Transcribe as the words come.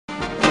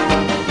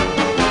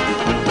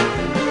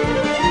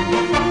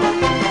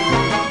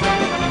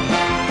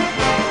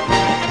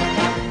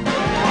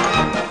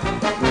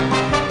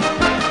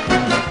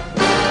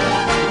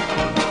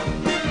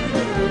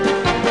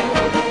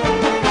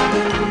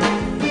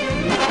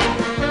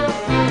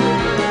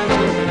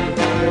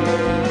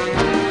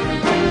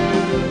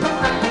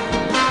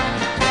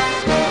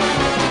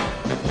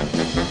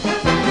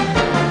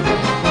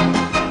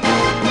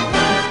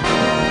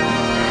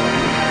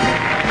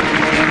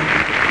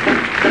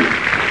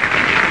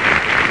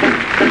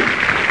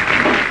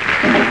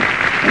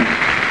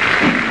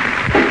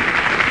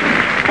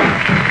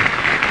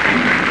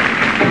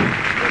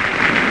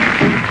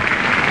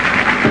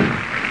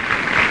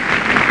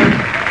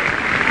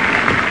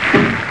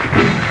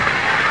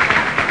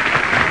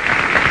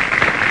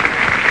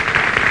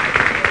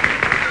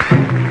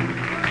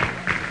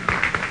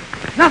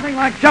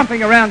nothing like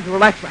jumping around to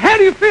relax. How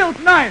do you feel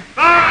tonight?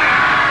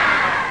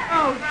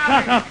 Oh,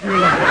 shut up, you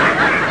lot.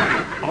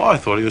 Oh, I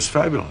thought he was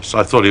fabulous.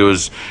 I thought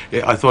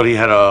he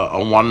had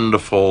a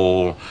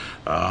wonderful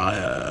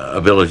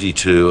ability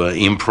to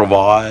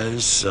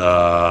improvise,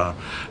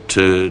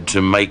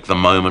 to make the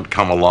moment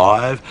come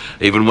alive,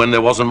 even when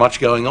there wasn't much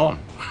going on.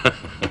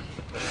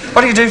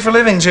 What do you do for a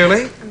living,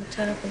 Julie? I'm a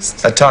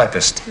typist. A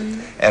typist?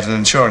 At an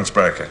insurance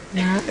broker?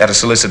 No. At a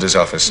solicitor's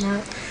office?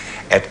 No.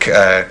 At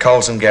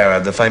Coles and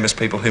Garrard, the famous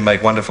people who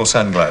make wonderful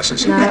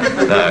sunglasses? No.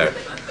 No.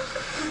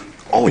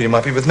 Oh, you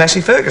might be with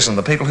Massey Ferguson,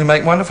 the people who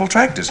make wonderful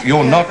tractors.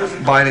 You're not,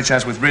 by any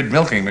chance, with Rid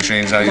milking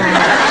machines, are you? No.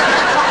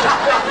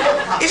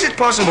 Is it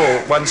possible,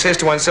 one says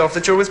to oneself,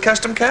 that you're with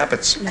Custom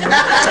Carpets? No.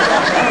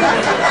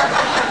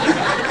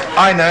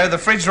 I know, the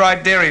Fridge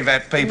Right Dairy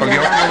Vat people. No.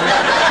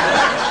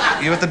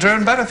 You're at the Drew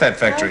and Butterfat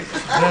factory.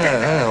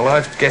 Well,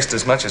 I've guessed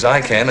as much as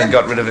I can and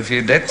got rid of a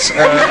few debts.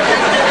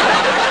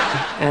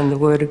 And the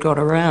word had got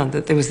around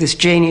that there was this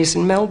genius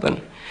in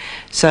Melbourne.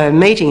 So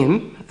meeting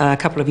him a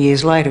couple of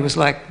years later was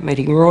like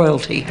meeting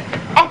royalty.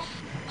 Oh,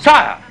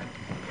 sire,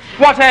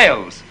 what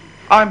ails?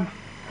 I'm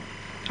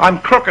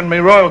crooking me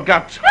royal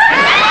guts.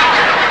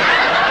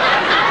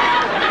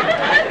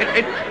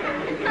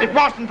 It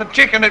wasn't the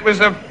chicken, it was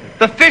the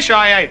fish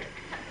I ate.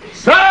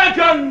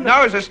 Surgeon!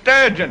 No, it was a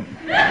sturgeon.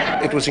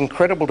 It was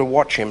incredible to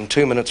watch him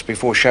 2 minutes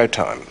before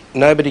showtime.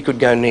 Nobody could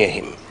go near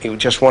him. He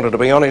just wanted to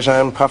be on his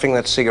own, puffing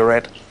that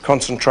cigarette,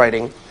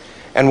 concentrating.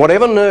 And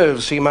whatever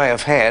nerves he may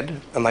have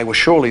had, and they were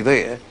surely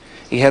there,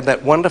 he had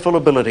that wonderful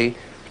ability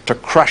to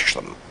crush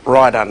them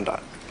right under.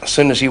 As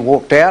soon as he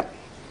walked out,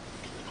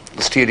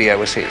 the studio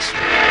was his.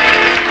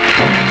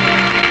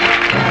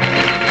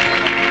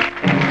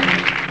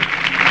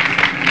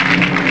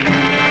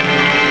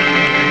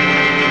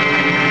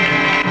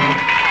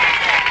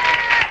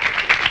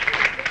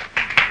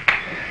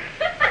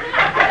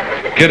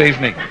 Good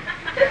evening.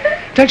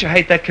 Don't you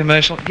hate that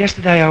commercial?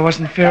 Yesterday I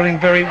wasn't feeling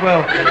very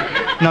well.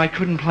 And I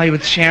couldn't play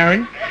with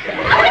Sharon.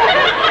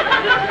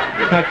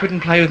 I couldn't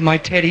play with my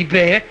teddy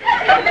bear.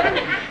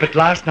 But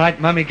last night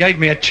Mummy gave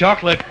me a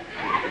chocolate.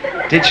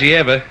 Did she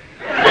ever?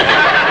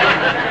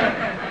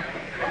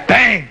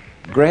 Bang!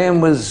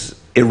 Graham was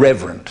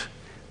irreverent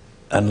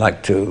and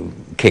liked to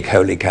kick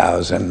holy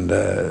cows and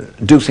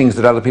do things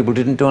that other people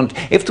didn't do. And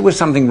if there was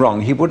something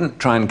wrong, he wouldn't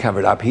try and cover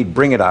it up. He'd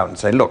bring it out and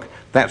say, look,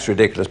 that's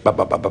ridiculous,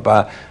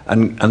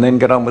 and then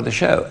get on with the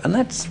show. And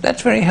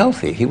that's very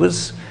healthy. He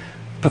was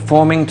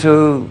performing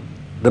to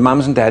the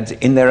mums and dads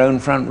in their own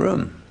front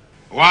room.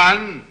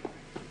 1,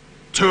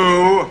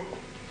 2,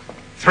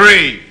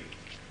 3.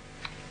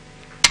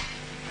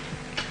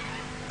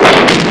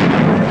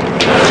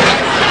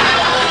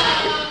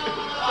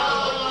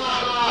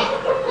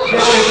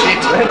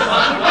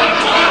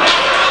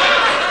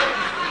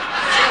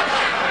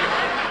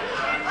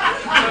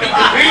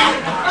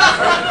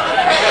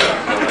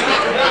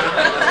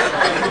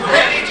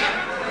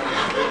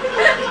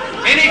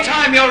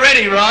 Anytime you're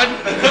ready, Rod.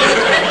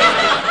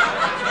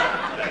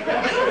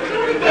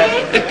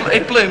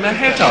 It blew my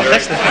hat off,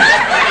 that's the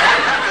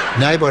thing.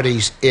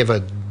 Nobody's ever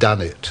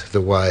done it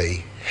the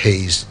way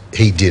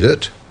he did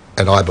it,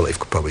 and I believe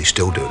could probably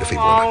still do it if he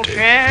wanted to.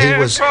 He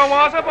was,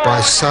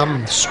 by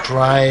some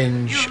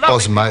strange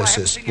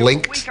osmosis,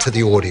 linked to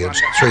the audience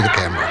through the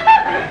camera.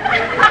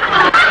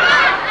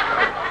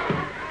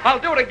 I'll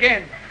do it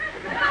again.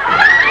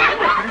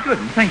 Very good,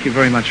 and thank you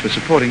very much for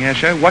supporting our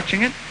show,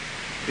 watching it,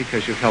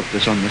 because you've helped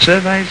us on the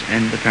surveys,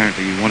 and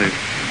apparently you want to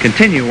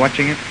continue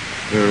watching it.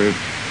 We're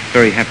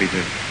very happy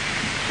to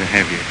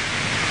have you.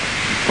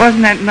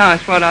 Wasn't that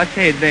nice what I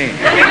said there?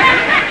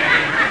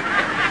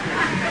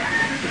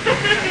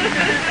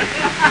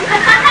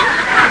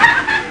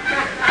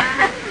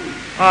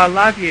 I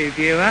love you,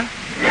 viewer.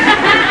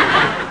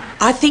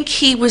 I think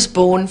he was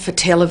born for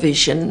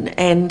television,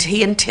 and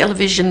he and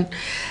television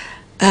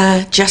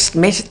just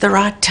met at the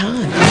right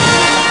time.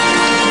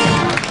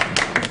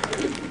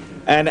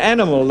 An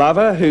animal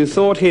lover who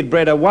thought he'd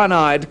bred a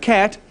one-eyed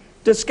cat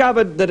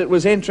discovered that it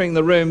was entering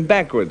the room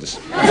backwards.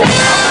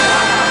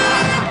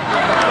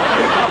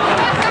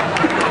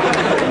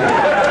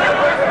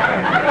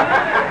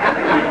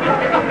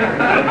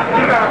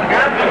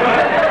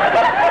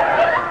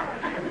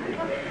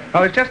 I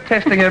was just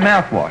testing her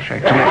mouthwash,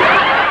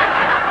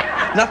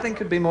 actually. Nothing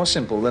could be more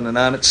simple than an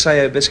Arnott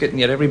Sayo biscuit, and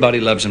yet everybody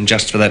loves them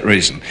just for that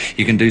reason.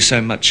 You can do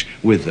so much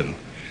with them.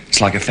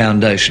 It's like a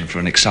foundation for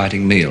an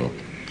exciting meal.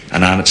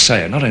 An Arnott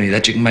Sayo. Not only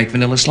that, you can make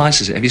vanilla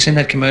slices. Have you seen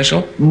that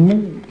commercial?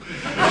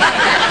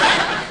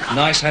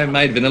 Nice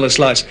homemade vanilla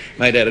slice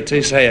made out of 2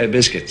 Sayo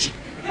biscuits.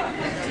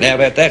 How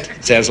about that?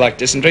 Sounds like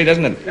dysentery,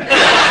 doesn't it? That'd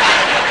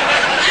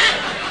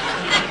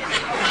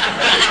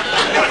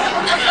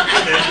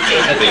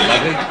be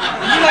lovely.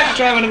 Would you like to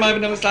try one of my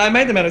vanilla slices? I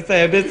made them out of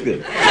Sayo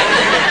biscuits.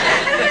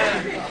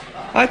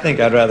 I think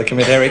I'd rather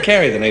commit Harry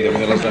Carey than eat a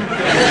vanilla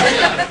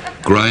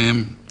slice.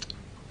 Graham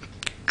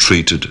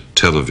treated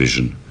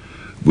television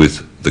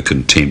with the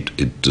contempt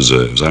it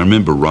deserves. I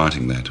remember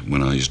writing that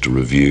when I used to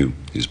review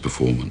his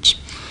performance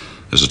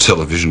as a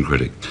television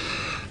critic.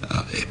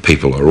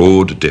 People are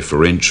awed,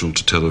 deferential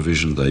to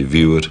television. They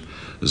view it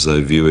as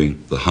though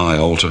viewing the high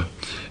altar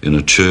in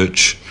a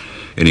church.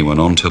 Anyone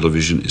on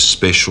television is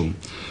special.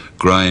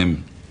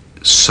 Graham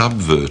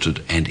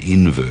subverted and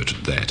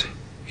inverted that.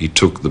 He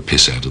took the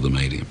piss out of the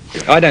medium.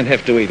 I don't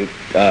have to eat it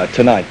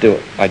tonight, do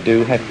I? I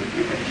do have to.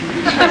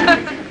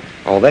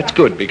 Oh, that's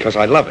good, because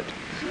I love it.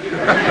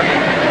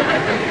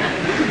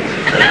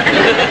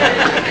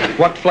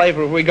 What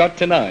flavour have we got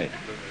tonight?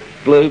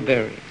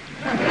 Blueberry.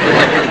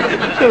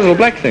 Those little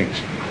black things.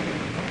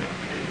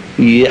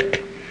 Yuck.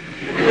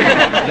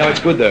 No, it's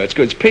good, though. It's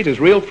good. It's Peter's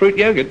real fruit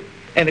yogurt,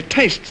 and it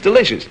tastes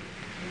delicious.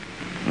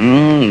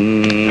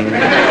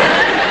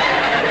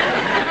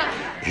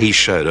 He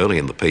showed early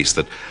in the piece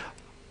that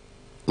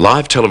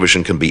live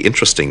television can be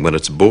interesting when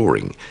it's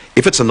boring.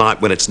 If it's a night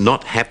when it's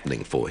not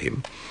happening for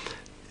him,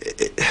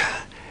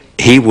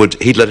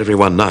 he'd let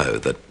everyone know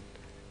that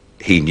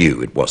he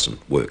knew it wasn't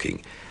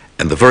working.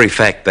 And the very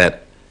fact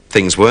that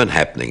things weren't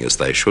happening as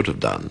they should have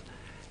done,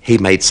 he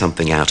made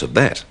something out of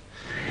that.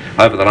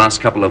 Over the last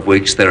couple of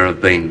weeks, there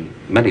have been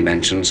many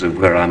mentions of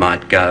where I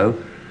might go.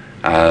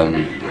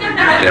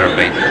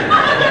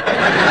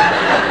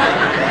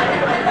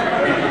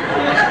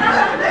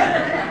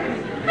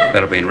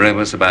 There have been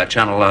rumours about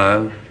Channel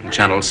O, and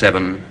Channel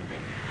 7,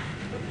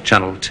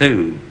 Channel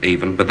 2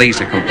 even, but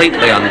these are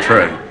completely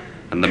untrue.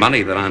 And the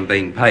money that I'm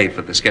being paid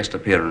for this guest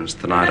appearance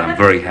tonight, I'm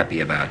very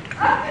happy about.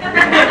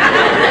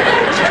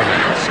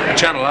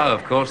 Channel O,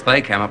 of course,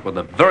 they came up with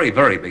a very,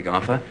 very big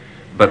offer,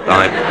 but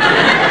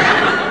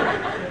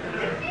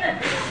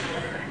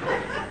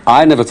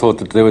I never thought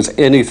that there was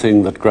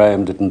anything that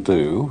Graham didn't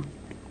do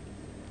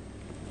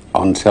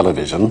on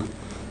television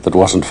that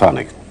wasn't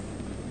funny.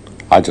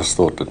 I just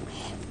thought that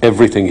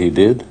everything he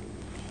did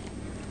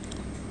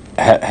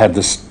had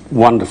this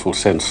wonderful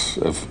sense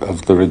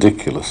of the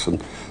ridiculous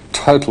and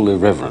total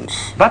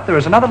irreverence. But there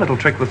is another little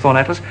trick with Thorn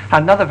Atlas,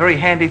 another very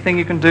handy thing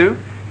you can do.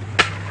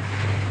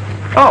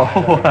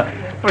 Oh,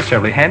 that's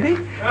terribly handy.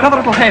 Another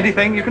little handy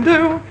thing you can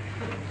do.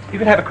 You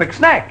can have a quick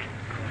snack.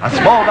 A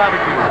small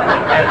barbecue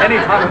at any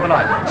time of the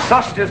night.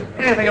 Sausages,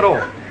 anything at all.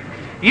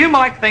 You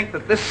might think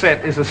that this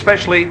set is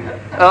especially...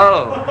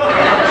 Oh.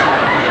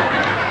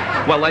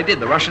 Well, they did.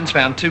 The Russians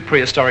found 2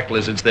 prehistoric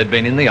lizards. They'd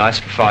been in the ice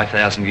for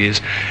 5,000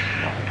 years.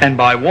 And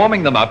by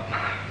warming them up,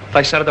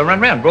 they started to run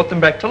around, brought them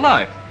back to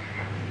life.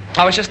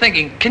 I was just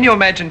thinking, can you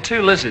imagine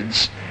 2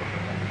 lizards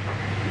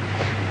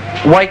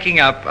waking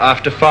up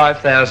after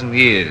 5,000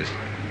 years?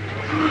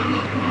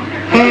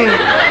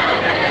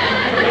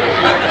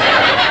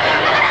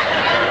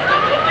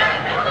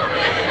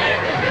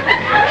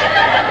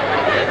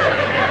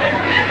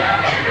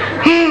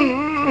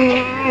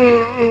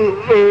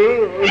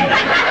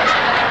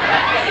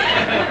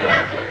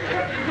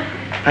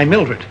 Hey,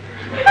 Mildred,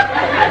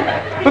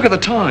 look at the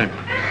time.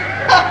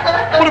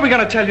 What are we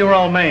going to tell your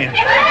old man?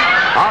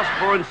 Ask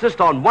for,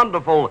 insist on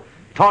wonderful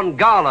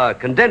Tongala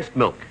condensed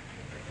milk.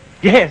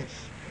 Yes.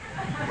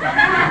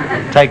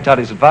 Take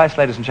Toddy's advice,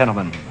 ladies and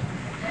gentlemen.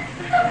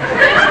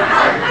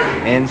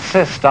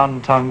 Insist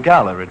on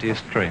Tongala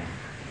reduced cream,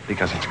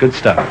 because it's good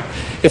stuff.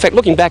 In fact,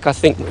 looking back, I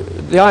think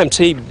the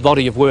IMT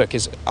body of work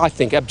is, I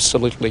think,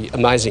 absolutely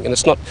amazing. And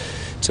it's not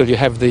till you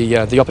have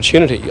the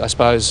opportunity, I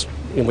suppose,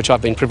 in which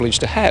I've been privileged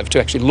to have, to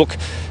actually look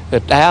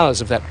at hours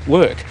of that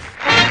work.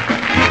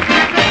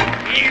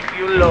 If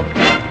you look,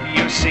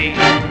 you see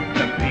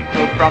the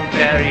people from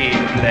Paris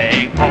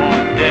playing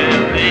on the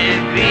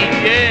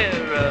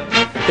Riviera.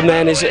 The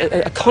man is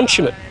a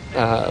consummate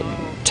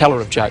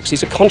teller of jokes.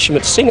 He's a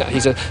consummate singer.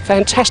 He's a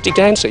fantastic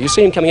dancer. You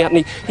see him coming out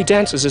and he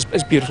dances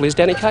as beautifully as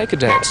Danny Kaye could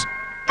dance.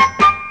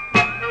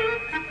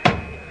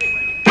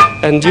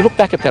 And you look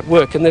back at that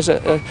work, and there's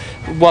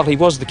while he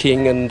was the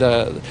king and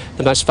the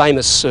most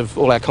famous of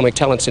all our comic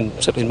talents,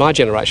 certainly in my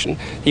generation,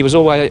 he was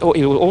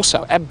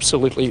also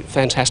absolutely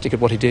fantastic at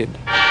what he did.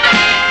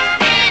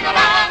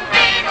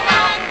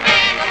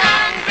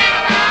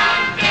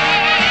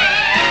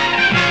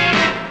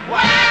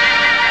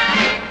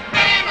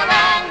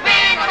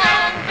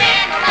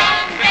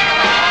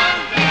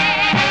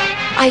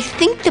 I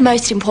think the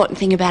most important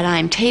thing about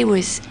IMT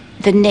was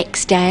the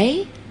next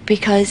day,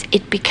 because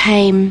it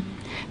became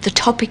the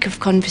topic of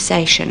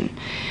conversation.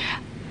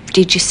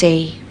 Did you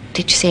see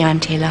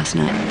IMT last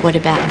night? What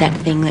about that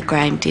thing that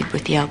Graham did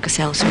with the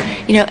Alka-Seltzer?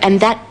 You know, and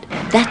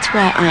that's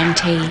why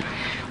IMT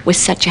was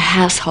such a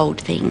household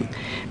thing,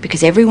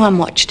 because everyone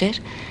watched it,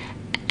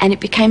 and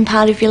it became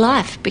part of your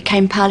life,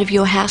 became part of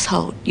your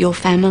household, your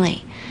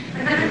family.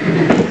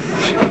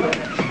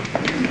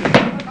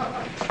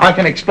 I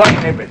can explain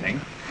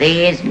everything.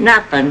 There's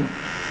nothing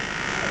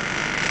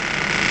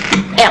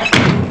else.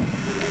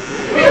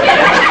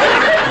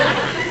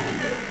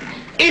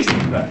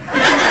 Isn't there?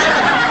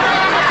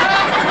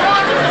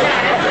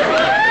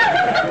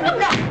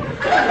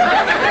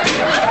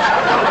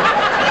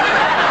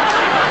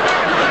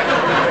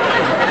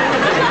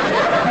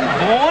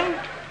 Born?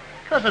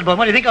 Of course I was born.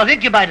 What do you think? I was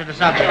incubated or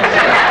something.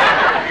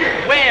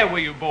 Where were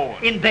you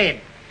born? In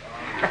bed.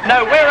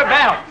 No,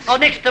 whereabouts? Oh,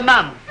 next to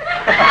Mum.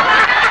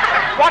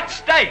 what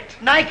state?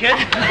 Naked.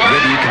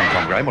 Where do you come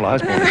from, Graham? Well, I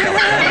was born in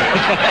California.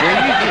 Where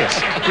are you?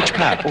 Yes. Which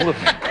part? All of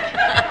them.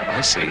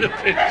 I see.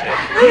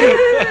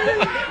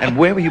 And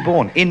where were you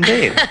born? In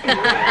bed?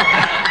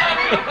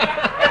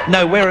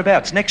 No,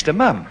 whereabouts? Next to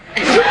Mum?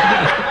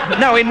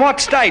 No, in what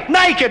state?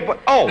 Naked!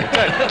 Oh.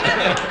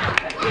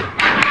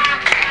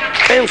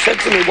 Graham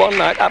said to me one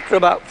night, after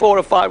about 4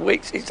 or 5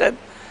 weeks, he said,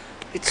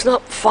 "It's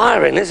not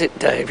firing, is it,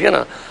 Dave? You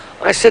know."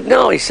 I said,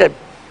 "No." He said,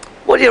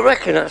 "What do you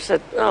reckon?" I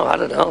said, "Oh, I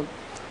don't know.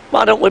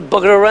 Why don't we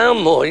bugger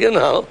around more, you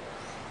know?"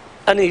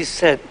 And he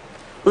said,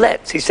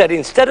 "Let's." He said,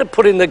 "Instead of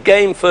putting the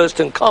game first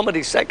and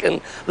comedy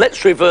second,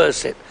 let's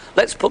reverse it.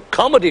 Let's put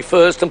comedy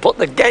first and put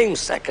the game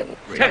second."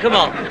 Take them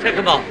off. Take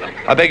them off.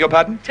 I beg your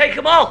pardon? Take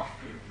them off.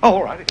 Oh,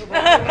 all right.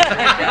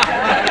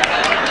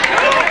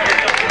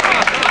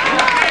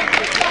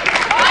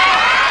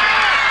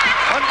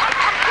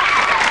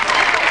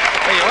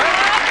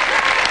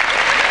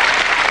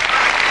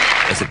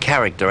 As a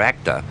character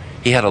actor,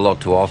 he had a lot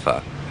to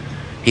offer.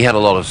 He had a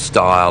lot of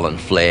style and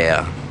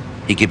flair.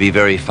 He could be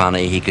very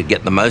funny, he could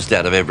get the most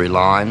out of every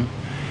line,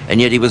 and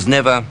yet he was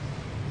never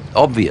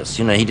obvious,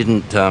 you know, he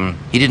didn't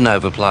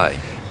overplay.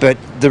 But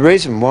the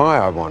reason why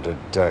I wanted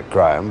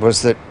Graham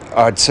was that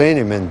I'd seen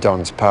him in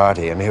Don's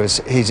Party, and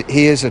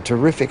he is a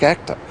terrific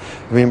actor.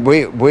 I mean,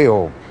 we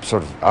all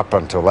sort of, up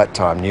until that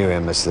time, knew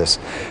him as this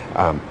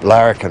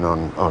larrikin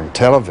on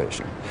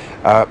television,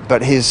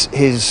 but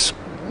his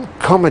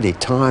comedy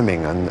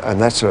timing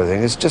and that sort of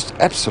thing is just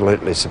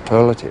absolutely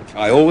superlative.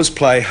 I always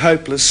play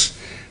hopeless,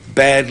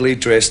 badly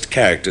dressed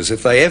characters.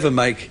 If they ever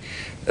make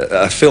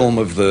a film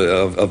of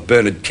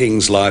Bernard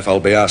King's life, I'll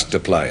be asked to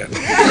play it.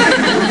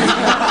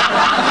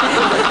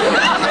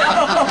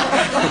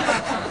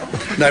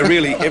 No,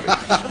 really,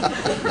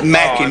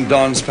 Mac in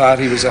Don's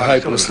Party was a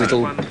hopeless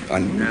little...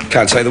 I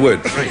can't say the word.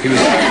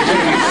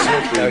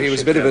 He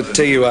was a bit of a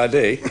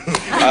TURD.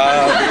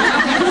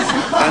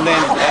 And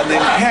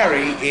then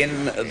Harry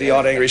in The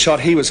Odd Angry Shot,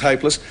 he was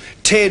hopeless.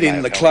 Ted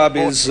in The Club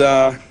is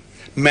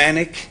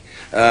manic.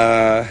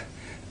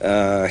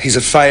 He's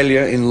a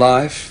failure in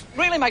life.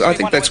 I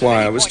think that's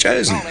why I was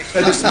chosen.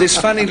 This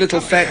funny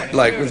little fat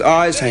bloke with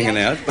eyes hanging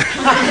out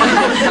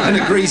and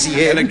a greasy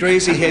head. And a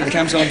greasy head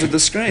comes onto the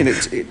screen.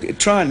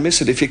 Try and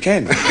miss it if you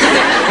can.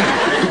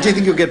 Do you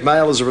think you'll get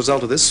mail as a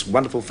result of this?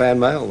 Wonderful fan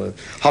mail?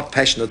 Hot,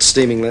 passionate,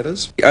 steaming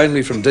letters?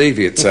 Only from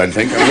deviants, I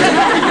think.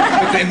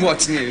 But then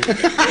what's new?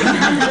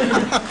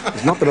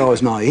 It's not that I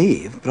was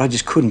naive, but I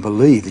just couldn't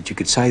believe that you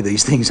could say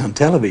these things on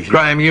television.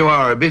 Graham, you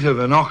are a bit of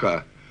a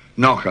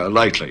knocker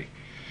lately.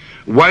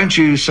 Won't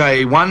you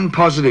say one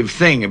positive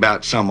thing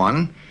about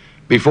someone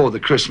before the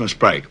Christmas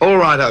break? All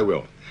right, I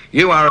will.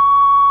 You are a...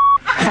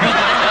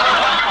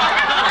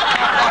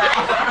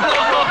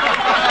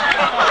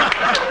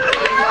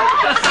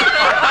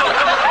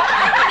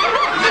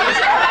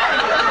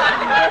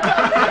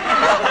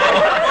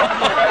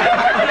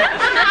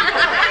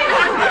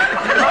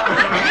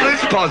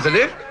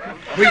 Positive.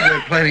 We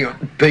weren't planning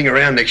on being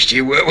around next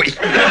year, were we?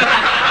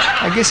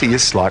 I guess he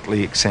is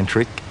slightly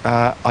eccentric.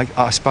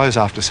 I suppose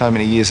after so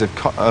many years of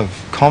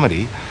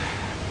comedy,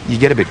 you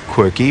get a bit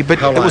quirky, but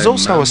Hello, it was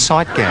also Mum. a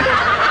sight gag.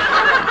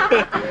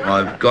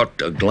 I've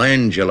got a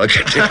glandular...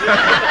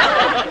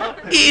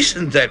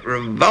 Isn't that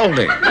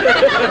revolting?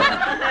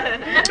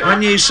 I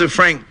knew Sir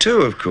Frank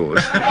too, of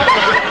course.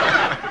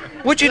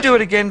 Would you do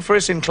it again for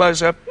us in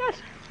close-up? Yes.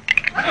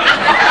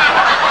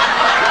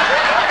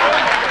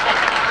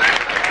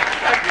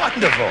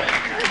 Wonderful.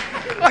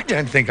 I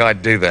don't think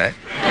I'd do that.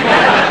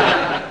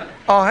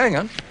 Oh, hang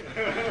on.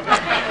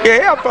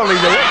 Yeah, I'll probably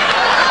do it.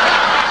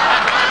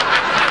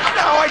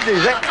 No, I'd do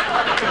that.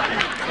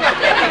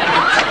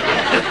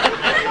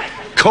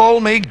 Call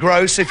me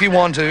gross if you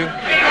want to.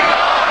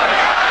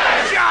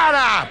 Shut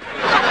up!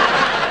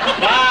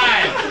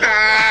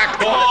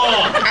 5, 4,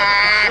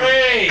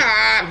 3,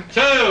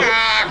 2.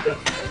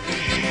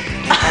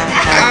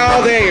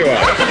 Oh, there you are.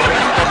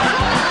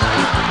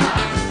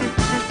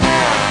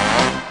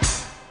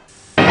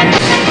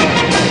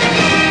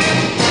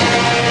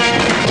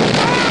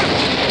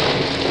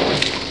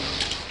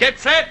 Get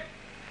set.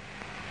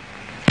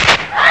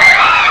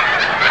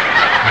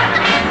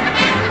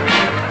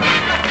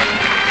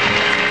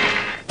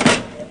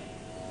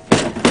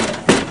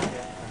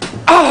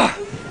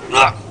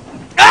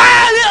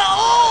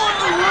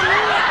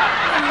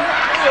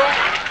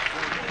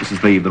 This is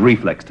the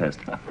reflex test.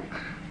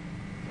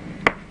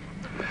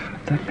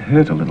 That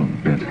hurt a little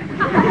bit.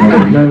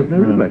 No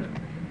reflex.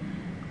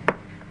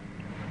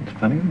 It's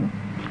funny, isn't it?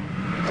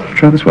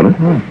 Try this one,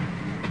 eh?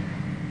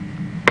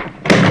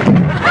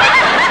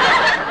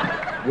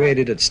 Where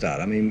did it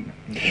start? I mean,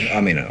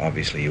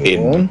 obviously you were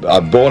born.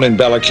 I'm born in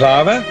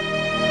Balaclava.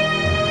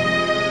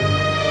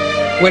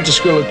 Went to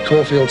school at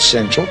Caulfield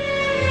Central.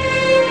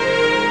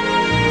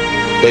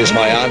 There's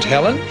my Aunt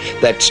Helen.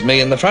 That's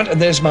me in the front,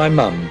 and there's my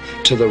mum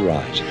to the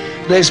right.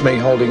 There's me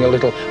holding a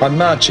little... I'm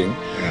marching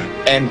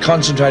and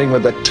concentrating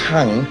with the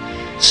tongue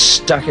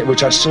stuck in,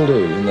 which I still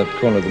do, in the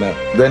corner of the mouth.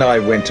 Then I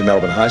went to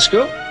Melbourne High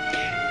School,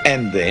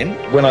 And then,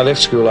 when I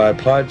left school, I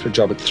applied for a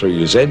job at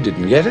 3UZ,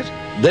 didn't get it.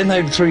 Then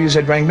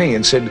 3UZ rang me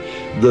and said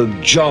the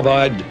job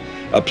I'd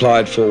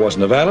applied for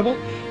wasn't available,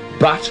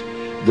 but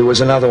there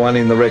was another one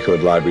in the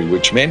record library,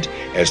 which meant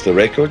as the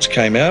records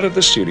came out of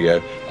the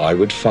studio, I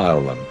would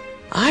file them.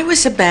 I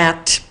was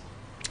about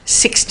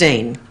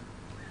 16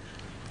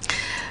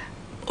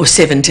 or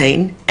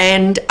 17,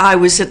 and I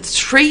was at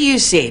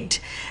 3UZ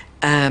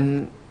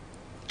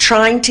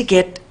trying to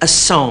get a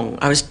song.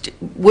 I was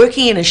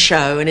working in a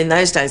show, and in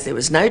those days there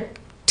was no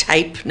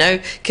tape, no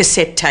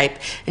cassette tape,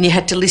 and you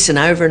had to listen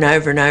over and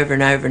over and over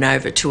and over and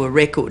over to a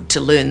record to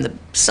learn the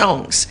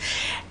songs.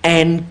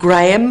 And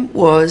Graham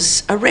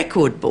was a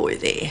record boy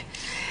there,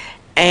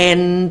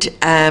 and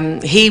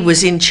he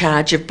was in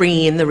charge of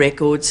bringing in the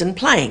records and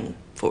playing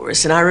for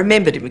us, and I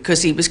remembered him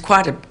because he was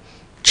quite a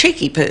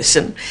cheeky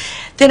person.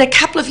 Then a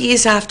couple of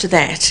years after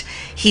that,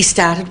 he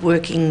started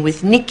working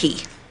with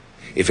Nicky.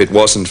 If it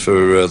wasn't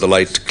for the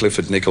late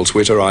Clifford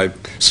Nichols-Witter, I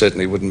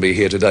certainly wouldn't be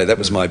here today. That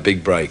was my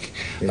big break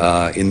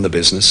in the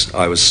business.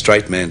 I was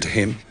straight man to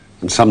him.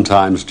 And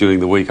sometimes during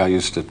the week I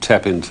used to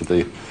tap into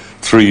the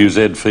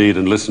 3UZ feed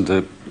and listen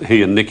to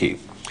he and Nicky.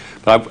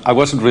 But I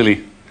wasn't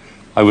really...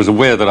 I was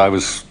aware that I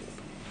was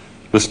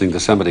listening to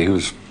somebody who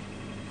was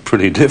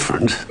pretty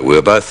different. We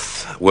were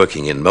both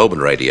working in Melbourne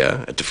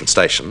radio at different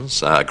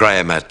stations.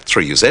 Graham at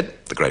 3UZ,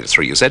 the great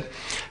 3UZ,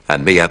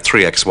 and me at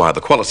 3XY,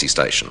 the quality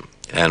station.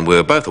 And we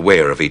were both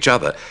aware of each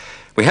other.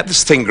 We had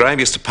this thing, Graham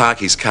used to park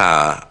his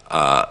car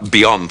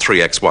beyond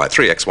 3XY.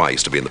 3XY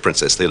used to be in the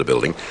Princess Theatre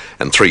building,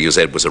 and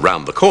 3UZ was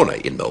around the corner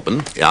in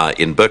Melbourne,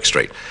 in Burke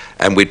Street.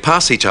 And we'd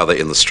pass each other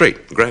in the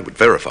street. Graham would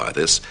verify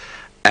this,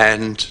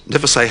 and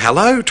never say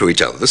hello to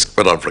each other. This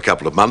went on for a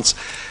couple of months.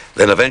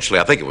 Then eventually,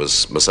 I think it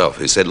was myself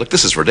who said, look,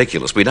 this is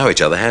ridiculous. We know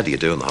each other. How do you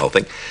do? And the whole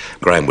thing.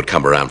 Graham would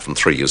come around from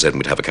 3UZ and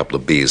we'd have a couple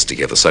of beers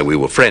together. So we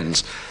were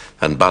friends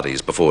and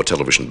buddies before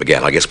television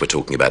began. I guess we're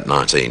talking about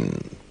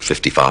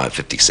 1955,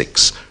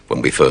 56,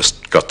 when we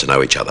first got to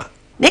know each other.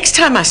 Next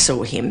time I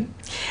saw him,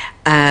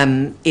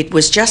 it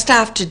was just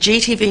after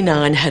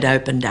GTV9 had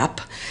opened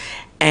up,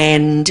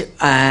 and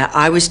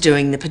I was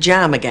doing the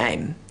Pyjama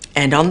Game.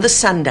 And on the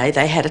Sunday,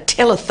 they had a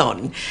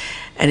telethon.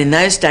 And in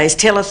those days,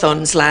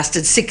 telethons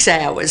lasted 6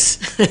 hours,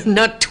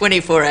 not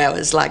 24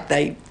 hours like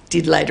they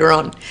did later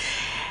on.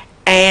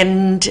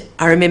 And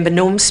I remember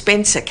Norm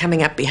Spencer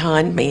coming up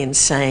behind me and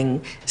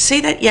saying, see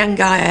that young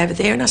guy over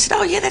there? And I said,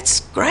 oh, yeah, that's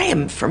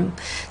Graham from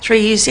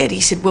 3UZ. He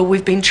said, well,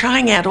 we've been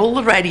trying out all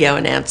the radio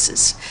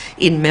announcers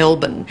in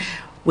Melbourne.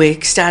 We're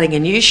starting a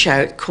new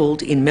show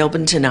called In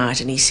Melbourne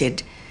Tonight. And he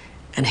said,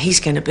 and he's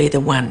going to be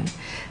the one.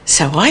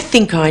 So I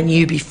think I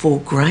knew before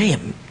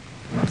Graham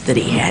that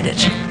he had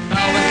it.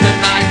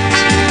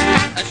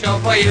 A show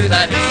for you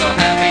that is so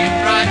happy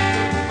and bright,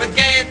 with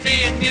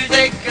gaiety and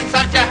music and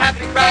such a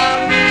happy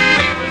crowd. We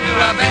will do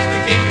our best to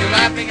keep you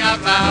laughing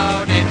out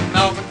loud in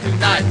Melbourne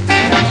tonight.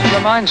 It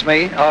reminds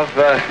me of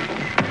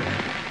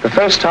the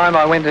first time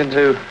I went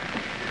into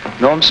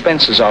Norm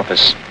Spencer's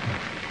office.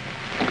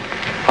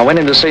 I went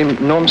in to see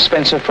Norm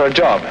Spencer for a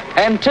job,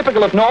 and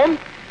typical of Norm,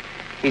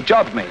 he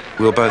jobbed me.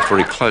 We were both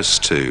very close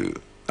to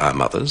our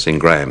mothers. In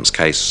Graham's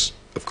case,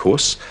 of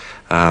course,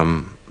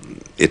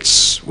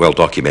 it's well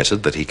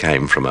documented that he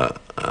came from a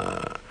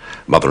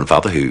mother and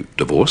father who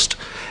divorced.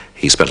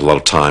 He spent a lot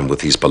of time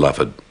with his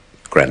beloved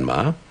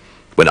grandma.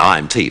 When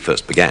IMT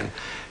first began,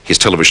 his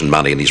television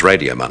money and his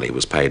radio money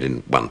was paid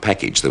in one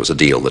package. There was a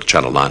deal that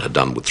Channel 9 had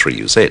done with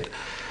 3UZ.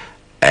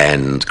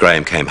 And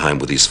Graham came home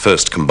with his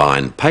first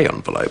combined pay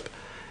envelope,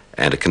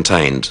 and it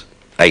contained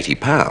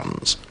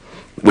 £80,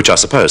 which I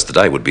suppose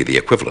today would be the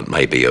equivalent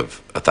maybe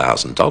of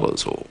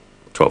 $1,000 or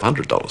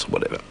 $1,200 or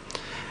whatever.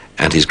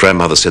 And his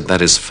grandmother said,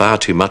 that is far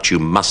too much, you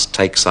must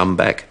take some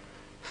back.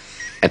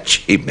 And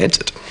she meant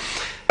it.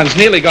 It's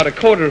nearly got a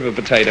quarter of a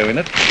potato in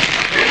it.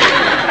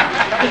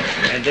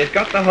 And they've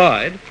got the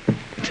hide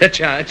to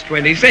charge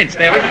 20 cents.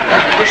 Now, isn't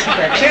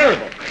that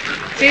terrible?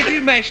 See, if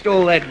you mashed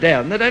all that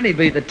down, that'd only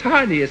be the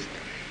tiniest,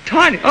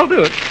 I'll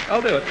do it.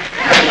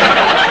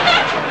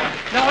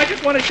 No, I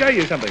just want to show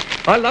you something.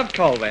 I love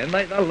Colvan.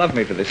 They'll love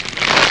me for this.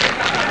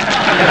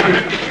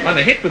 I'm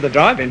a hit with the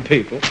drive-in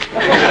people.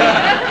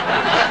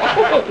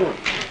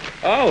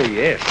 Oh,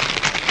 yes.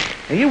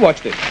 Now, you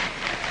watch this.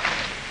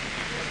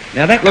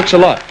 Now, that looks a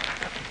lot.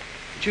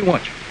 But you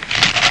watch.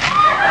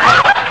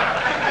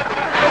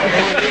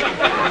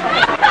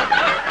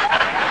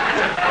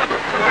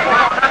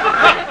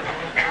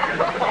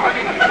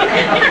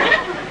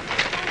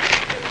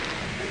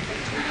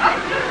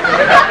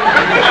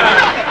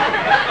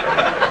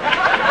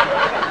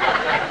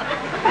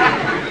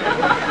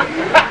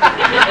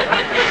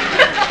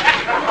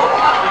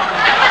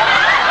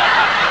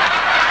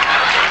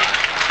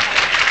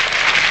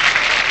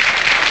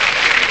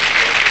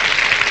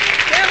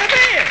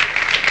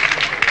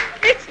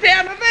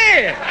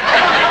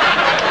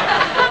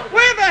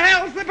 Where the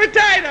hell's the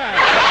potato?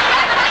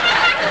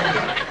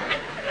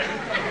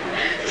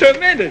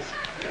 Tremendous.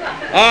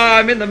 Oh,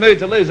 I'm in the mood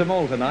to lose them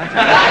all tonight.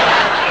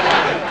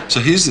 So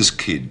here's this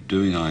kid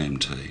doing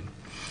IMT,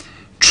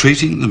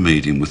 treating the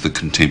medium with the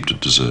contempt it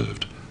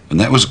deserved. And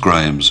that was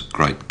Graham's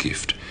great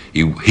gift.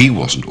 He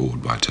wasn't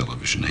awed by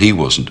television. He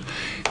wasn't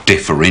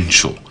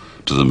deferential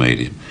to the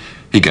medium.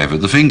 He gave it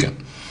the finger.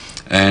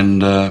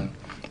 And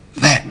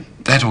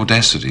that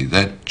audacity,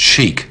 that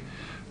cheek,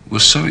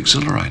 was so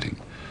exhilarating.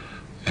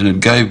 And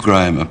it gave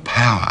Graham a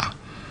power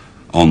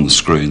on the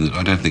screen that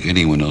I don't think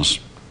anyone else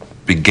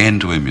began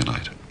to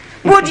emulate.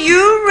 Would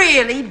you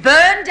really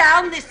burn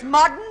down this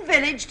modern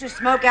village to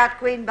smoke out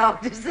Queen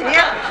Bogda's here?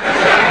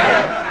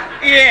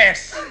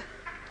 Yes.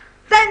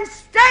 Then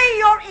stay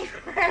your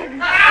evil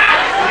hand.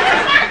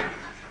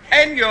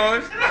 And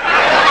yours.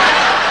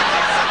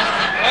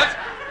 What?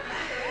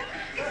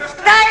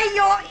 Stay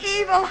your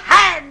evil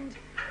hand.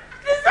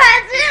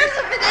 Besides, here's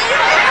a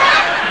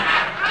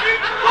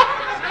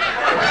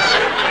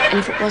And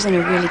if it wasn't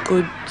a really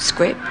good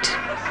script,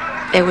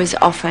 there was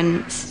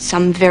often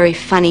some very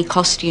funny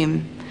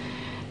costume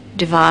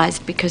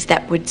devised because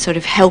that would sort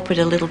of help it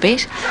a little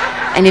bit.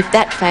 And if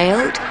that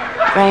failed,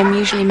 Graham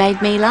usually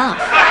made me laugh.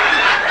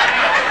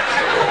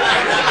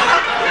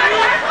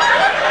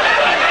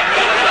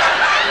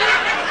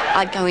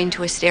 I'd go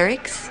into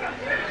hysterics.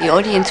 The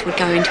audience would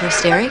go into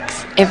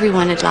hysterics.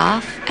 Everyone would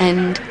laugh,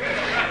 and,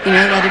 you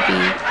know, that'd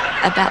be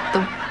about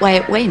the way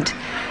it went.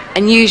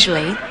 And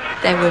usually,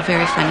 they were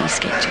very funny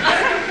sketches.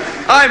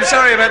 I'm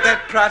sorry about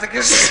that,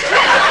 Praticus.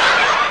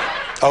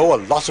 Oh,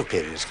 a lot of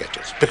period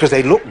sketches, because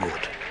they look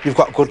good. You've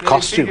got good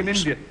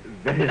costumes,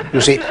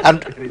 you see,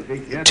 and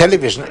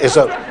television is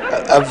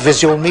a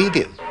visual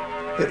medium.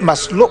 It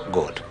must look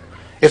good.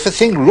 If a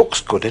thing looks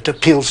good, it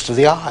appeals to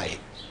the eye,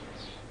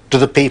 to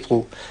the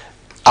people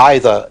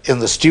either in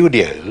the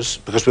studios,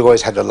 because we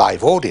always had a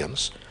live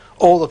audience,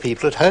 or the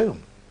people at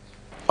home.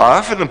 I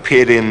often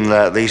appeared in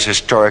these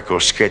historical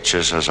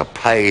sketches as a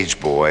page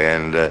boy,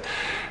 and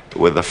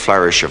with a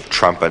flourish of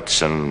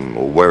trumpets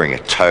and wearing a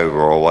toga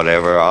or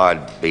whatever,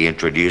 I'd be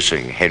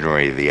introducing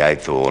Henry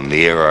VIII or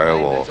Nero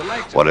or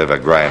whatever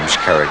Graham's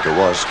character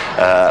was.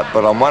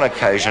 But on one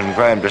occasion,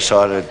 Graham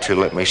decided to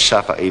let me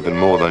suffer even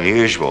more than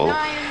usual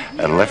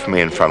and left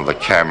me in front of the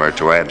camera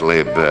to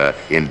ad-lib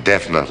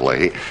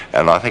indefinitely,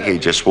 and I think he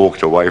just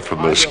walked away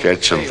from the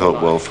sketch and thought,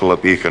 well,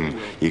 Philip, you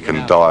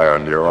can die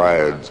on your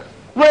own.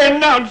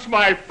 Renounce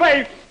my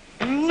faith!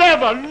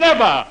 Never,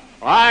 never!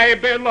 I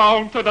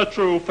belong to the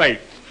true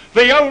faith.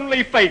 The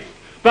only faith.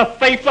 The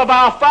faith of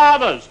our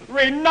fathers.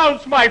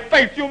 Renounce my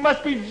faith. You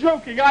must be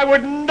joking. I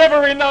would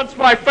never renounce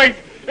my faith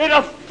in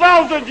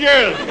 1,000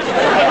 years.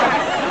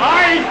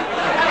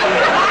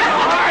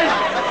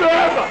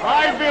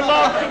 I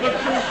belong to the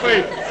true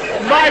faith.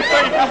 My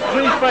faith is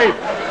the faith.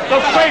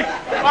 The faith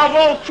of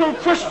all true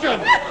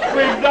Christians.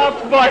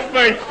 Renounce my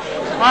faith.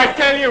 I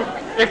tell you,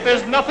 if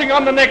there's nothing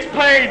on the next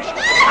page,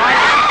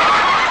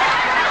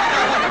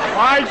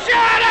 I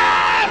shut up!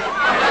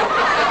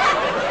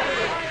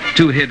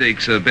 Two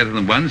headaches are better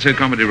than one, so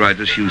comedy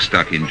writer Hugh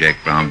Stuck in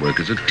Jack Brown work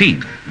as a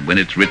team. When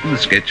it's written, the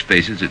sketch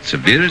faces its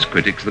severest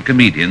critics, the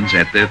comedians,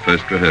 at their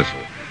first rehearsal.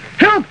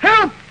 Help!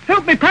 Help!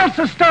 Help! Me pulse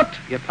has stopped.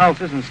 Your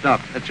pulse isn't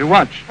stopped. That's your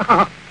watch.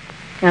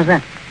 How's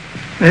that?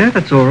 Yeah,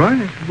 that's all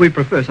right. We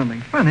prefer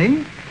something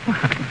funny.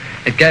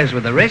 It goes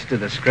with the rest of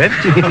the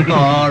script.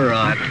 All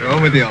right.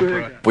 On with the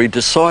opera. We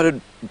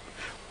decided,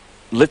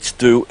 let's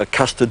do a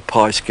custard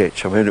pie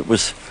sketch. I mean, it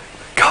was,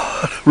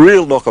 God,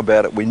 real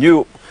knockabout. We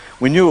knew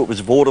it was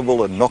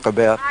vaudeville and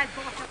knockabout,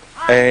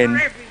 and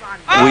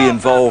we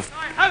involved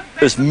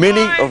as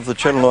many of the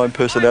Channel 9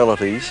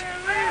 personalities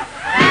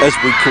as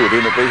we could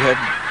in it. We had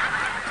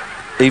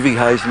Evie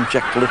Hayes and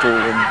Jack Little,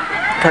 and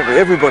apparently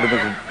everybody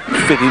would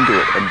fit into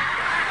it,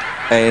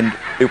 and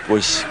it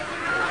was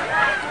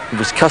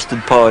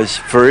custard pies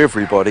for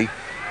everybody,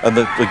 and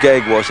the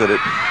gag was that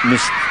it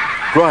missed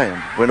Graham,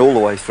 went all the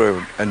way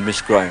through and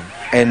missed Graham.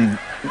 And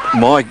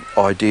my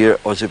idea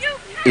was if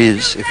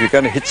you're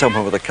going to hit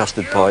someone with a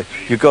custard pie,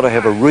 you've got to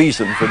have a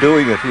reason for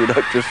doing it. You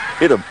don't just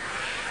hit them.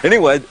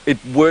 Anyway, it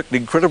worked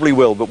incredibly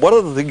well. But one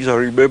of the things I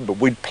remember,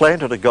 we'd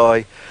planted a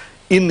guy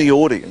in the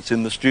audience,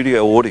 in the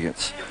studio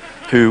audience,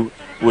 who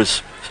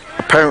was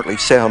apparently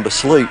sound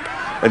asleep,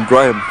 and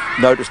Graham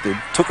noticed him,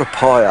 took a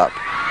pie up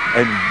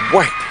and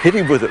whacked, hit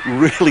him with it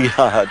really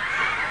hard.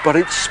 But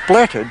it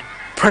splattered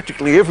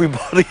practically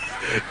everybody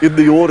in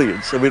the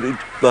audience. I mean,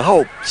 the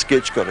whole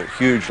sketch got a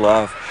huge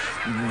laugh.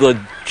 The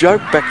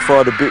joke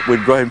backfired a bit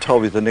when Graham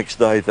told me the next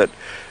day that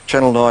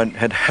Channel 9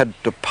 had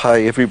to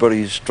pay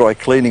everybody's dry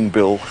cleaning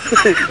bill.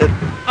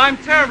 I'm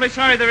terribly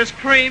sorry there is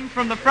cream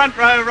from the front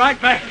row right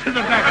back to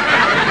the back.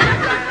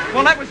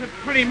 Well, that was a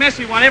pretty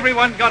messy one.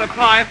 Everyone got a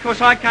pie. Of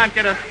course, I can't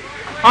get a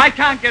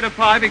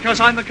pie because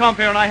I'm the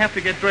compere and I have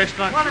to get dressed.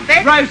 Want a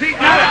bet? Rosie, no.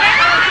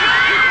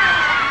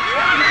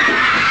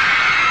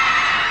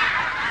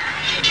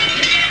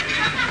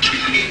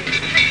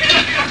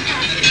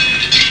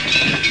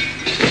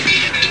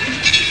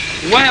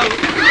 Well,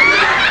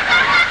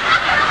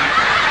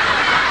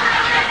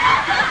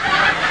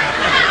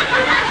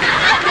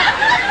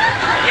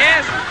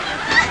 yes,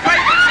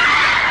 straight.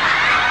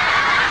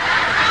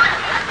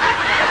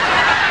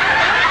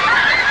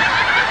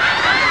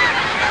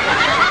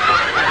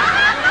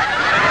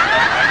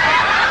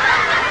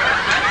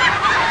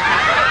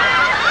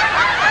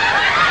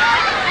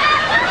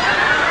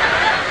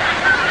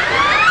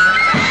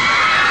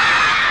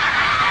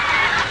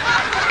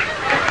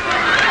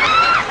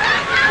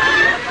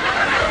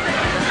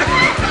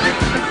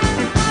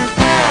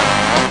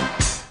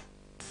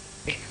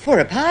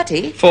 a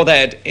party. For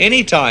that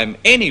anytime,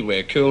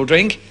 anywhere cool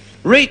drink,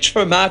 reach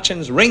for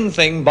Marchin's Ring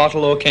Thing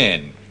bottle or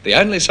can. The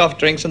only soft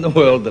drinks in the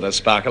world that are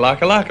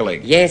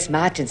sparkle-like-a-like-a-ling. Yes,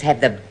 Martins have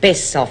the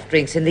best soft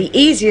drinks and the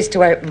easiest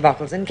to open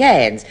bottles and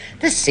cans.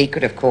 The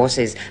secret, of course,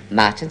 is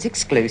Martins'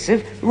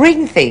 exclusive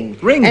Ring Thing.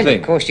 Ring and Thing?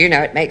 of course, you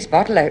know it makes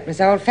bottle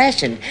openers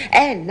old-fashioned.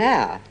 And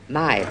now,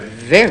 my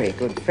very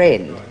good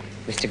friend,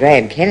 Mr.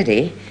 Graham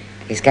Kennedy,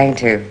 is going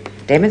to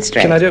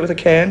demonstrate. Can I do it with a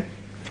can?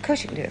 Of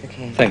course you can do it with a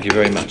can. Thank you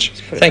very much.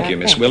 put it Thank like you,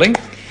 Miss that. Willing.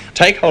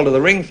 Take hold of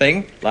the ring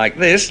thing like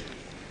this,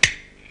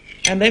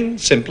 and then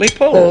simply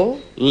pull.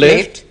 Pull,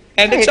 lift,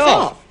 and and it's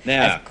off.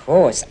 Now, Of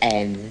course,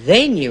 and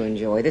then you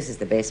enjoy, this is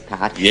the best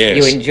part, Yes.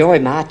 you enjoy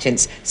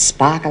Marchant's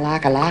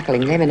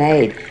sparkle-like-a-larkling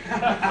lemonade.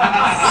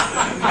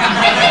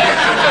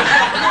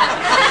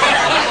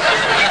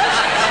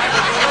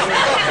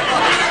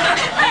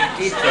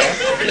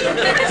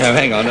 no,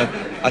 hang on.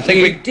 I think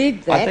You we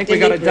did that I think we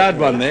got a dud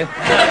deliberately. one there.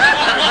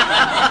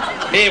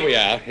 Here we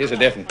are. Here's a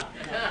definite.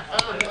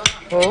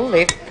 Pull,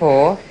 lift,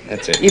 pour.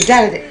 That's it. You've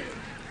done it.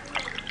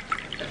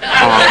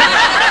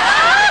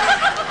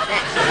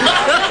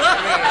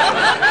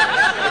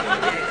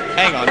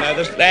 Hang on.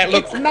 Now,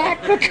 look. It's Mark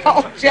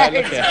McCall Jones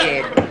look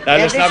here. again. Now,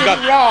 listen, this I've got.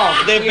 is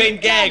wrong. They've You've been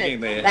done gagging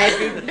it. there.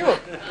 They've been, look,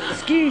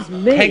 excuse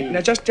me. Hang,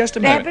 now, just a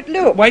Now, moment. but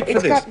look, Wait for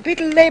it's this. got a bit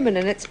of lemon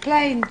and it's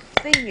plain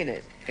thing in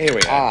it. Here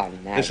we are. Oh,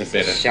 no, This is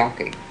better.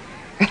 shocking.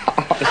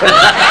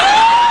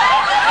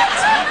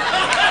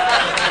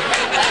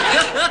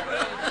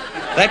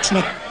 That's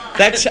not.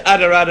 That's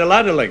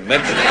udder-udder-ludderling.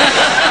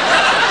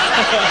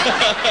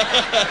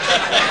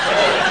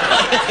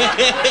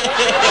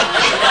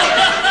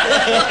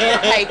 I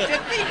hate to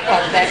think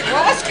what that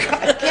was,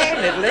 quite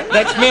candidly.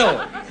 That's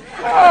Mill.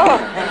 Oh.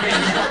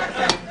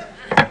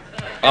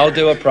 I'll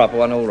do a proper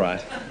one, all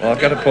right. Well, I've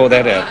got to pour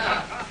that out.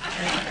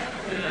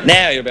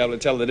 Now you'll be able to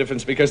tell the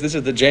difference because this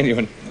is the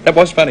genuine. That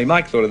was funny.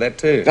 Mike thought of that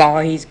too. Oh,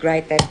 he's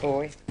great, that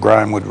boy.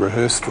 Graham would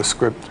rehearse the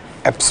script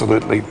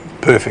absolutely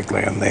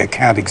perfectly, and the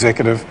account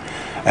executive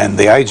and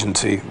the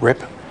agency rep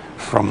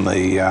from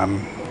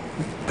the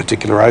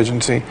particular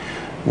agency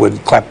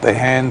would clap their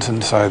hands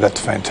and say, that's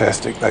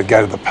fantastic. They'd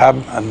go to the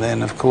pub, and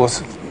then, of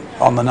course,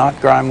 on the night,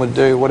 Graham would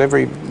do whatever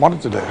he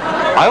wanted to do.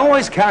 I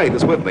always carry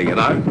this with me, you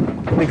know,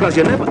 because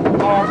you never...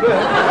 Oh, good.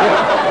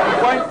 Yeah.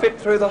 It won't fit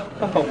through the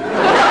hole.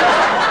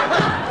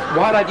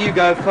 Why don't you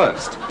go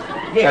first?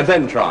 Yeah. And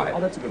then try. Oh,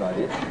 that's a good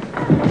idea.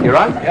 You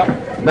right? Yep.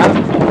 No?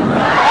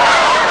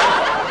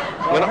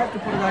 Well, I have to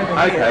put it over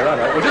Okay, here. right.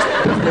 Well, just...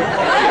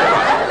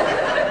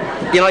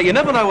 You know, you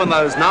never know when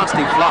those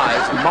nasty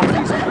flies and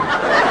monkeys...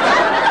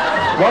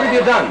 What have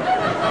you done?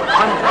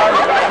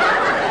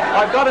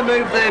 I've got to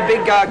move the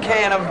big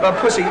can of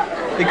pussy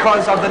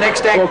because of the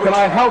next act. Well, can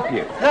I help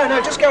you? No,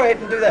 just go ahead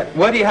and do that.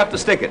 Where do you have to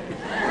stick it?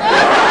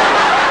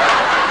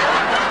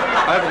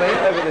 Over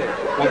there.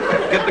 Well,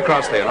 get the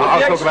cross there, and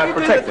I'll talk about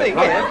protecting.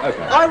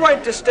 Okay. I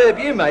won't disturb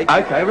you, mate.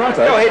 Okay, right.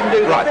 Go ahead and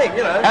do the right. thing,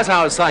 you know. As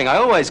I was saying, I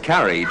always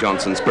carry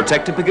Johnson's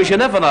Protector because you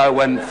never know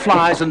when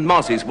flies and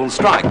mozzies will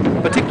strike,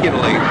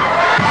 particularly...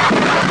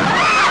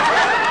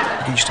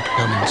 He used to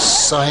become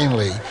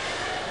insanely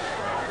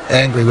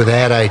angry with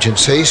ad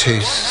agencies who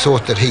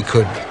thought that he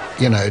could,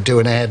 you know, do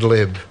an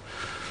ad-lib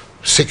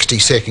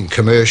 60-second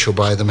commercial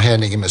by them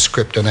handing him a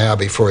script an hour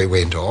before he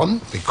went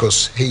on,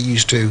 because he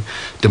used to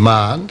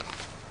demand,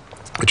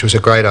 which was a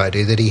great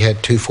idea, that he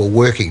had 2 full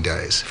working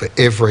days for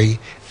every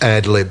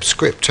ad-lib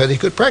script so that he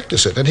could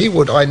practice it. And he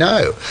would, I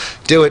know,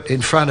 do it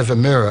in front of a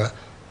mirror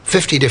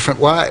 50 different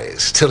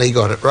ways till he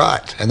got it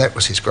right. And that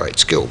was his great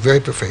skill, very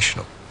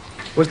professional.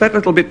 Was that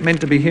little bit meant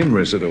to be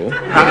humorous at all?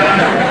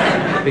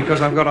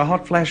 Because I've got a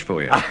hot flash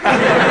for you.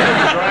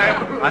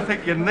 Graham, I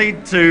think you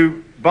need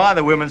to buy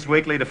the Women's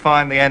Weekly to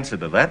find the answer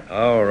to that.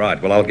 All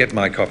right. Well, I'll get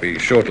my copy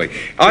shortly.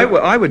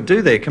 I would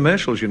do their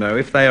commercials, you know,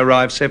 if they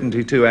arrive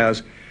 72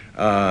 hours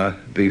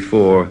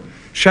before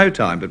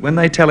showtime. But when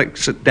they tell it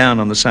sit down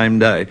on the same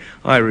day,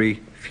 I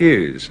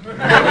refuse.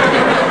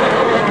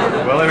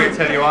 Well, let me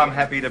tell you, I'm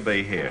happy to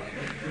be here.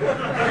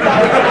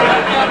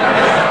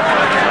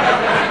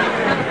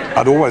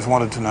 I'd always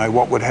wanted to know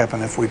what would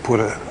happen if we put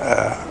a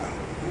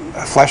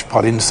flash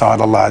pod inside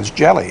a large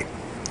jelly.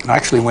 And I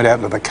actually went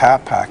out to the car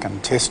park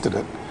and tested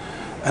it,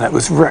 and it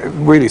was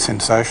really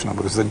sensational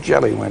because the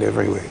jelly went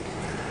everywhere.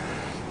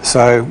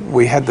 So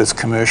we had this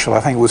commercial, I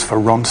think it was for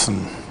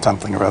Ronson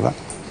something or other,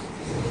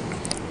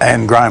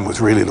 and Graham was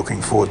really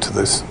looking forward to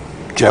this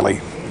jelly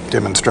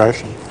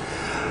demonstration.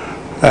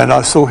 And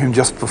I saw him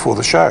just before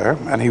the show,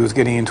 and he was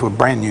getting into a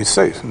brand new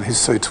suit, and his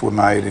suits were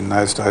made in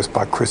those days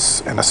by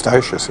Chris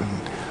Anastasius in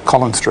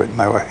Collins Street, and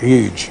they were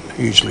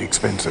hugely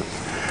expensive.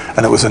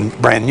 And it was a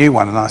brand new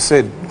one, and I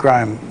said,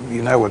 Graham,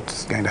 you know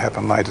what's going to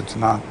happen later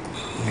tonight?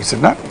 And he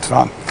said, no, it's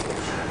fine. I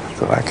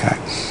thought,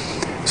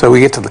 okay. So we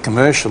get to the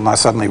commercial, and I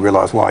suddenly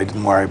realised why he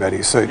didn't worry about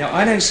his suit. Now,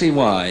 I don't see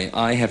why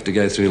I have to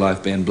go through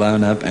life being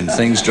blown up and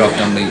things dropped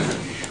on me.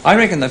 I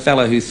reckon the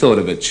fellow who thought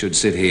of it should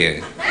sit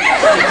here.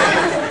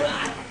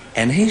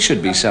 And he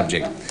should be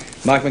subject.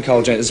 Mike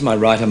McCall Jones. This is my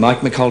writer,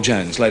 Mike McCall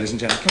Jones, ladies and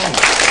gentlemen. Come on.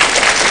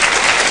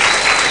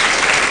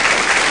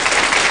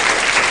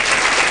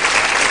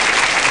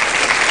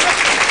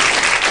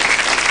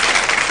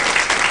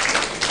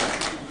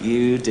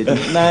 You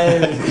didn't know.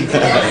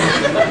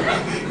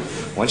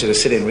 I want you to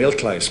sit in real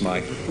close,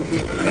 Mike.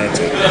 That's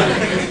it.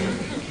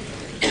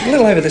 A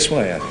little over this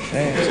way, I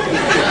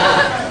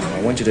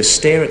want you to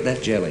stare at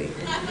that jelly.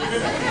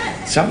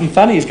 Something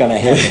funny is going to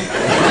happen.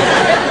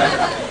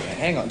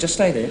 Hang on, just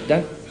stay there.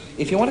 Don't.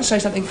 If you want to say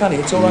something funny,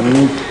 it's all right.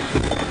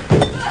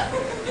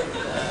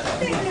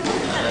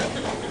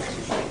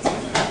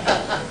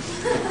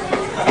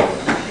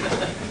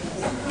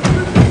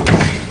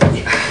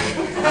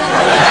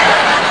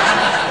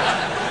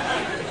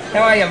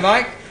 How are you,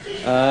 Mike?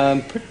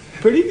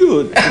 Pretty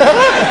good.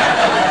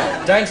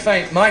 Don't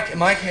faint.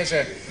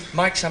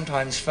 Mike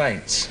sometimes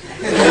faints.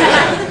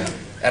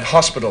 At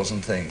hospitals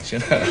and things, you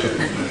know.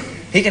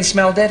 He can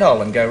smell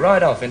Dettol and go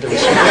right off into the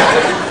street.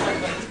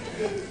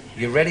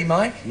 You ready,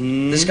 Mike?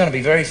 This is going to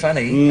be very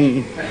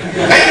funny.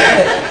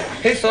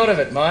 Who thought of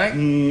it, Mike?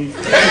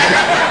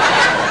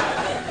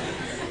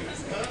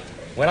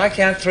 When I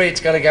count 3,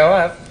 it's got to go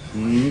up.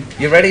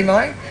 You ready,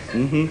 Mike?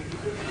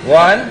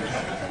 1,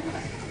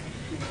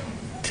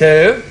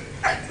 2.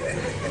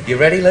 You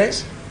ready,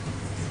 Liz?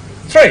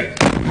 3.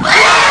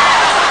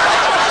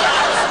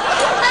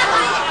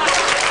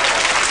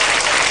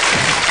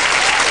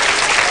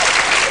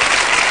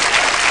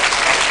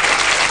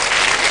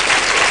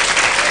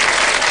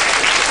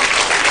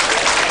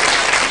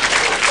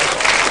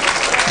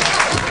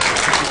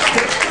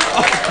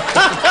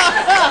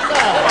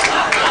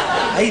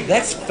 Hey,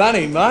 that's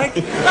funny, Mike.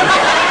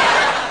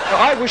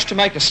 I wish to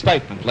make a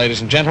statement,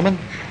 ladies and gentlemen.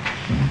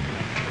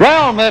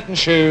 Royal Merton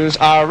shoes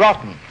are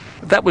rotten.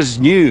 That was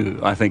new,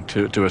 I think,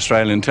 to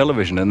Australian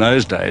television in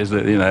those days.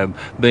 That, you know,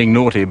 being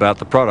naughty about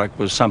the product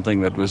was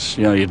something that was,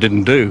 you know, you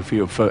didn't do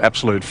for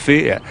absolute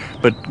fear.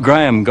 But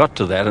Graham got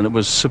to that, and it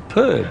was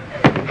superb.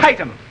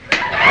 Hate 'em.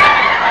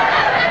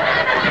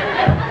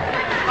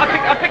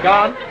 I pick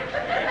on.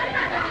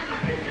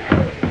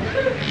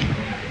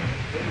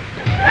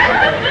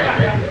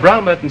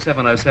 Brown Merton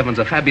 707s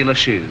are fabulous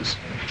shoes.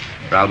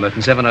 Brown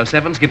Merton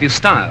 707s give you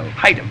style.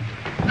 Hate 'em.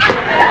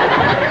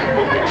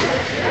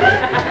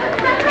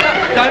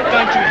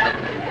 Don't you...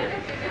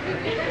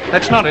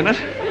 That's not in it.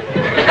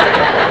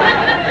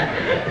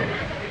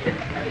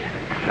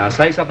 Now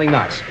say something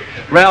nice.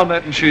 Raoul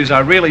Merton shoes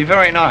are really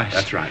very nice.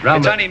 That's right.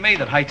 It's only me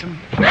that hates them.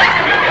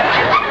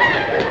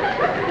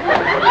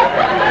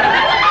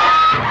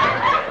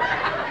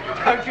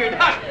 Don't you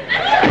not?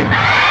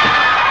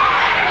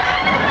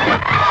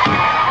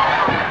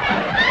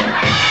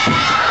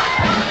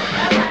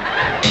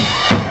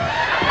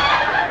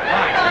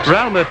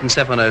 Raoul Merton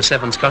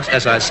 707s cost,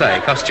 as I say,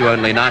 cost you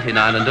only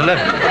 99 and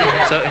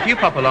 11. So if you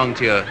pop along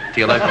to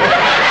your local...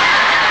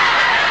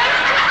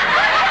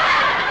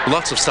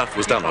 Lots of stuff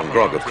was done on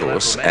grog, of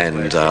course,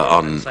 and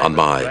on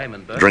my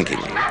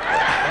drinking.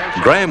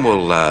 Graham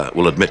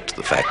will admit to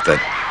the fact that,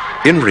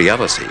 in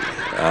reality,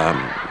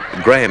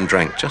 Graham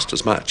drank just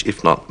as much,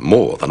 if not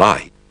more, than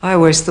I. I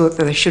always thought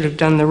that they should have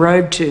done the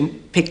road to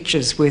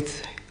pictures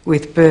with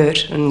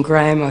Bert and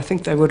Graham. I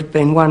think they would have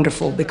been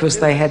wonderful because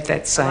they had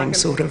that same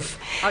sort of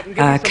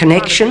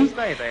connection.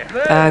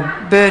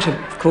 Bert,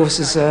 of course,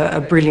 is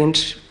a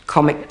brilliant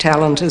comic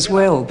talent as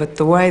well, but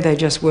the way they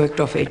just worked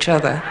off each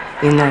other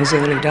in those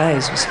early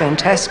days was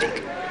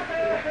fantastic.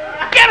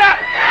 Get up!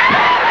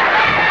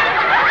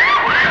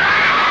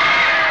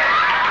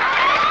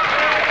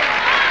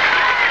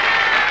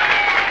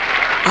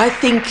 I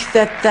think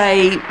that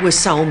they were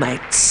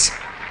soulmates.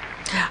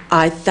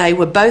 They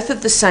were both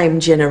of the same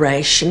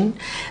generation.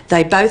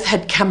 They both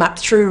had come up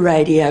through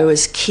radio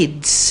as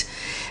kids.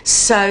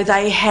 So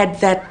they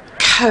had that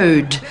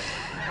code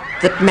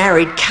that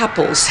married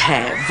couples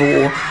have,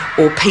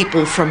 or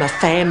people from a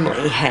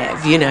family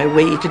have, you know,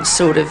 where you can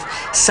sort of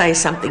say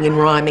something in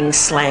rhyming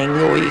slang,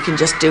 or you can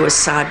just do a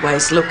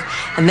sideways look.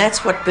 And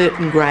that's what Bert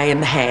and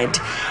Graham had.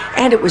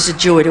 And it was a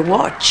joy to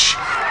watch.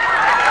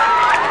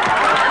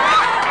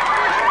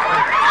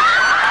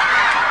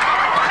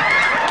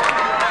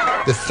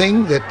 The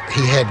thing that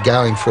he had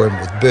going for him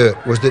with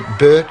Bert was that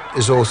Bert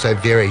is also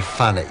very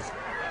funny.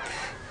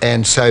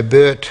 And so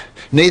Bert,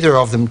 neither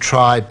of them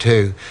tried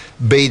to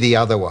be the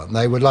other one.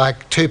 They were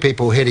like two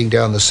people heading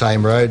down the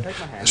same road,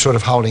 sort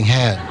of holding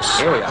hands.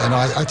 And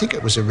I think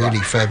it was a really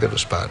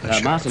fabulous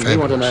partnership. Martin, do you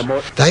want to know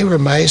more? They were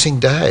amazing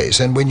days,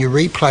 and when you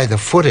replay the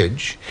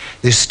footage,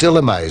 they're still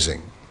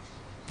amazing.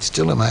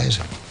 Still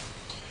amazing.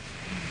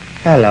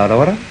 Hello,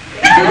 Laura.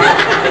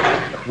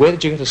 Where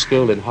did you go to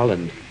school in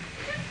Holland?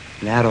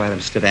 In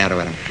Outer-Adamsted,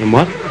 Outer-Adam. In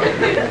what?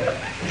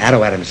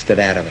 Outer-Adamsted,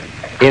 Outer-Adam.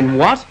 In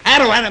what?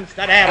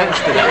 Outer-Adamsted,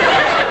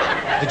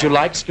 Outer-Adam. Did you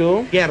like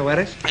school? Yeah,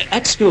 Outer-Adam.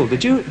 At school,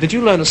 did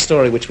you learn a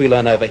story which we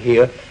learn over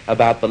here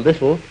about the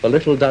little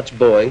Dutch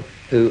boy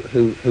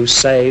who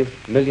saved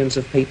millions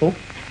of people?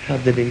 How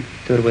did he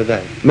do it with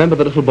that? Remember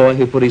the little boy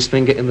who put his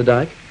finger in the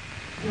dike?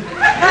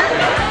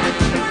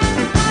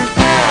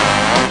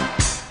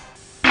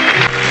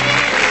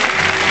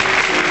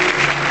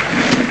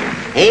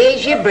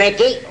 Here's your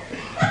brekkie.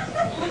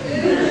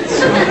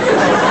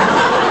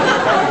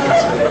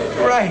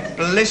 Great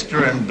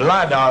blistering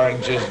blood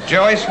oranges,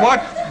 Joyce.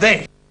 What's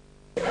this?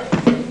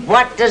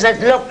 What does it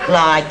look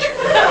like?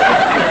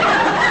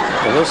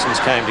 The Wilsons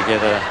came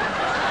together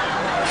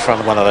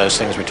from one of those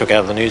things we took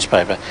out of the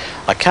newspaper.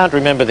 I can't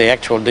remember the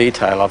actual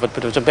detail of it,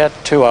 but it was about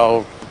two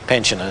old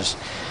pensioners,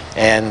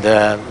 and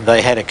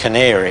they had a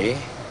canary,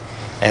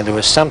 and there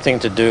was something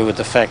to do with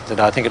the fact that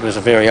I think it was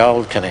a very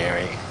old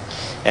canary,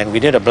 and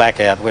we did a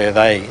blackout where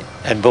they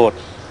had bought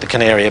the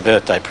canary a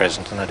birthday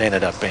present, and it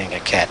ended up being a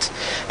cat.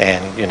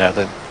 And, you know,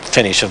 the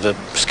finish of the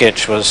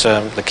sketch was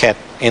the cat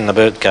in the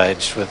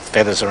birdcage with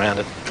feathers around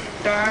it.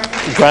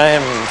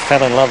 Graham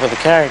fell in love with the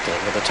character.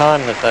 By the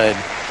time that they'd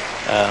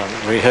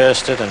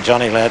rehearsed it, and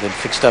Johnny Ladd had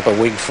fixed up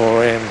a wig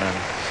for him,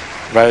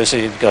 and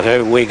Rosie had got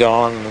her wig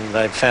on, and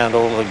they'd found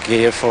all the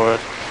gear for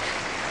it,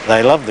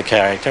 they loved the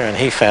character, and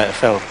he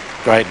felt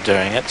great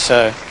doing it.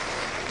 So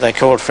they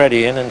called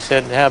Freddie in and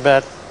said, how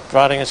about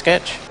writing a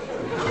sketch?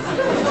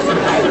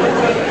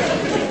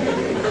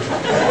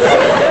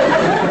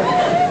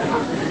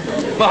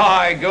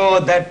 My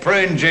God, that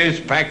prune juice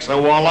packs a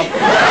wallop.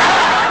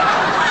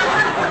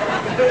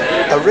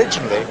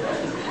 Originally,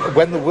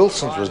 when the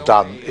Wilsons was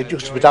done, it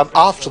used to be done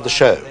after the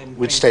show.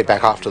 We'd stay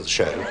back after the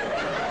show,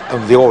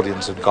 and the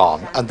audience had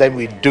gone, and then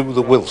we'd do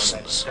the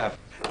Wilsons.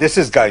 This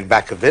is going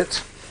back a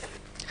bit,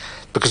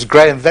 because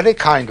Graham very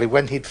kindly,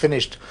 when he'd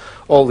finished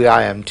all the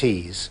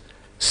IMTs,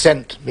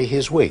 sent me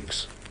his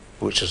wigs,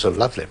 which was a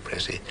lovely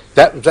present.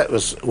 That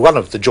was one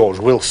of the George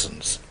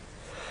Wilsons.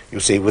 You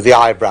see, with the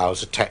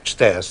eyebrows attached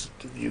there,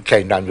 you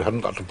came down, you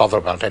hadn't got to bother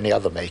about any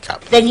other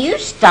makeup. The new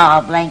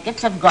star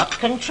blankets have got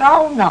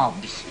control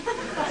knobs.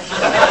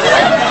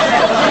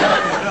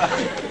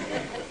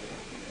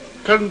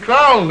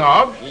 Control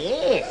knobs?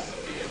 Yes.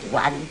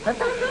 One for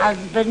the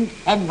husband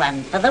and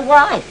one for the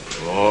wife.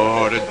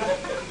 Oh,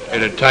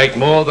 it'd take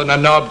more than a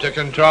knob to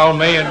control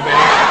me and me.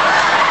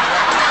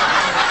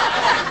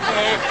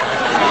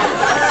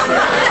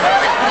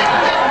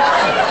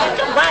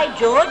 Goodbye,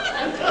 George.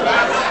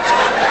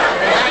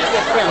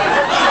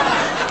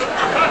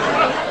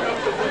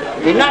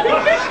 You're not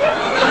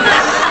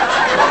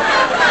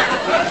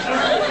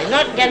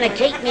going to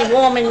keep me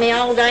warm in my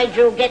old age,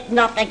 you'll get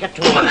nothing at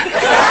all.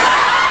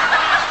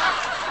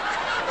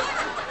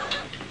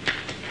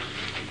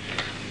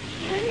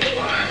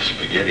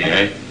 Spaghetti,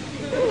 eh?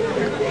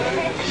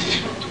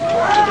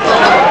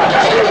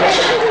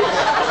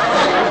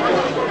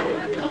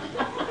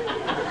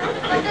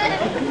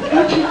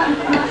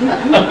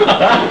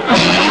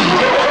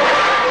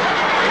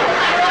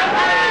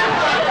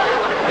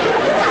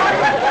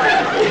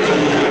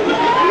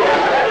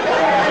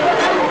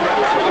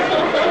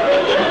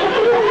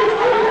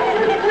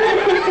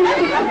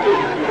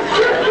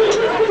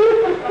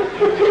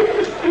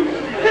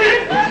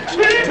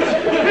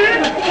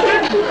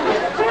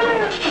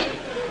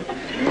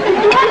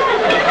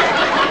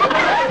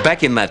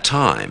 Back in that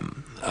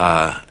time,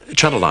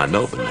 Channel 9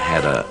 Melbourne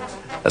had a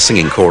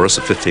singing chorus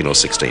of 15 or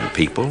 16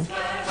 people,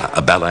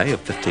 a ballet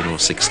of 15 or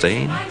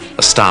 16,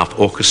 a staff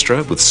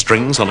orchestra with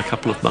strings on a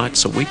couple of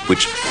nights a week,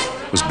 which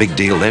was a big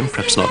deal then,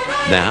 perhaps not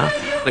now.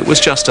 It was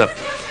just a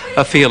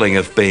feeling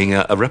of being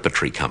a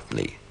repertory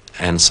company.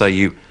 And so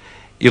you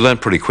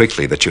learned pretty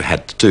quickly that you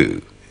had to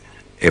do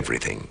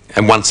everything.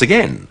 And once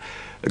again,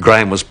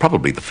 Graham was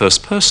probably the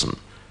first person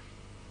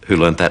who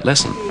learnt that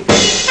lesson.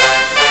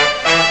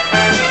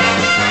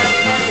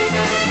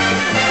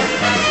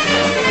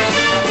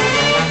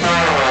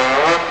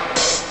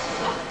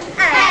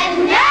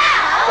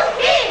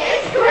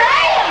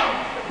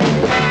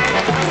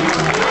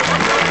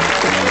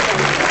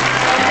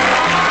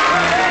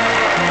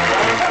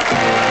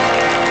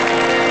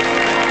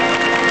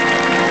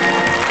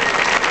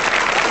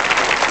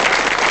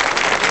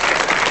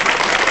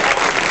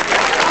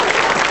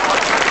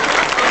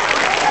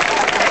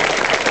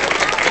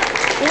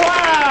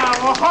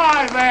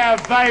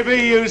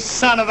 Baby, you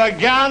son of a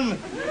gun.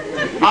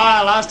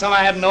 Last time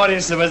I had an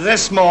audience that was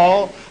this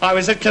small, I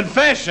was at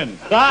confession.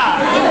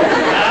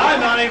 Now I'm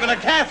not even a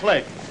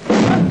Catholic.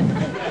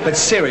 But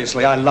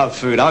seriously, I love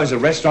food. I was at a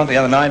restaurant the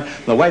other night,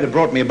 and the waiter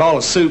brought me a bowl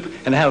of soup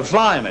and had a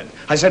fly in it.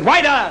 I said,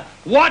 waiter,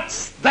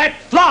 what's that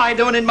fly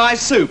doing in my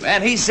soup?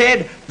 And he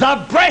said,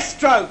 the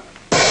breaststroke.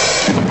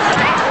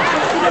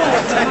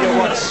 I'll tell you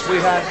what,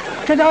 sweetheart.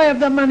 Could I have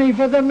the money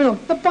for the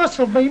milk? The boss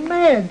will be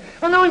mad,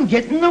 and I'm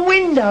getting the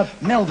wind up.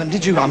 Melvin,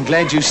 I'm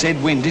glad you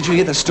said wind. Did you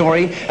hear the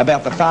story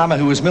about the farmer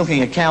who was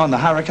milking a cow in the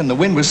hurricane? The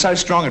wind was so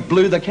strong it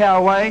blew the cow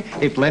away.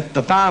 It left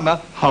the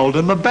farmer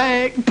holding the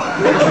bag.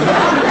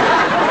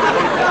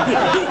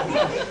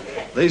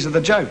 These are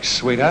the jokes,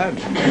 sweetheart.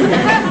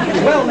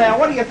 Well, now,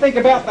 what do you think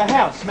about the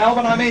house,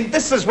 Melvin? I mean,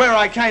 this is where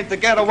I came to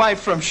get away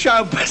from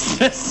show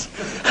business.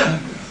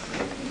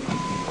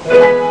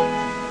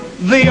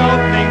 The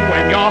opening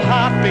when your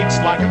heart beats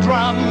like a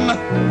drum.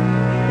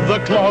 The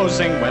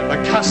closing when the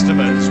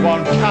customers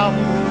won't come.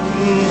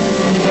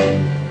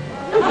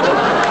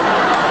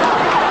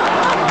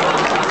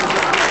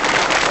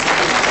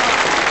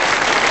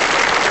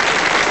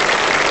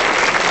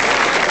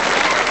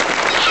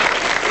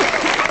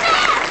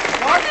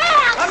 What?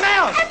 A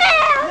mouse!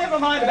 Never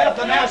mind about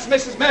the mouse,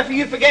 Mrs. Murphy.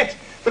 You forget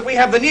that we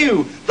have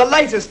the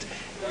latest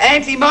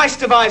Anti-mice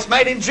device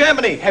made in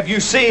Germany. Have you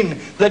seen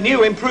the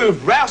new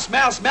improved Rouse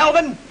Mouse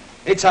Melvin?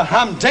 It's a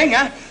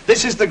humdinger.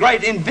 This is the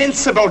great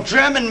invincible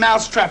German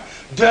mouse trap,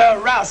 Der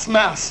Rouse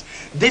Mouse.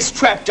 This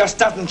trap just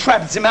doesn't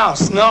trap the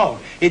mouse, no.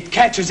 It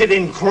catches it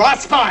in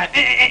crossfire.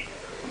 It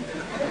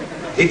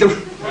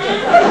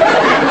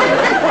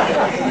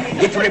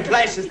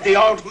replaces the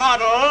old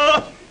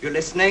model. You're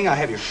listening? I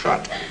have you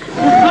shot.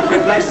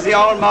 Replaces the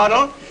old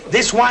model.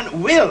 This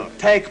one will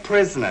take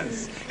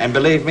prisoners. And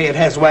believe me, it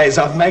has ways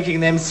of making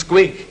them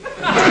squeak.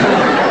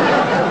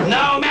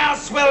 No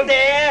mouse will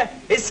dare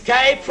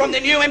escape from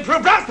the new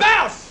improved Rouse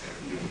Mouse.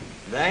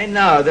 They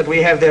know that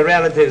we have their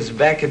relatives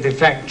back at the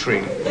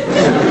factory.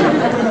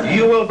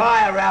 You will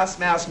buy a Rouse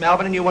Mouse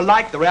Melvin, and you will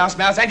like the Rouse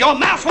Mouse, and your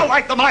mouse will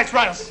like the mice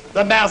Rouse.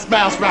 The mouse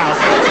Rouse.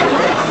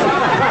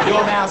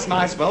 Your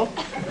mice will.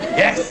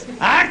 Yes.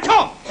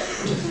 Achtung!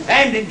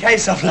 And in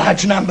case of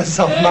large numbers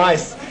of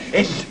mice,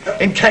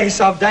 in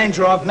case of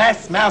danger of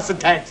mass mouse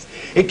attacks,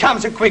 it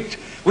comes equipped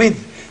with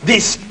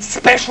this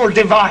special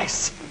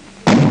device.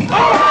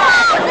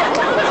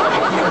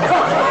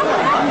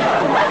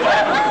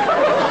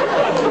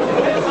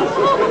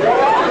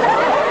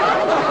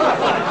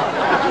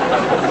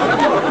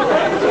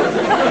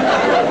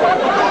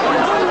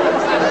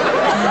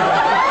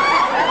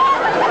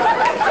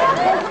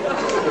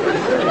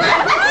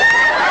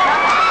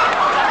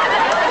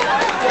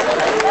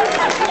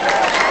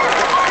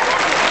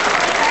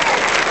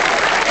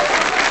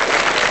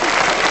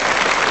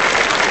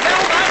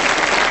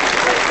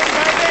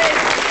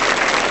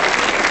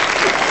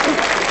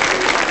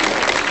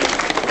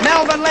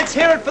 Melvin, let's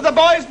hear it for the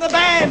boys in the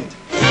band.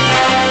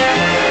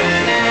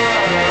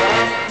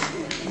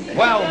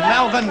 Well,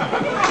 Melvin,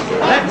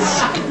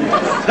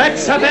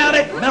 that's about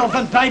it,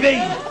 Melvin, baby.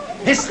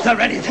 Is there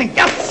anything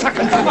else I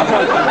can do?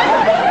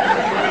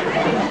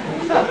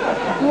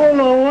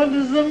 All I want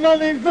is the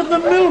money for the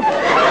milk.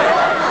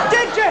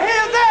 Did you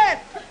hear that?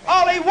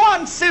 All he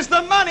wants is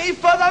the money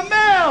for the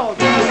milk.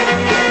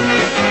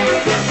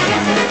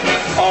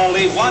 All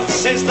he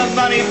wants is the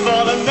money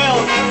for the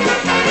milk.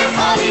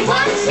 All he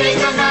wants is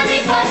the money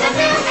for the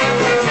milk.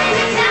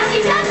 Now he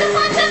doesn't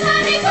want the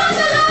money for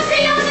the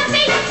laundry or the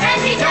meat.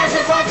 And he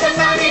doesn't want the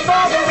money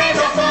for the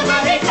river, for the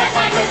leaf. But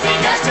like the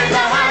fingers to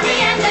the honey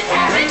and the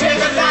carrot to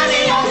the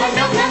bunny. All the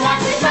milkman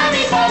wants is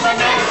money for the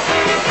milk.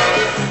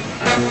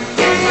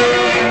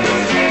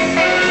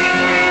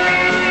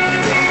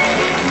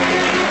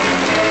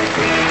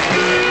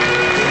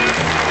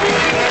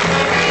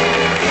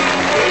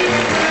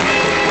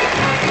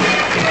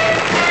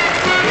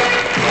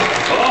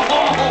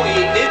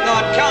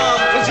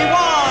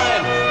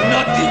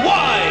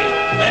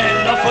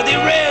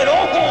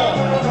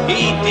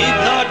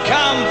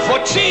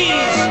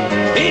 Cheese,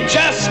 he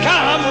just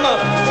come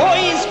for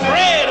his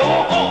bread,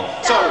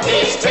 So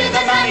here's to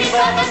the money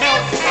for the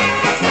milk.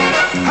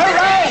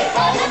 Hooray!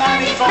 For the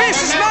money for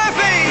Mrs. the milk.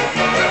 Murphy!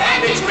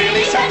 And it's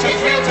really such a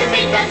thrill to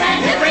meet the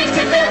man who brings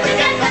the bill to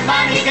get the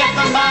money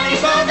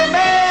for the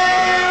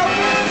milk.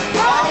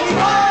 All he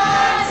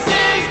wants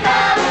is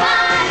the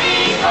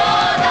money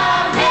for the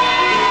milk.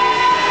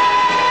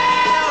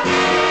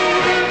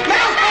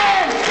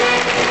 Milkman!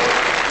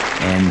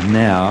 And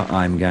now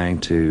I'm going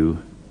to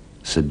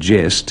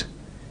suggest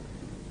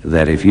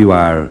that if you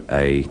are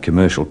a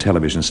commercial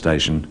television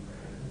station,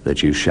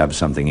 that you shove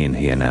something in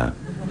here now.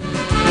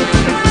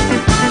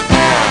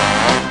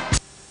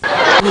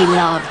 We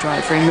loved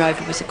Rover, and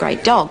Rover was a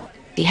great dog.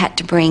 He had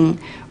to bring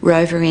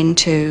Rover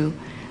into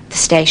the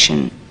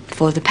station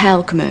for the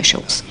PAL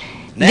commercials.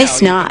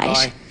 This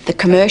night, the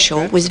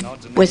commercial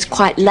was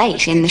quite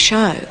late in the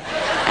show,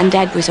 and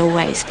Dad was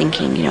always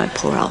thinking, you know,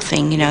 poor old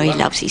thing, you know, he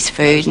loves his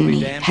food and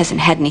he hasn't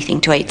had anything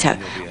to eat, so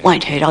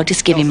won't hurt, I'll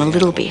just give him a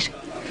little bit.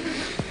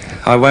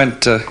 I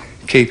won't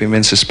keep him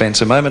in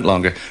suspense a moment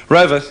longer.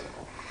 Rover,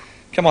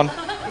 come on.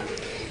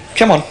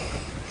 Come on.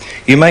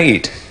 You may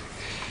eat.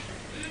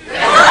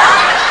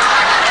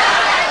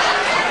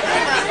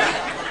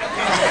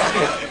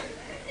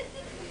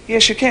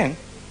 Yes, you can.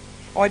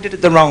 Oh, I did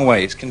it the wrong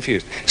way. It's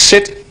confused.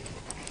 Sit.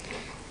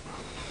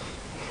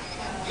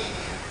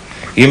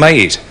 You may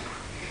eat.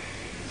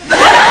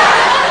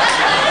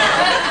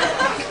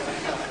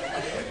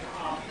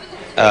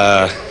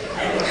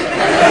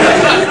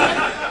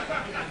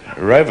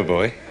 Rover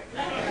boy,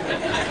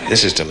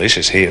 this is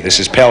delicious here. This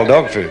is PAL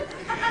dog food.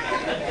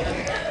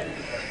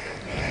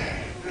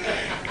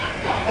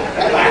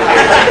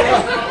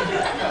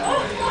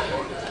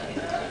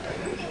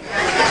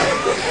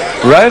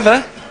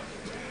 Rover?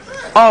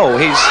 Oh,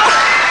 he's...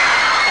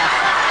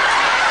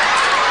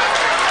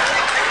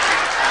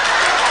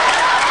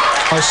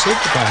 I said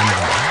to Graham,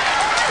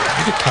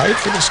 "Did you pay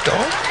for this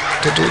dog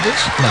to do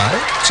this?" No.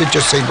 He said,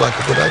 "Just seemed like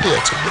a good idea."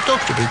 I said, "The dog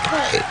should be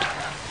paid."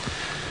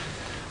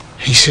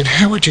 He said,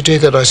 "How would you do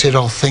that?" I said,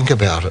 "I'll think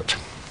about it."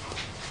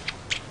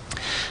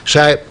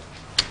 So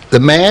the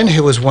man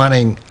who was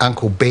running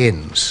Uncle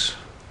Ben's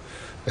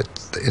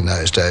in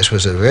those days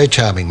was a very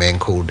charming man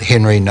called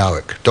Henry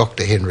Noack,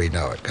 Dr. Henry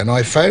Noack. And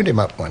I phoned him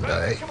up one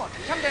day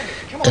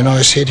and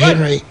I said,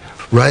 "Henry,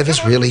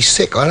 Rover's really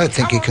sick. I don't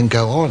think he can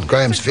go on.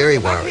 Graham's very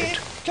worried.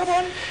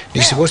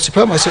 He said, what's the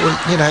problem? I said,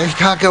 well, you know, he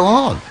can't go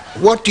on.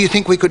 What do you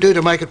think we could do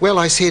to make it well?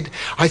 I said,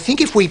 I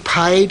think if we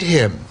paid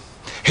him,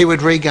 he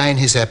would regain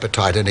his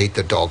appetite and eat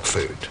the dog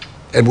food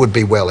and would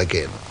be well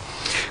again.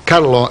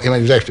 Cut along, I mean,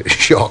 he was actually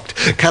shocked.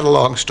 Cut a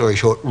long story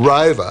short,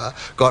 Rover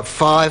got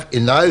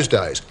in those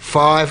days,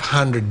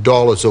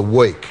 $500 a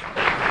week.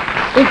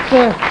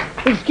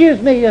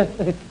 Excuse me,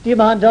 do you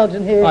mind dogs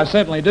in here? I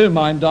certainly do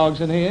mind dogs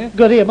in here.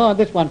 Good, here, mind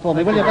this one for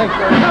me, will you? Thanks.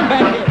 Come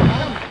back here.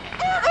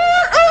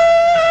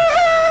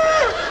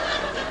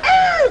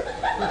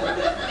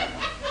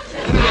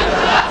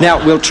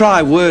 Now, we'll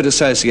try word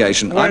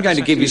association. I'm going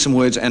to give you some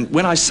words, and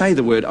when I say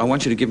the word, I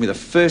want you to give me the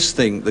first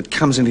thing that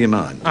comes into your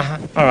mind.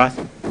 All right.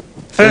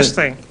 First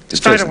thing.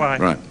 Straight away.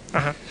 Right.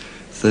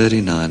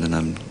 39, and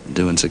I'm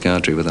doing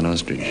psychiatry with an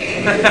ostrich.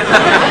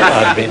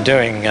 I'd been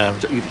doing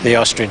the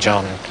ostrich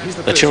on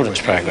the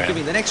children's program,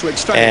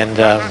 and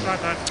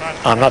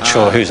I'm not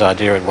sure whose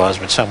idea it was,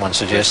 but someone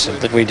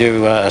suggested that we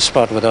do a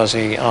spot with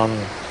Ozzy on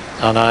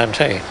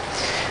IMT.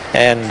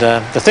 And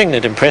the thing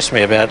that impressed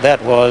me about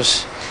that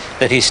was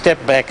that he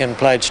stepped back and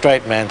played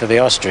straight man to the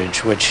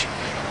ostrich, which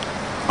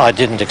I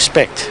didn't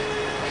expect.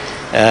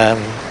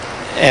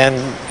 And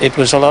it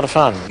was a lot of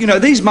fun. You know,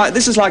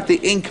 this is like the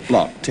ink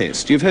blot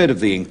test. You've heard of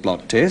the ink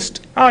blot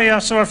test? Oh, yeah, I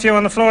saw a few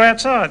on the floor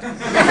outside.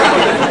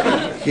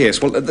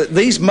 Yes, well,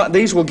 these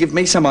will give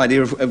me some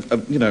idea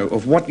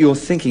of what you're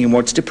thinking and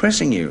what's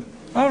depressing you.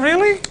 Oh,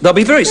 really? They'll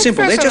be very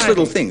simple. They're just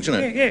little things, you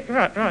know. Yeah,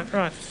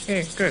 right.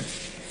 Yeah, good.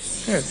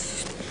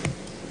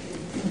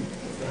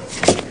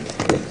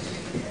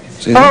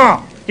 See that?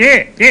 Oh,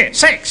 yeah,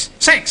 sex,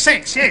 yeah,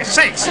 sex,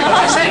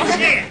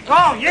 yeah.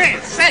 Oh, yeah,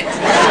 sex.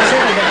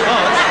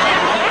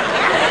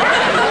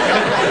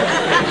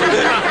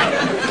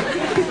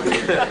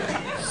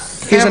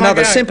 Here's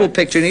another simple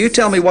picture. Now, you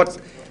tell me what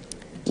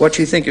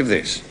you think of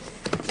this.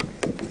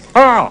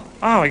 Oh,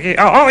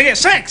 yeah,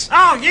 sex.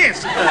 Oh,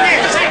 yes.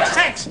 Yeah,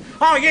 sex.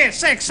 Oh, yeah,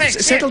 sex.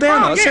 Settle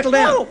down, now, settle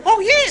down.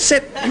 Oh, yes.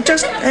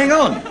 Just hang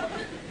on.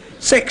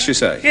 Sex, you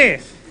say? Yeah.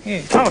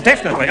 Oh,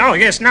 definitely. Oh,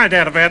 yes, no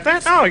doubt about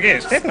that. Oh,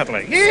 yes,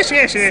 definitely. Yes,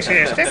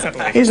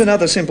 definitely. Here's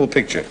another simple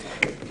picture.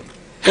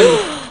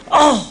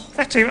 Oh,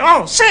 that's even...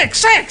 Oh,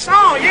 sex.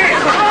 Oh,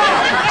 yes.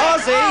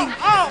 Ozzy.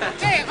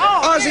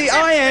 Oh, Ozzy,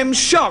 I am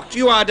shocked.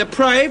 You are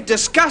depraved,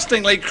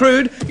 disgustingly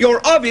crude.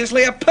 You're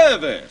obviously a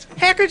pervert.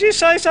 How could you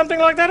say something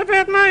like that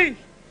about me?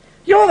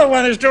 You're the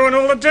one who's drawing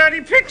all the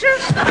dirty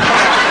pictures.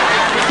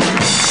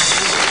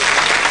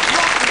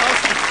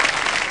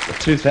 The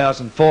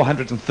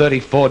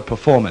 2,434th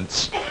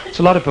performance. It's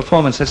a lot of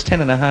performance. That's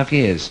 10.5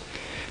 years.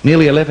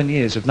 Nearly 11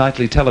 years of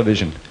nightly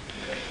television.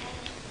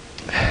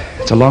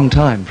 It's a long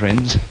time,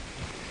 friends.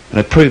 And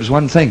it proves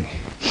one thing.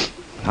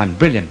 I'm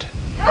brilliant.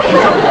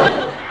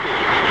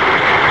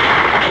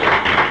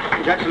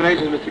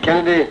 Congratulations, Mr.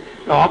 Kennedy.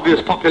 Your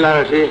obvious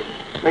popularity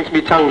makes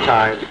me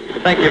tongue-tied.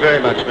 Thank you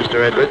very much,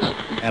 Mr. Edwards.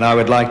 And I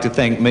would like to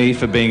thank me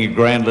for being a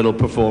grand little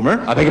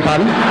performer. I beg your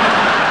pardon?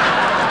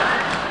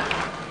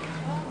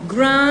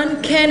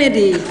 Grant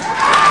Kennedy.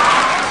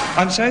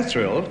 I'm so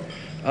thrilled.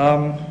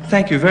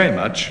 Thank you very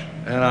much.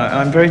 And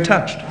I'm very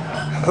touched.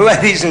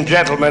 Ladies and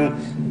gentlemen,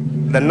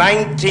 the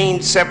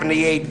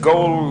 1978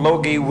 Gold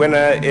Logie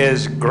winner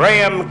is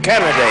Graham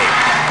Kennedy.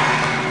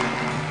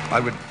 I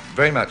would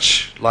very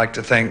much like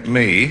to thank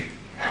me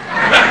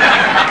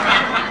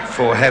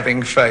for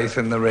having faith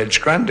in the Reg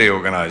Grundy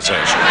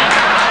organisation.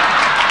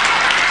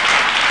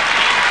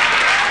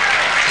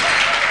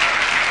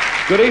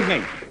 Good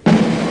evening.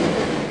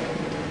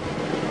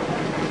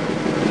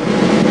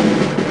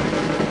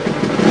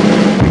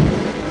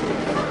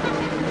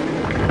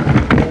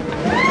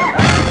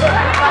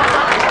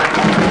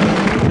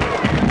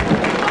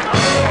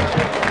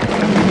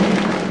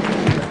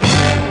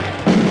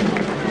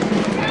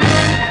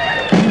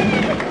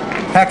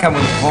 How come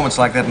with a performance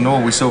like that and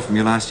all we saw from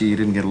you last year you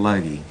didn't get a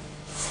Logie?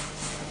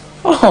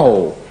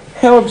 Oh,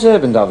 how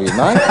observant of you,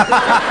 mate.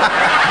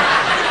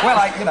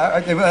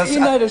 Well, you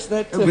noticed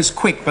that... It was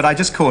quick, but I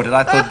just caught it.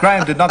 I thought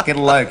Graham did not get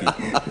a Logie.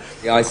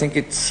 Yeah, I think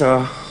it's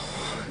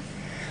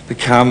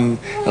become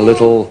a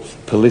little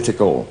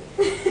political.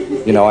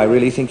 You know, I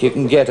really think you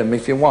can get them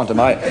if you want them.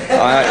 I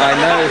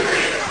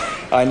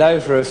know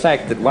for a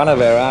fact that one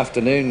of our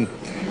afternoon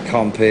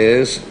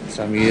compeers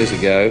some years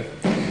ago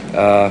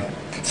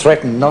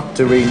threatened not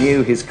to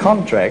renew his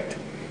contract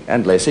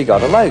unless he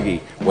got a Logie.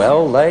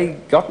 Well, they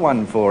got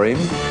one for him.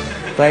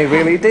 They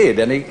really did,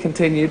 and he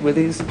continued with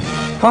his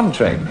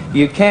contract.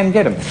 You can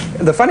get him.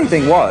 The funny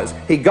thing was,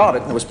 he got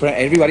it, and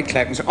everybody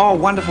clapped and said, "Oh,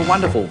 wonderful,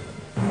 wonderful,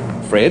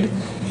 Fred."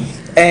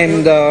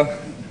 And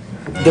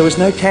there was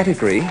no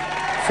category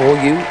for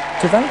you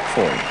to vote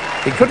for him.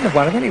 He couldn't have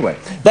won it anyway.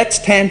 That's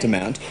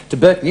tantamount to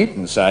Bert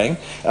Newton saying,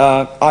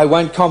 "I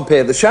won't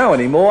compare the show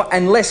anymore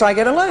unless I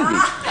get a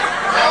Logie."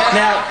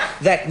 Now,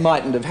 that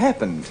mightn't have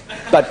happened.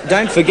 But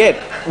don't forget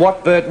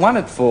what Bert won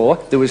it for.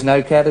 There was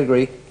no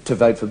category to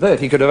vote for Bert.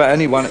 He could have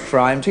only won it for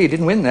IMT. He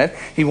didn't win that.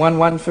 He won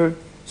one for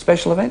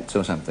special events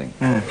or something.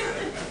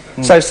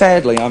 So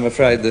sadly, I'm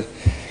afraid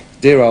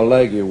Dear Old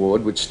Logie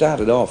Award, which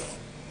started off,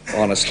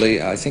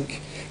 honestly, I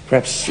think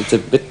perhaps it's a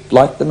bit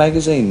like the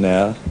magazine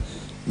now,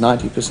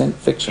 90%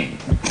 fiction.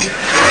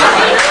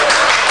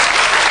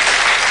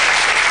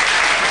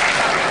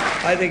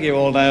 I think you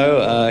all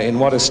know in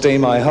what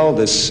esteem I hold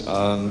this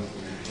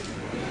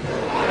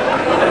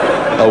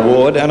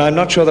award, and I'm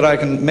not sure that I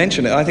can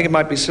mention it. I think it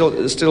might be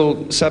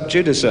still sub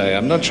judice.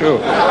 I'm not sure.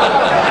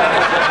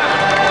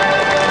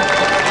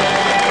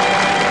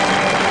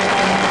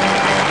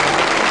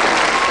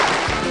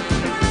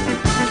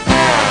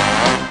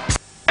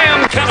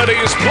 Graham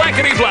Kennedy's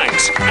Blankety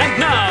Blanks. And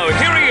now,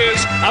 here he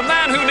is, a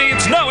man who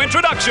needs no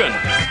introduction.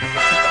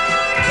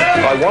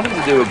 I wanted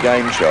to do a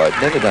game show.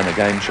 I'd never done a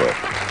game show.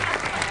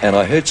 And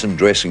I heard some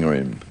dressing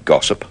room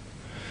gossip.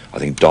 I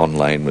think Don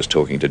Lane was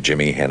talking to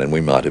Jimmy Hannon.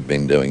 We might have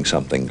been doing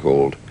something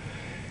called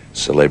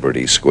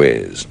Celebrity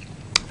Squares.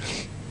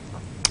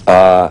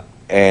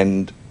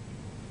 And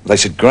they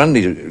said,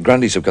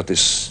 Grundy's have got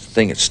this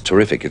thing, it's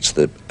terrific. It's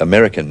the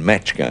American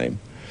match game.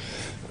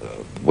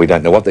 We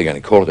don't know what they're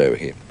going to call it over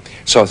here.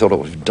 So I thought,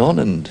 oh, if Don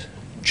and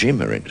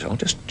Jim are in, I'll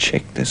just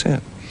check this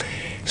out.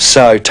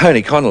 So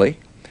Tony Connolly,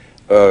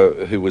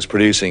 who was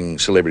producing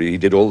Celebrity, he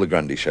did all the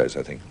Grundy shows,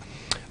 I think,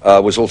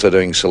 was also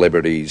doing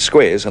Celebrity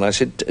Squares, and I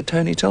said,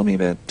 Tony, tell me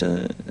about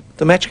the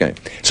match game.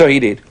 So he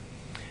did,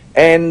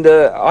 and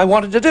I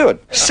wanted to do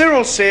it.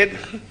 Cyril said,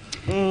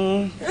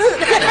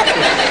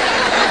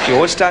 He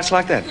always starts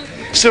like that.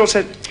 Cyril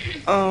said,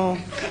 oh,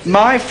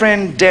 my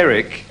friend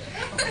Derek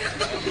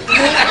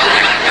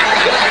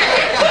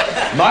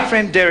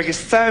is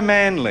so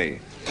manly.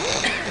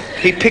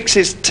 He picks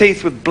his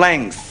teeth with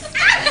blanks.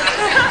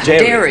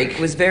 Derek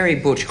was very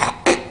butch.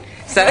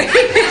 So I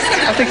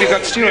think you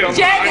got Stuart on.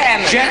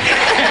 Jackhammer.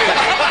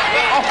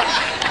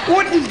 Oh,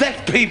 wouldn't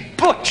that be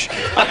butch?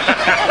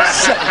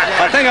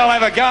 I think I'll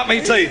have a go at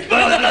me teeth.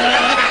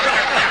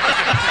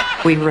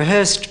 We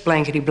rehearsed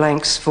Blankety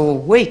Blanks for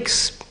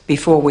weeks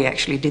before we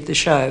actually did the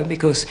show,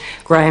 because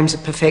Graham's a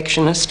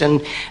perfectionist,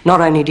 and not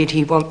only did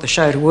he want the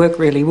show to work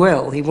really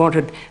well, he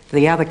wanted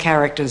the other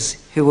characters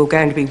who were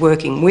going to be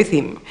working with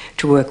him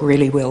to work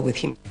really well with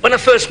him. When I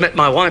first met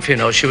my wife, you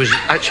know, she was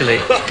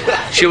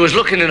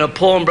looking in a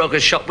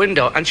pawnbroker's shop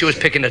window and she was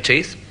picking her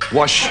teeth.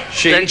 Was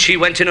she? Then she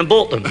went in and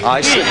bought them.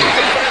 I see.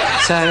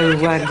 So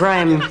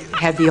Graham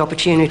had the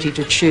opportunity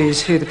to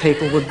choose who the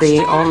people would be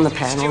on the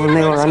panel, and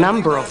there were a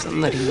number of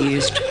them that he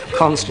used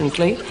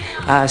constantly.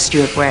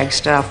 Stuart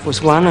Wagstaff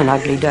was one, and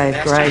Ugly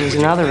Dave Gray was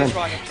another, and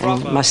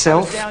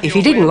myself. If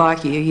he didn't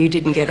like you, you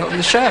didn't get on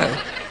the show.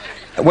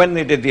 When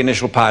they did the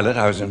initial pilot,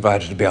 I was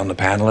invited to be on the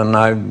panel, and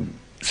I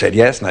said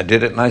yes, and I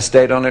did it, and I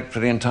stayed on it for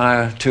the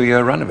entire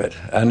 2-year run of it.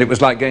 And it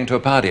was like going to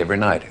a party every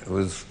night. It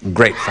was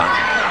great fun.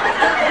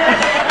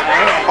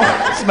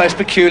 Oh, it's the most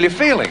peculiar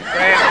feeling.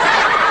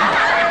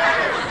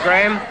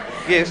 Graham?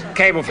 Yes?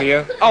 Cable for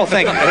you. Oh,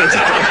 thank you.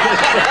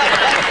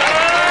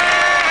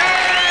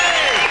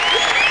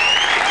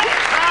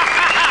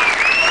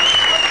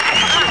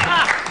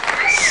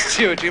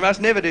 Stuart, you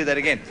must never do that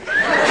again.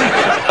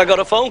 I got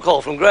a phone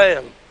call from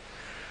Graham,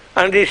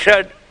 and he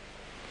said,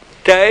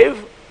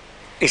 Dave,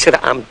 he said,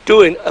 I'm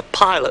doing a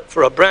pilot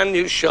for a brand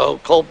new show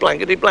called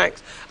Blankety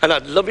Blanks, and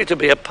I'd love you to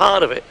be a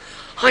part of it.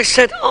 I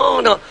said,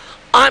 oh, no,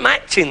 I'm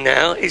acting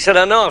now. He said,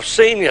 I know, I've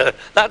seen you.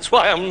 That's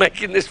why I'm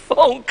making this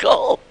phone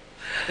call.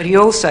 But he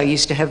also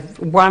used to have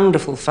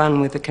wonderful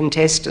fun with the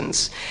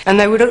contestants, and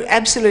they would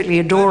absolutely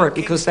adore it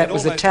because that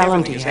was the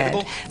talent he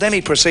had. Then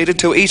he proceeded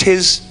to eat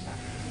his...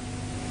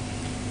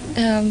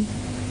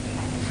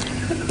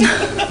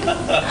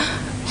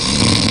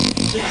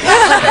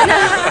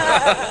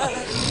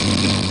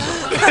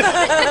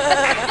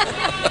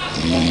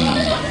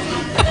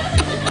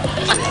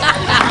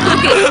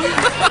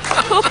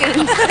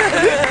 Cooking.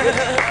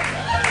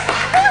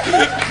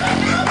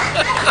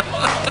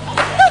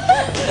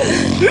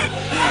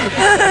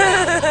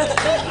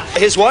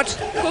 His what?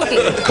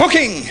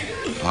 Cooking.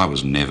 I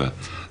was never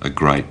a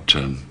great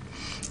an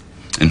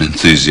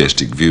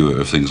enthusiastic viewer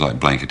of things like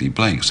Blankety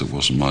Blanks. It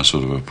wasn't my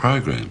sort of a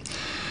program.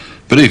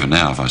 But even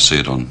now, if I see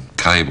it on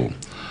cable,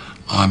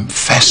 I'm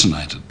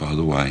fascinated by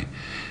the way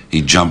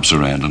he jumps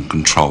around and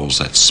controls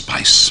that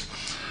space.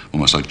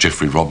 Almost like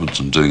Geoffrey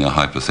Robinson doing a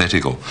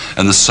hypothetical,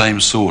 and the same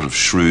sort of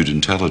shrewd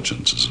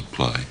intelligence is at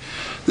play.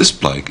 This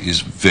bloke is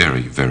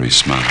very, very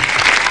smart.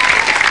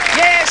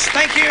 Yes,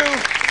 thank you,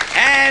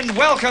 and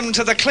welcome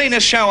to the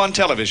cleanest show on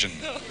television.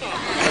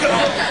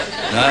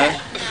 No?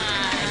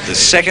 The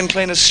second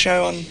cleanest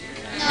show on...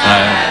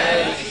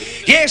 No.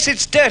 Yes,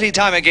 it's dirty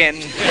time again.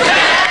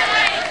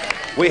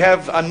 We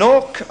have a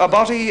Nork, a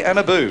Botty, and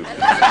a Boo.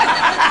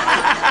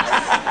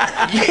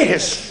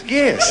 Yes,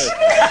 yes.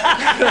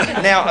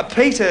 Now,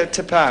 Peter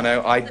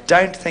Tapano, I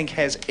don't think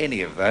has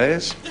any of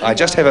those. I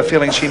just have a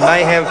feeling she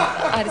may have...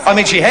 I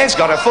mean, she has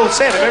got a full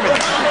set of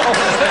everything.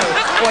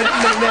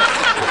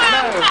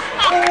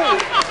 No.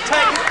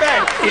 Take it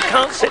back. You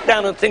can't sit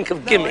down and think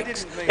of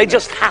gimmicks. They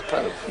just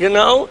happen, you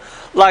know?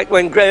 Like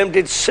when Graham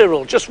did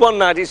Cyril. Just one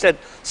night he said,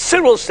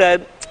 Cyril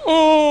said,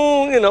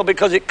 you know,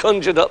 because it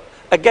conjured up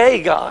a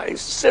gay guy,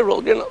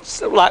 Cyril, you know,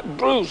 like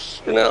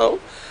Bruce, you know.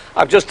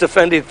 I've just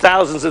offended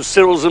thousands of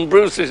Cyrils and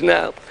Bruces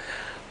now.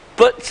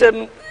 But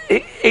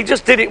he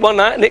just did it one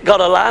night and it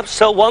got a laugh,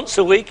 so once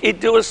a week he'd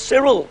do a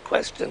Cyril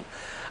question.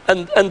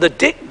 And the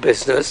Dick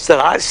business that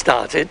I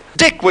started...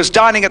 Dick was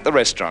dining at the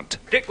restaurant.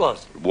 Dick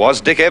was?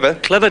 Was Dick ever?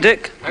 Clever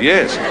Dick?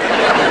 Yes.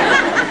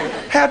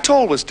 How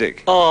tall was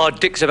Dick? Oh,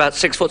 Dick's about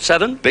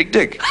 6'7". Big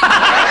Dick.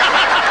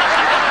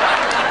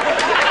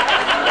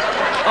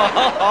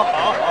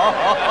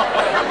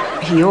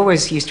 He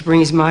always used to bring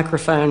his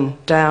microphone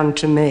down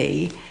to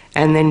me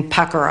and then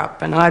pucker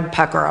up, and I'd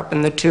pucker up,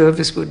 and the two of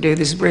us would do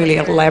this really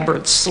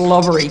elaborate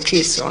slobbery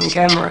kiss on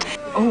camera.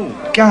 Oh,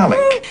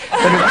 garlic.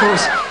 But of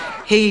course,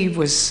 he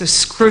was a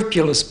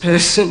scrupulous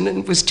person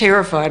and was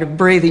terrified of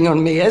breathing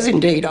on me, as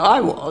indeed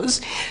I was,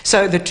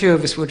 so the two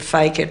of us would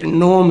fake it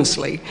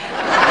enormously.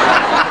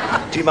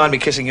 Do you mind me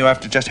kissing you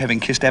after just having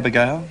kissed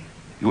Abigail?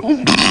 No,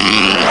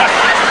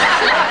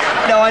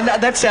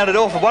 that sounded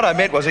awful. What I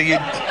meant was, are you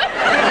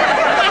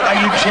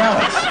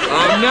jealous?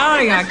 Oh, no,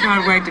 I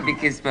can't wait to be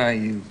kissed by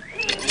you.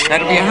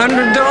 That'll be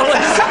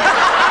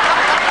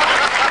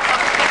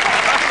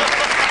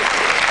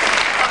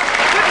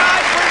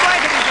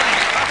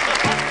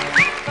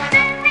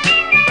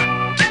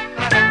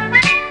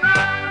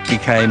He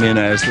came in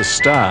as the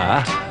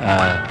star,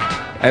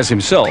 as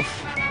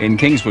himself, in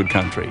Kingswood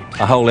Country,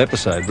 a whole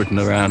episode written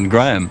around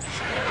Graham.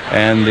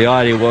 And the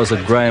idea was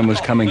that Graham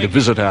was coming to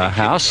visit our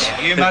house.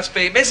 You must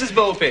be Mrs.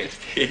 Bullfit.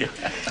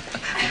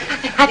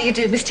 How do you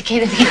do, Mr.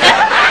 Kennedy?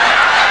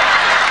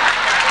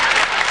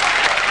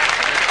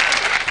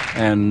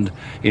 And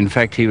in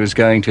fact, he was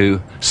going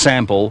to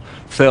sample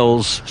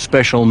Fell's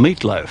special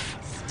meatloaf.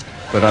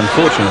 But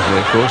unfortunately,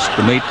 of course,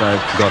 the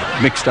meatloaf got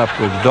mixed up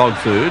with dog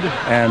food,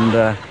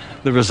 and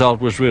the result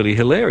was really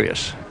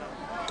hilarious.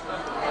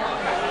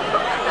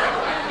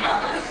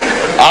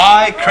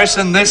 I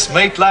christen this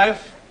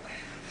meatloaf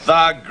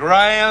the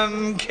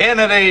Graham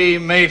Kennedy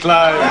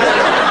meatloaf.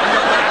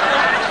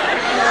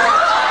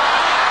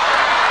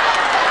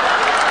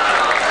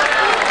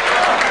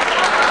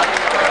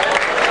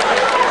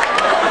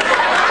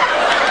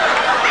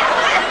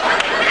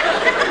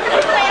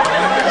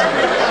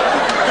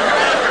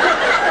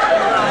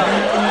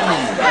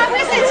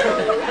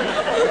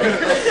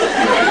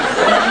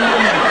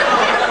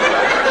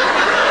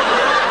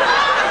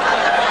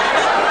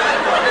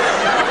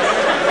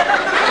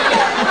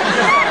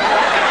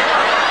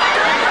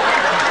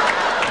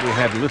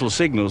 Little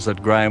signals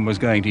that Graham was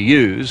going to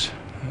use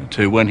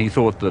to when he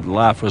thought that the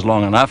laugh was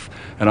long enough,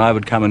 and I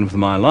would come in with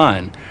my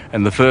line.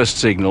 And the first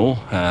signal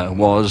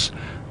was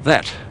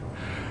that.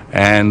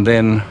 And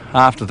then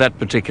after that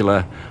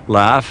particular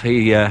laugh,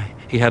 he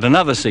had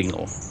another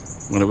signal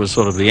when it was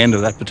sort of the end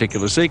of that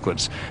particular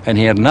sequence, and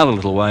he had another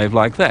little wave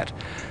like that.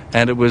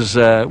 And it was,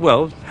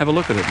 well, have a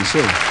look at it and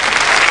see.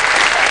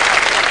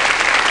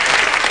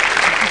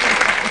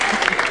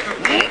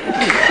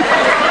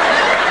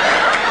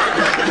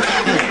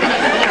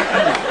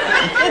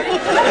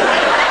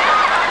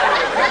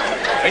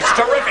 It's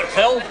terrific,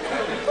 Phil.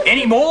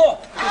 Any more?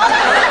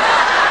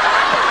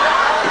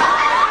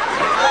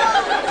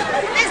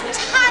 There's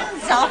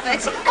tons of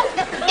it. Oh,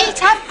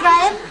 eat up,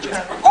 Graham. It's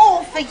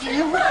all for you. Are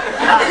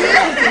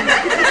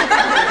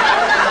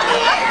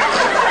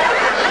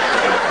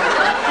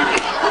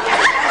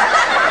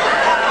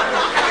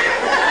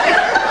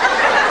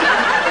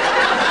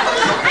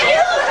you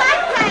all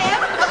right, Graham?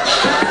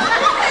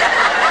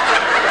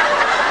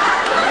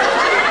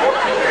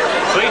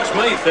 Beats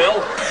me, Phil.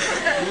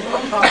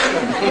 There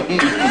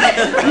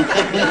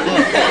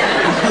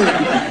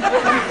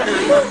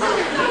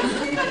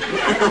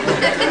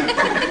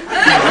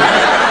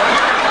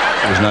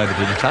was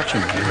nobody to touch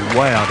him. He was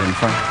way out in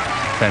front.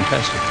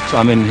 Fantastic. So,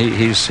 I mean,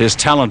 his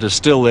talent is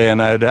still there,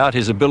 no doubt.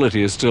 His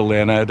ability is still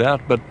there, no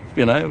doubt. But,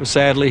 you know,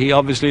 sadly, he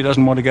obviously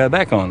doesn't want to go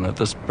back on at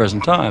this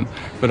present time.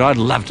 But I'd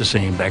love to see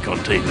him back on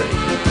TV.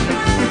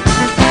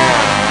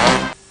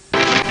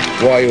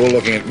 Why are you all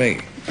looking at me?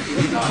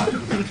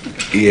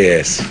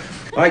 Yes.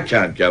 I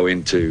can't go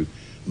into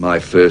my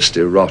first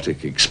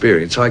erotic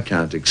experience. I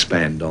can't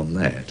expand on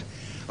that.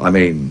 I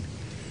mean,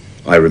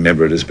 I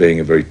remember it as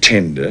being a very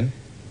tender,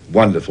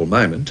 wonderful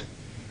moment.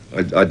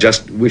 I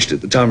just wished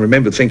at the time,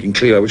 remember thinking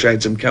clearly, I wish I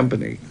had some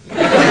company.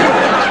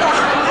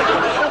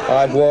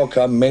 I'd walk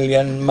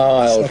 1,000,000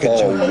 miles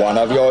for one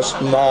of your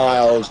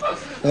smiles.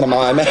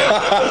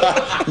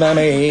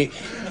 Mammy.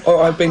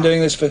 Oh, I've been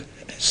doing this for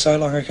so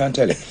long I can't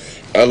tell you.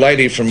 A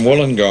lady from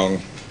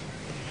Wollongong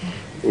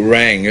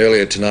rang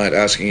earlier tonight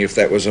asking if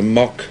that was a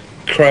mock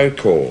crow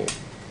call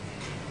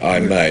I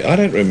made. I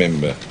don't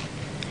remember.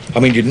 I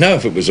mean, you'd know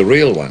if it was a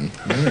real one.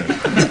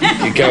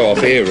 You go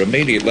off air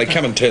immediately. They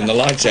come and turn the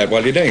lights out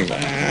while you're doing it.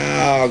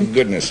 Oh,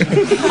 goodness.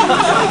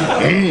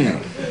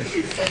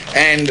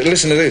 And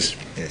listen to this.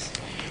 Yes.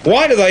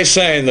 Why do they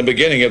say in the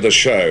beginning of the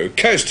show,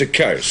 coast to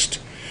coast,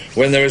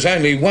 when there is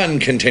only one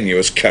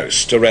continuous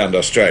coast around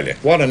Australia?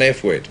 What an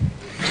F word.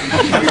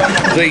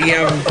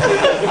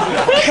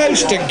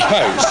 Coast to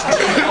coast.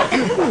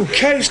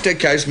 Coast to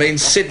coast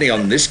means Sydney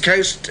on this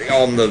coast,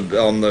 on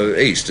the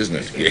east, isn't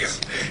it? Yes.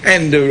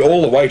 And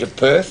all the way to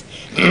Perth,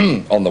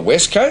 On the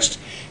West Coast?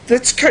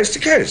 That's coast to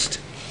coast.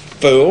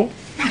 Fool.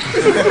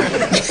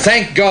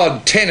 Thank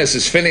God tennis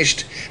is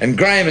finished and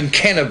Graham and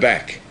Ken are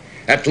back.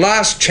 At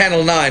last,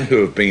 Channel 9,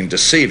 who have been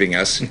deceiving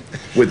us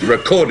with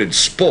recorded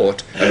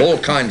sport and all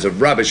kinds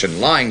of rubbish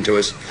and lying to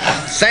us,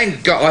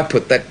 thank God I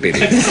put that bit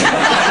in.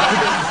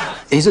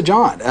 He's a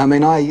giant. I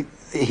mean,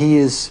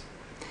 he's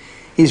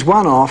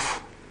one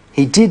off.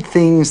 He did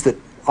things that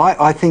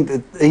I think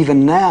that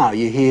even now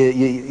you hear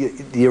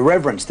the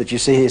irreverence that you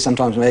see here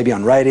sometimes maybe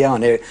on radio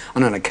and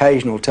on an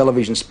occasional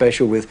television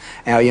special with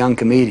our young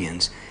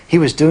comedians. He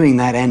was doing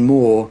that and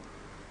more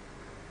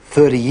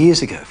 30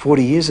 years ago,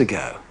 40 years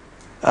ago.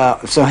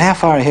 So how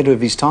far ahead of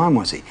his time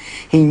was he?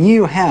 He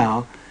knew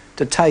how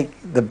to take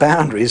the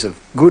boundaries of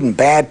good and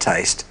bad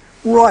taste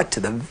right to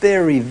the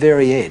very,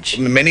 very edge.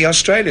 Many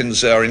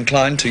Australians are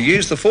inclined to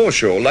use the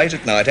foreshore late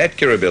at night at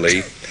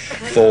Kirribilli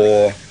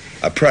for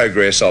a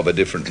progress of a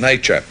different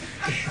nature.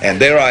 And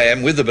there I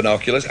am with the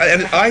binoculars.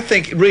 And I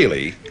think,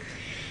 really,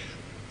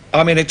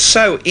 I mean, it's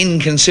so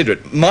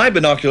inconsiderate. My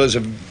binoculars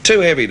are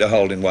too heavy to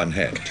hold in one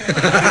hand.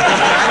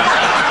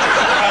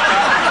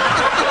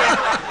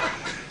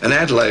 An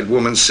Adelaide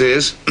woman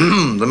says,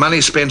 the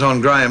money spent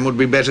on Graham would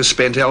be better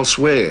spent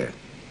elsewhere.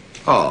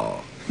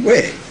 Oh.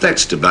 Where?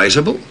 That's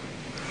debatable.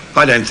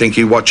 I don't think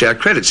you watch our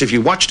credits. If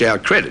you watched our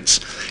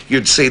credits,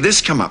 you'd see this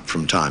come up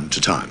from time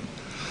to time.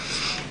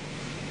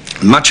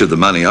 Much of the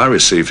money I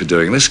receive for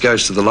doing this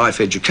goes to the Life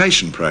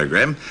Education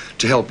Program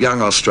to help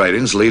young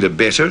Australians lead a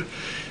better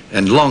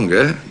and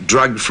longer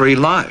drug-free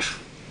life.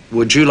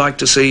 Would you like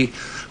to see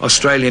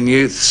Australian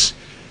youths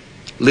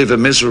live a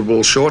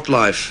miserable short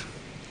life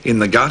in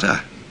the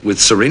gutter with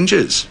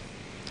syringes?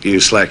 You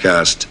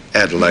slack-assed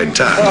Adelaide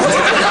Town.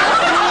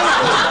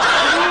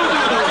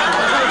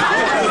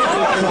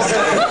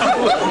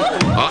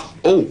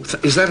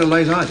 Is that a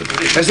late item?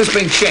 Has this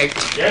been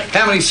checked? Yes.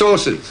 How many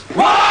sauces?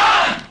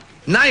 1!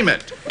 Name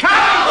it.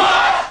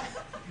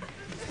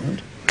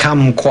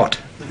 Kumquat.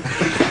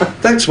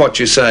 That's what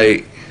you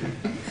say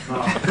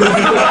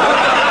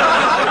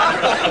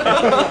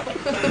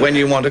when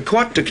you want a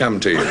quat to come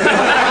to you. No,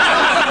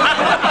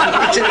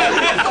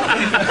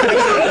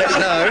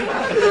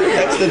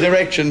 that's the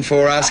direction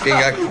for asking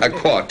a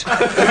quat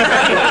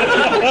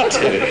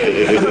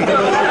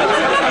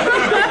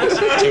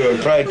to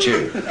approach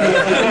you.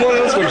 What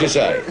else would you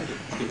say?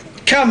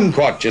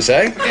 Kumquat, you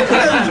say?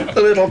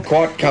 The little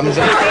quat comes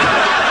in.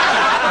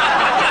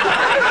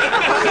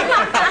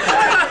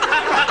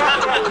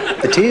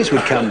 The tears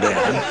would come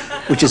down,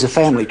 which is a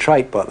family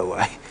trait, by the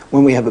way.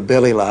 When we have a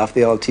belly laugh,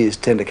 the old tears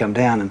tend to come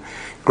down. And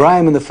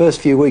Graham, in the first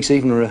few weeks,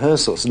 even in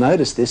rehearsals,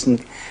 noticed this, and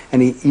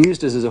he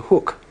used it as a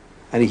hook.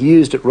 And he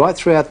used it right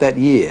throughout that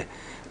year.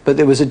 But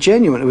it was a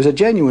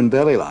genuine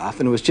belly laugh,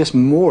 and it was just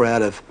more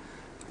out of,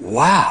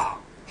 wow,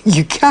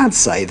 you can't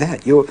say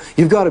that.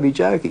 You've got to be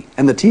joking.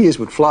 And the tears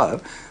would flow,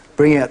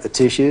 bring out the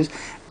tissues,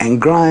 and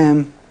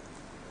Graham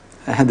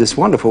had this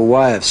wonderful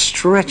way of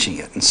stretching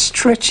it and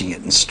stretching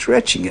it and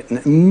stretching it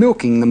and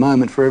milking the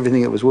moment for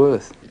everything it was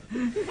worth.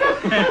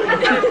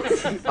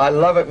 I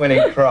love it when he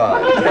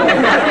cries.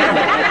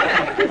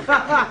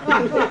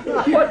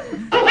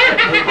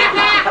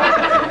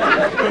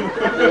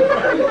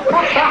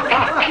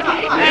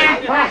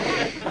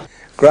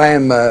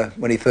 Graham,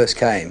 when he first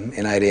came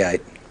in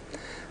 '88,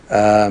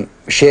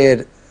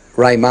 shared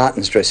Ray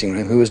Martin's dressing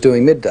room, who was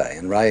doing midday,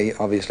 and Ray,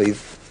 obviously,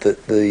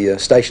 the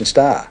station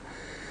star.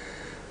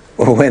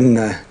 Well,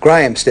 when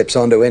Graham steps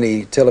onto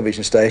any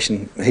television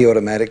station, he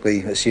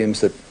automatically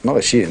assumes not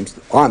assumes,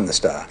 I'm the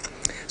star.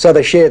 So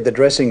they shared the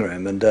dressing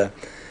room, and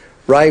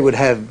Ray would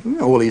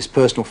have all his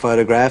personal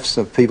photographs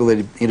of people that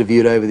he'd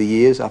interviewed over the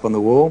years up on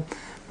the wall.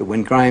 But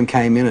when Graham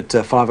came in at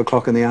 5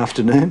 o'clock in the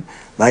afternoon,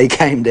 they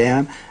came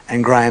down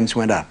and Graham's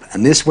went up.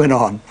 And this went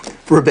on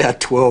for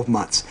about 12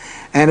 months.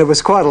 And it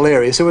was quite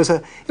hilarious. It was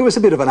a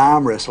bit of an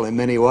arm wrestle in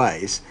many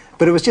ways,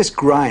 but it was just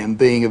Graham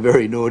being a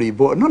very naughty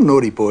boy. Not a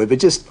naughty boy, but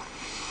just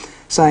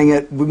saying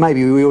that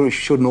maybe we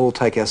shouldn't all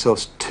take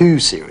ourselves too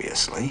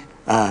seriously.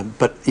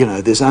 But, you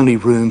know, there's only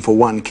room for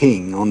one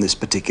king on this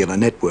particular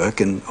network,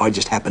 and I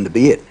just happened to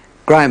be it.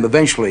 Graham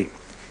eventually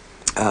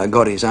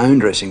got his own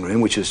dressing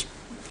room, which was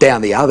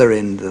down the other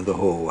end of the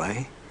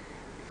hallway,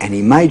 and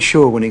he made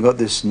sure when he got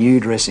this new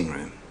dressing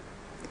room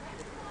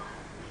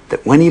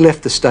that when he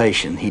left the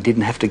station, he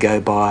didn't have to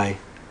go by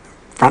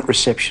front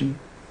reception,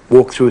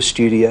 walk through a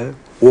studio,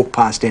 walk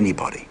past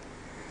anybody.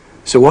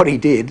 So what he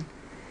did,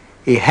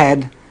 he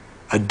had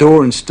a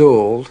door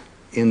installed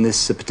in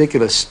this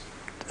particular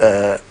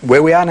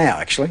where we are now,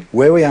 actually,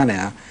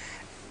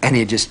 and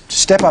he'd just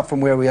step up from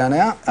where we are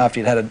now, after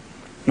he'd had a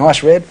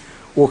nice red,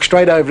 walk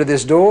straight over to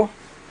this door,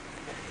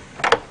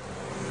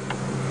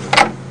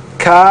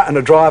 car and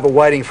a driver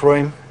waiting for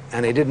him,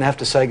 and he didn't have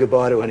to say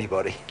goodbye to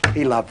anybody.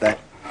 He loved that.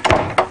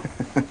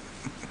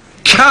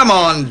 Come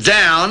on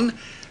down,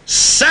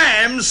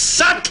 Sam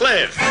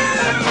Sutcliffe! Come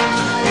on,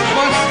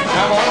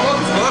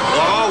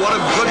 oh, what a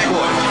good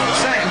boy.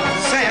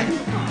 Sam.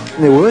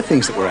 And there were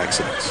things that were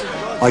accidents.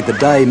 Like the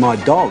day my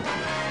dog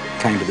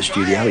came to the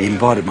studio, he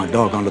invited my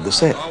dog onto the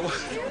set.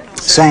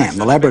 Sam,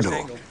 the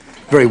Labrador.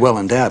 Very well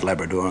endowed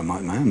Labrador, I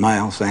might know,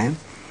 male Sam.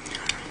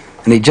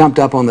 And he jumped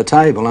up on the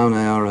table on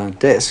our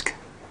desk,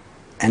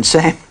 and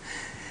Sam,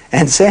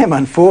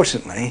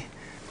 unfortunately,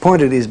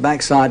 pointed his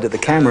backside to the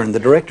camera, and the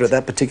director at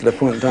that particular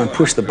point in time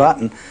pushed the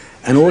button,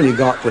 and all you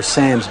got was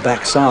Sam's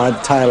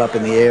backside, tail up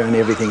in the air, and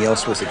everything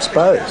else was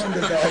exposed.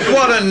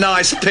 What a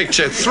nice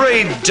picture.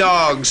 3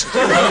 dogs.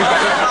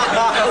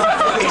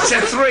 It's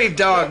a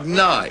 3-dog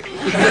night.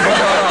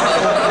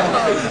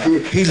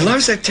 He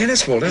loves that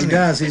tennis ball, doesn't he? He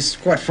does. He's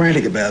quite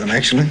frantic about them,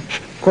 actually.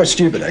 Quite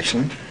stupid,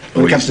 actually,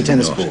 when it comes to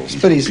tennis balls.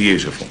 But he's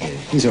beautiful. Yeah,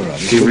 he's all right.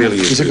 He really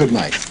is. He's a good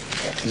mate.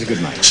 He's a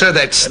good mate. So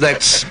that's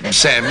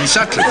Sam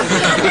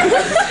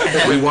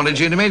Sutcliffe. We wanted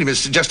you to meet him.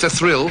 It's just a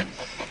thrill.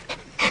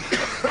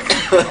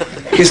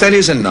 Yes, that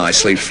is a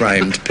nicely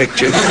framed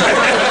picture.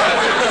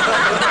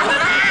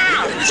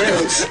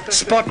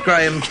 Spot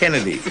Graham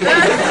Kennedy.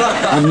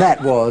 And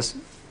that was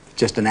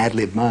just an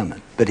ad-lib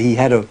moment. But he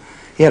had a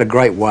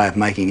great way of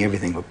making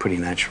everything look pretty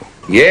natural.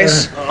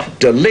 Yes,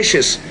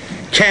 delicious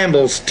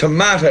Campbell's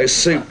tomato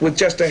soup with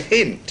just a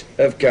hint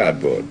of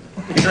cardboard.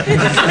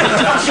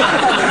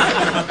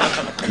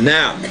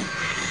 Now.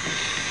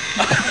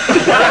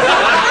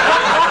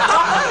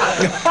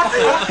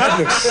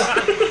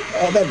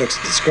 That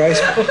looks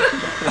disgraceful.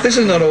 This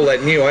is not all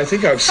that new. I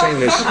think I've seen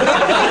this.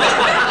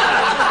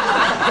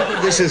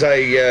 This is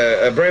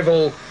a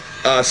Breville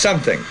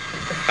something,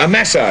 a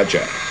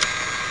massager,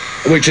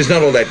 which is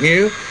not all that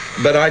new,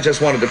 but I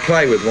just wanted to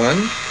play with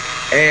one,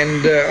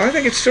 and I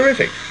think it's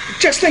terrific.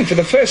 Just think, for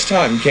the first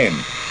time, Ken,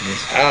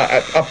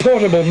 yes. A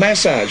portable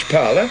massage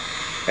parlour,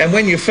 and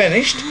when you're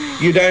finished,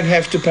 you don't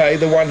have to pay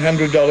the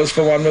 $100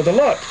 for one with a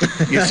lot.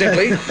 You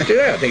simply do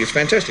that. I think it's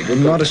fantastic. Well,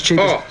 not as cheap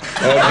as... Oh,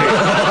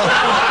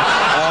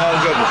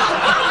 goodness.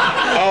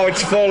 Oh,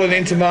 it's fallen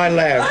into my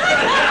lap.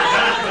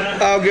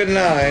 Oh, good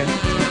night.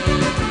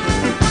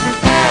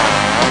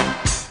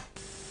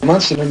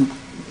 Months and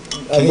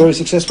a very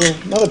successful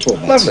another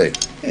 12 months. Lovely.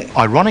 Yeah.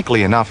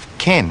 Ironically enough,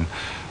 Ken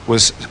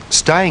was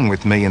staying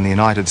with me in the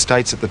United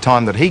States at the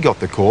time that he got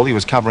the call. He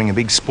was covering a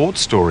big sports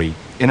story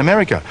in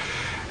America.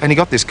 And he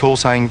got this call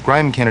saying,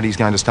 Graham Kennedy's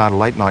going to start a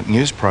late-night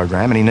news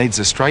program and he needs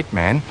a straight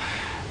man,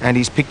 and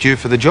he's picked you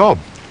for the job.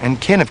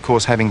 And Ken, of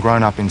course, having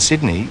grown up in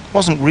Sydney,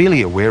 wasn't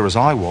really aware, as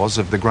I was,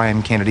 of the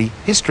Graham Kennedy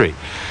history.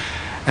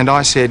 And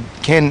I said,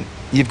 Ken,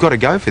 you've got to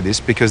go for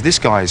this, because this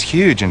guy is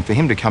huge, and for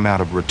him to come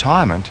out of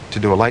retirement to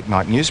do a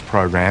late-night news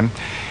program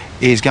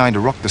is going to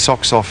rock the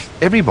socks off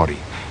everybody.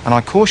 And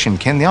I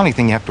cautioned Ken, the only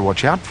thing you have to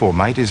watch out for,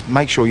 mate, is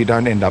make sure you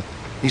don't end up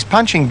his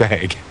punching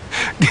bag.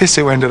 Guess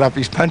who ended up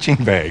his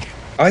punching bag?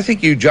 I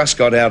think you just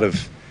got out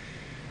of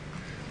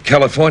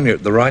California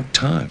at the right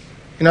time.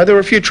 You know, there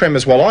were a few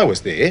tremors while I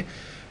was there,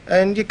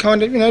 and you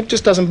kind of, you know, it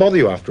just doesn't bother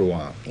you after a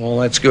while. Well,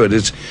 that's good.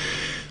 It's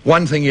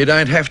one thing you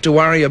don't have to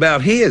worry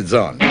about here,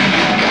 Zon.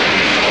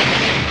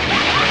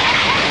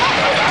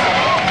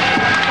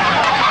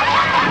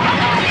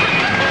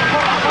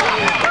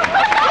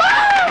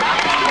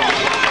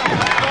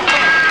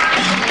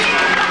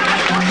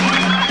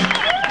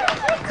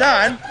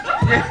 Don?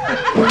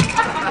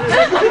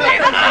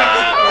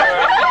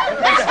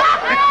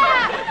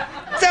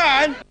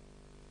 Don?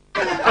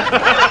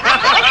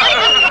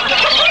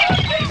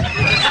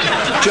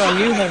 John,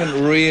 you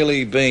haven't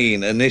really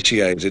been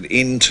initiated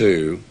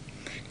into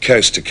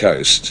Coast to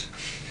Coast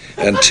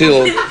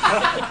until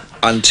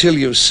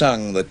you've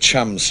sung the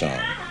Chum song.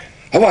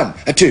 A 1,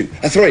 a 2,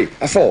 a 3,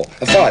 a 4,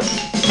 a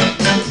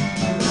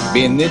 5.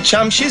 Being the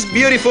Chum, she's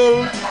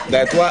beautiful.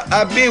 That's why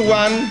I be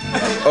one.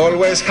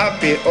 Always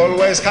happy,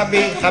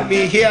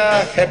 happy here,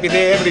 happy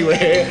there,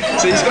 everywhere.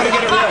 So he's got to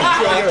get it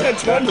right.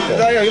 That's wonderful.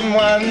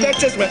 That's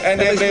just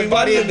and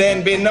everybody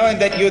then be knowing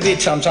that you're the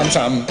Chum.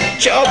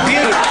 Oh,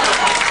 beautiful.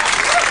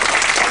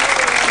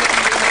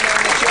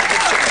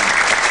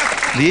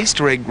 The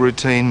Easter egg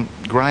routine,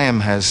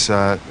 Graham has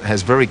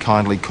very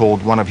kindly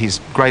called one of his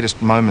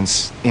greatest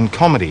moments in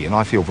comedy, and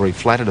I feel very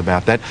flattered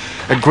about that.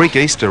 At Greek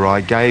Easter, I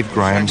gave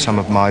Graham some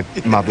of my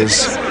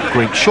mother's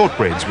Greek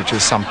shortbreads, which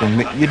is something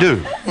that you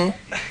do.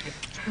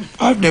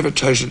 I've never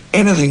tasted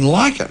anything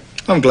like it.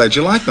 I'm glad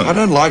you like them. I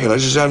don't like it,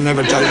 I've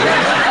never tasted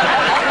it.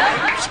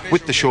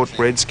 With the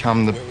shortbreads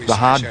come the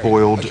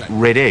hard-boiled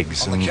red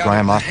eggs, and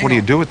Graham asked, what do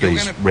you do with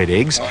these red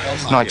eggs?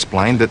 And I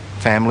explained that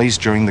families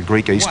during the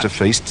Greek Easter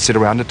feast sit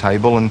around a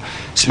table and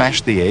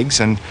smash the eggs,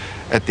 and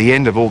at the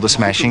end of all the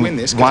smashing,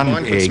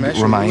 one egg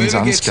remains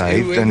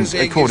unscathed, and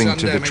according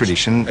to the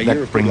tradition,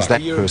 that brings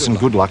that person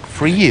good luck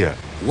for a year.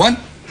 1,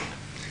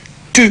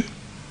 2,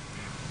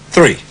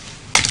 3.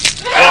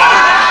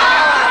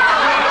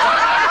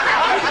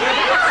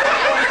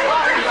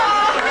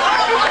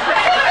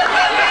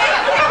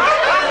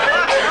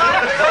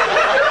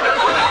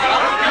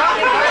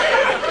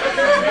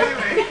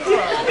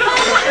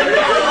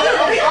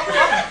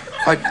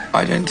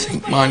 I don't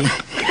think mine...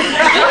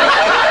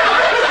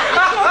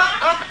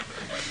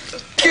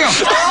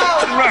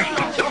 Right.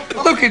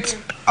 Look, it's...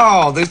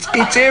 Oh,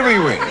 it's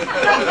everywhere.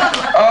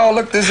 Oh,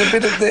 look, there's a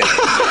bit of this.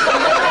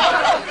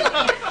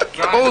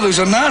 Oh, there's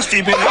a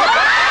nasty bit.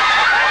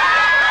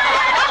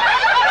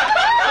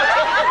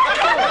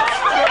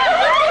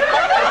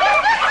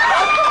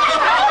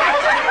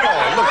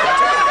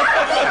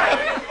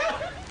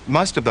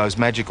 most of those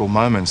magical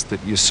moments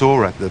that you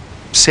saw at the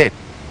set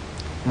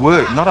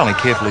were not only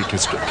carefully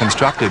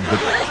constructed,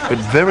 but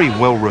very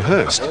well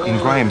rehearsed in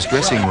Graham's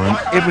dressing room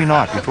every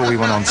night before we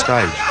went on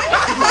stage.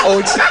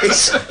 Oh,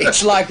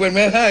 it's like when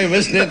we're home,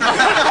 isn't it?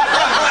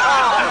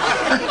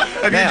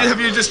 Have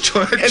you just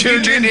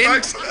tuned in,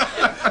 folks?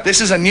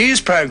 This is a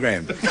news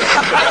program.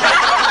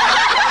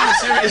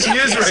 Serious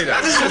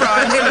newsreader. This is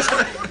Brian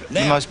Henderson.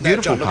 The most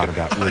beautiful part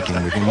about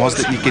working with him was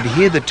that you could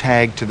hear the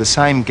tag to the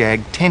same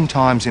gag 10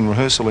 times in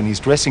rehearsal in his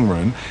dressing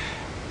room,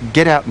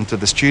 get out into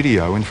the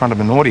studio in front of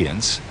an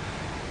audience,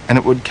 and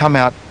it would come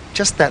out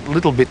just that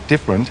little bit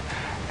different.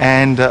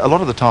 And a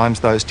lot of the times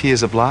those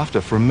tears of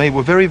laughter from me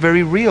were very,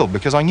 very real,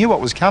 because I knew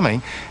what was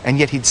coming, and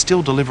yet he'd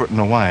still deliver it in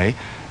a way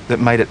that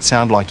made it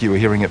sound like you were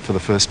hearing it for the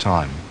first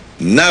time.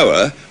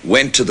 Noah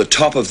went to the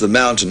top of the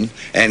mountain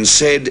and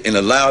said in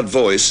a loud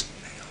voice,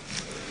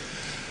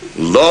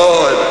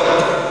 "Lord."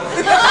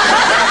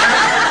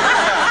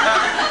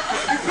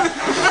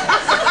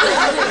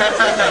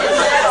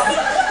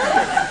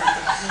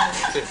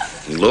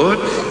 Lord?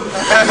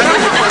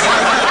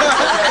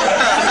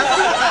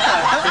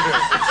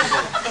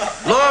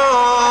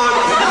 Lord!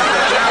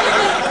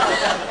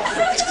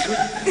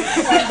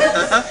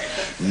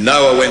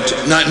 Noah went to...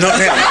 No, not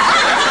now.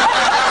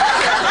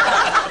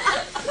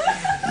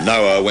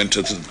 Noah went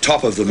to the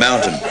top of the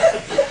mountain.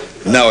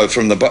 Noah,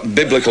 from the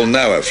biblical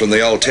Noah from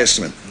the Old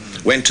Testament,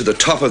 went to the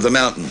top of the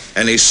mountain,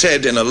 and he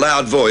said in a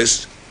loud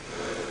voice,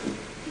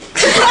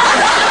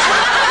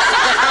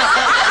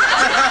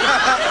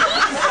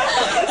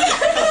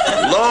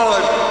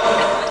 "Lord,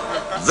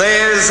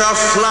 there's a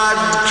flood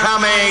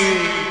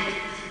coming.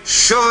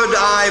 Should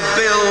I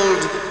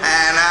build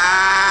an ark?"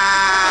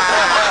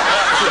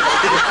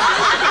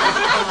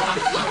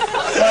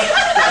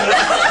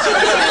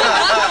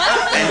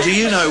 And do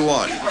you know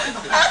what?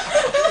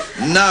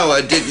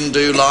 Noah didn't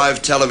do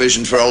live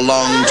television for a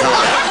long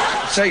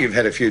time. Say you've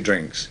had a few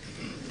drinks,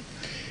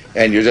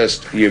 and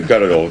you've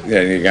got it all, you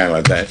know, you're going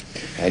like that,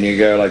 and you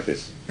go like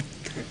this.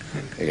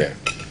 You go.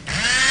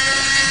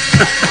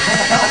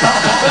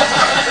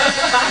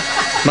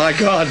 My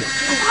God,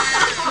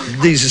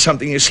 these are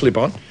something you slip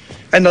on,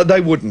 and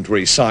they wouldn't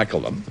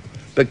recycle them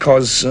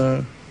because,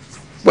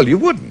 well, you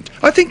wouldn't.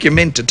 I think you're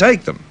meant to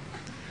take them,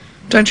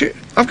 don't you?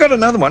 I've got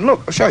another one.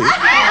 Look, I'll show you.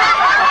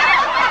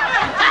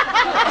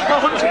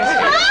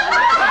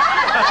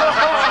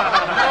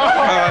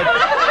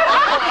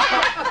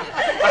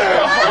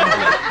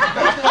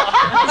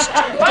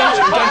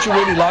 Don't you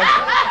really like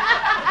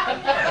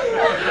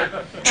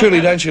it?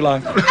 Truly, don't you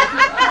like it?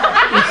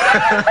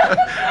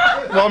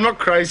 Well, I'm not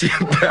crazy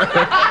about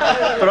it,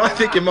 but I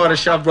think you might have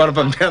shoved one of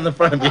them down the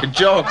front of your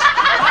jocks.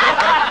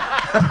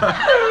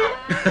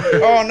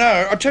 Oh,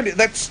 no, I tell you,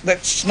 that's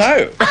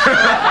snow.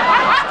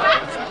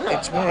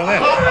 It's more of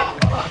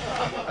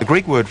that. The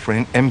Greek word for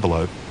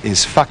envelope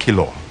is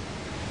phakilo.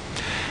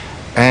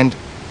 And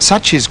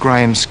such is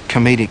Graham's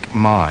comedic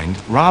mind,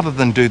 rather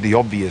than do the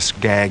obvious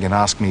gag and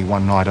ask me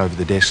one night over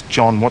the desk,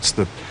 "John, what's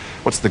the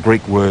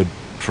Greek word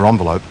for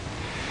envelope?"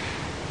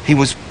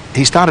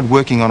 He started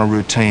working on a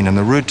routine, and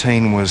the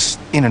routine was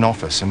in an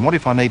office. And what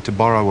if I need to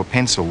borrow a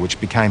pencil, which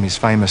became his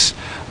famous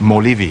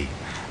molivi,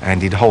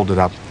 and he'd hold it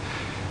up.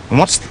 And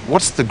what's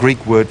the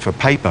Greek word for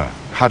paper?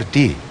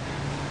 Harti.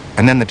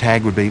 And then the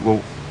tag would be,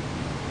 well,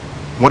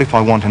 what if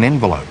I want an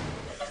envelope?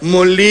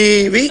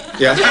 Molivi?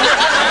 Yeah.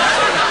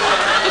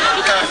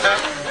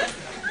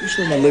 You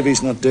sure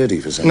Molivi's not dirty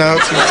for something? No,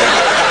 it's not.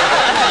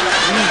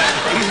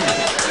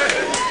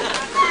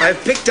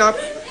 I've picked up,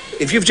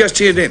 if you've just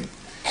tuned in,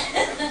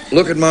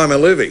 look at my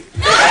Molivi.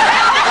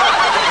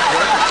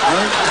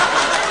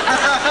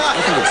 I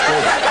think it's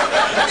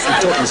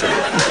dirty.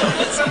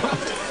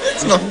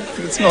 It's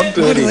not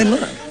dirty. Why do they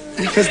look?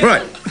 Because,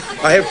 right,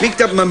 I have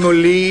picked up my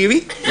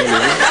Molivi.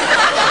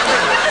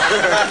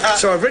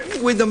 So I've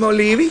written with the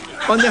Molivi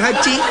on the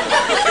hati.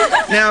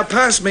 Now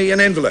pass me an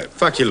envelope.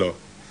 Fuck you, Lord.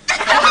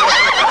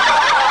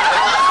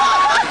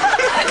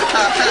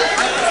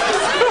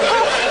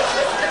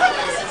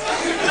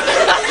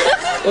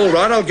 All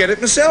right, I'll get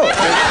it myself.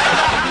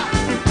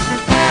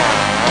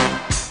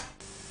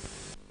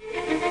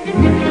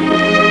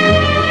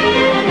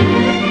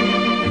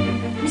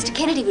 Mr.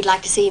 Kennedy would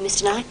like to see you,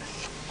 Mr. Knight.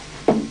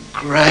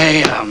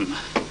 Graham.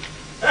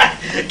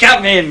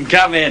 Come in,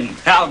 come in.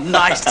 How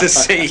nice to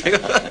see you.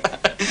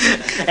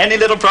 Any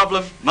little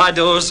problem, my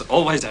door's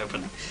always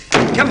open.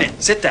 Come in,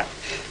 sit down.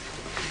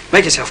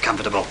 Make yourself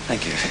comfortable.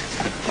 Thank you.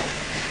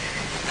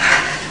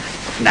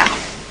 Now.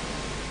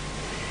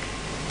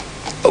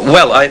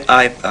 Well,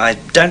 I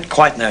don't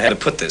quite know how to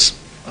put this.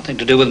 Nothing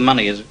to do with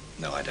money, is it?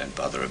 No, I don't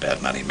bother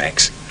about money,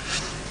 Max.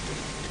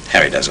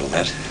 Harry does all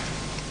that.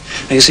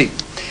 Now, you see,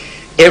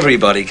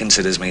 everybody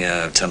considers me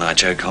a Tonight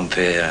Show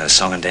compere, a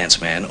song and dance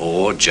man,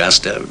 or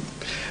just a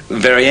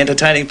very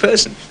entertaining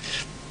person.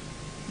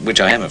 Which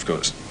I am, of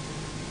course.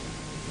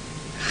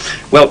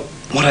 Well,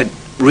 what I'd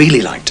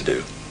really like to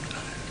do,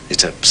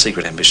 it's a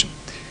secret ambition,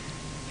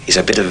 is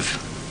a bit of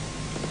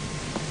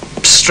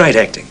straight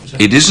acting.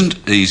 It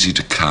isn't easy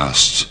to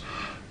cast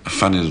a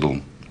funny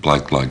little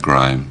bloke like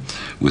Graham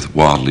with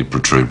wildly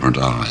protuberant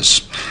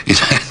eyes.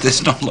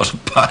 There's not a lot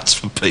of parts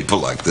for people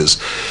like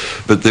this,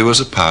 but there was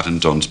a part in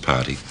Don's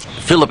Party.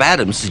 Philip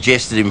Adams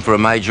suggested him for a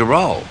major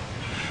role,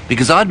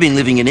 because I'd been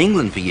living in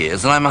England for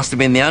years and I must have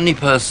been the only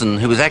person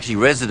who was actually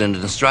resident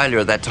in Australia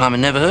at that time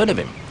and never heard of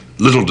him.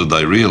 Little did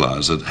they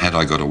realise that had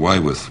I got away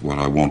with what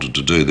I wanted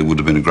to do, there would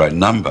have been a great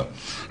number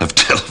of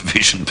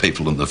television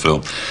people in the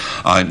film.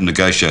 I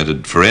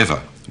negotiated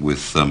forever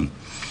with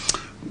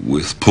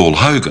Paul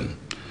Hogan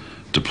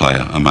to play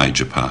a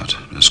major part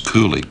as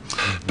Cooley,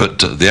 but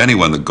the only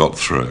one that got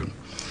through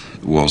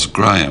was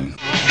Graham.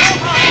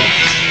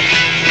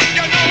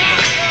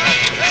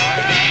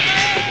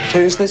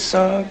 Who's this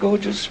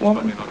gorgeous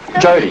woman?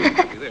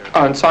 Jodie.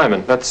 Oh, and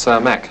Simon. That's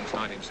Mac.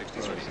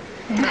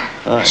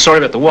 Sorry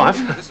about the wife.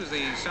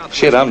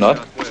 Shit, I'm not.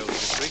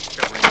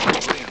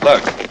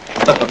 Look.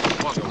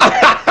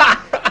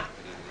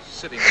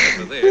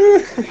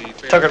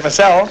 Took it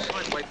myself.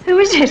 Who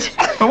is it?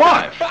 My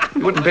wife.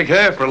 You wouldn't pick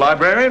her for a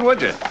librarian,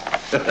 would you?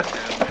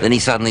 Then he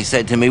suddenly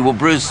said to me, well,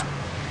 Bruce,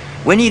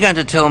 when are you going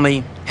to tell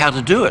me how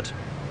to do it?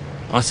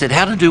 I said,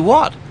 how to do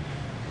what?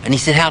 And he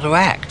said, how to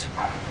act.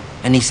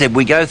 And he said,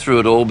 we go through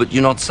it all, but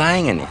you're not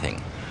saying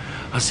anything.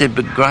 I said,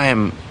 but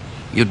Graham,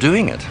 you're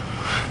doing it.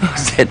 I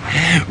said,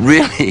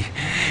 really,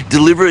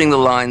 delivering the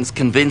lines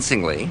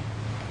convincingly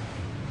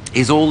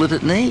is all that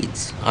it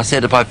needs. I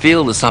said, if I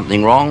feel there's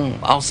something wrong,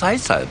 I'll say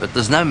so, but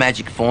there's no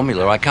magic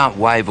formula. I can't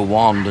wave a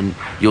wand and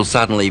you'll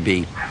suddenly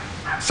be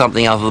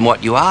something other than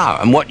what you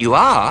are. And what you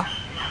are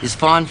is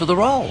fine for the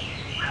role.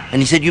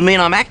 And he said, you mean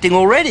I'm acting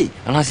already?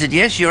 And I said,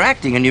 yes, you're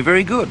acting and you're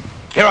very good.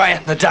 Here I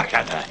am, the duck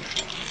hunter,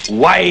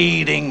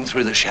 wading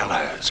through the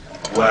shallows.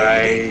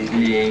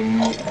 Wading,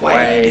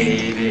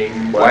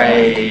 wading,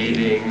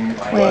 wading,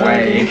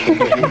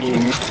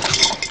 wading.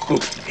 Ooh,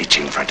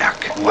 itching for a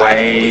duck.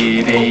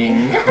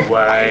 Wading,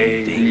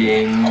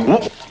 wading.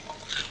 Ooh.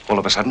 All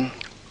of a sudden,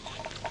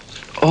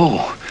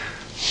 oh,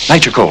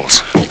 nature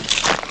calls.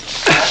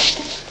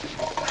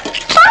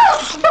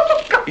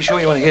 You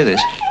sure you want to hear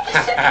this?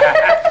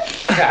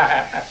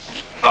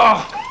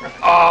 Oh,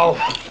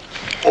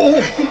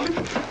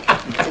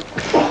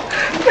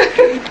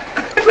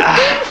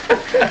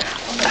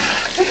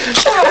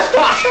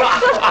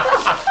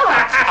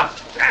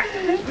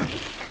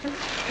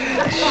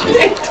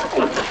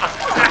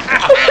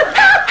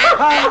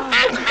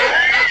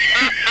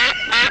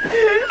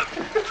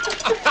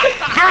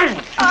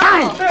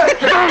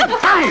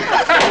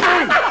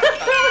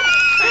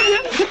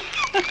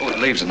 it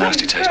leaves a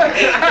nasty taste.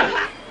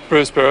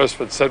 Bruce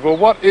Beresford said, well,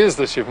 what is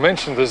this? You've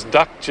mentioned this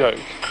duck joke.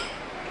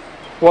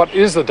 What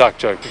is the duck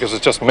joke? Because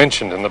it's just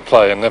mentioned in the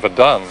play and never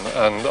done.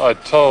 And I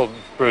told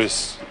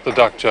Bruce the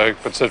duck joke,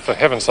 but said, for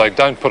heaven's sake,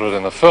 don't put it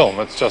in the film.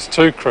 It's just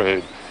too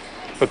crude.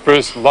 But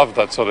Bruce loved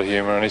that sort of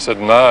humour, and he said,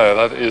 no,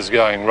 that is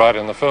going right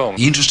in the film.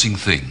 The interesting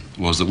thing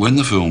was that when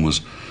the film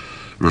was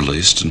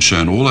released and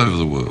shown all over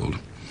the world,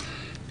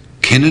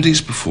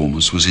 Kennedy's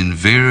performance was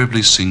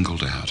invariably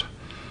singled out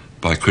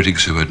by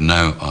critics who had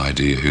no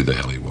idea who the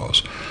hell he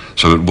was.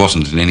 So it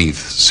wasn't in any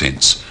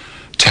sense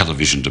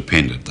television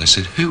dependent. They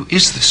said, who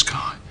is this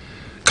guy?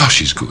 Gosh,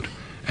 he's good.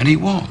 And he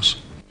was.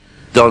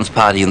 Don's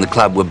Party and The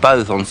Club were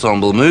both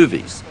ensemble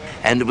movies,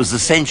 and it was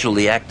essential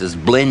the actors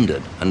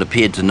blended and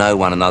appeared to know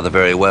one another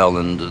very well,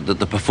 and that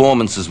the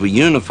performances were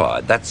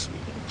unified. That's,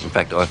 in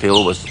fact, I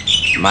feel was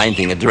the main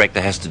thing a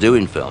director has to do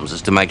in films,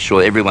 is to make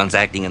sure everyone's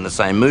acting in the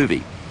same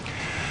movie.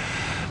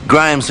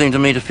 Graham seemed to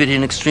me to fit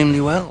in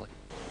extremely well.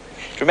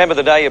 Do you remember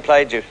the day you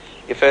played your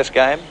first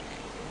game?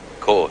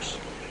 Of course.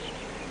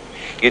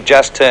 You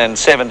just turned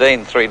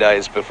 17 3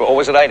 days before, or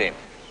was it 18?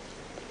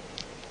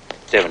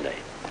 17.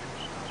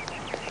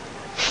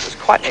 It was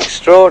quite an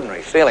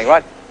extraordinary feeling,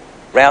 right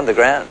round the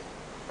ground.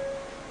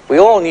 We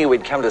all knew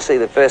we'd come to see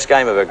the first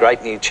game of a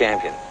great new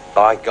champion.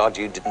 By God,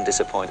 you didn't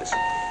disappoint us. Do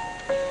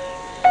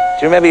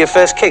you remember your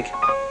first kick?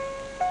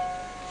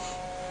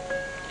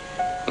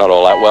 Not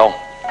all that well.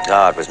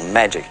 Oh, it was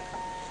magic.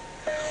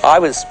 I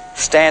was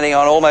standing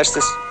on almost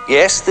this,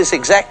 yes, this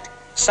exact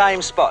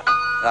same spot.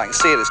 And I can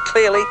see it as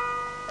clearly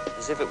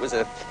as if it was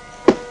a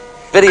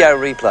video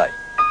replay.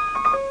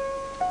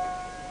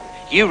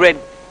 You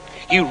read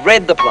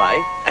the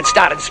play and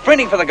started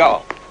sprinting for the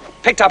goal.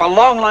 Picked up a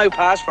long, low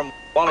pass from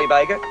Wally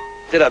Baker,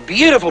 did a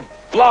beautiful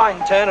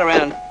blind turn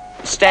around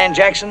Stan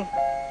Jackson,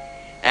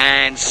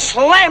 and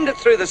slammed it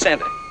through the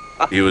centre.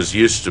 He was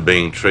used to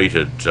being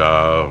treated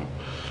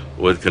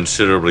with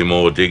considerably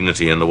more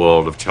dignity in the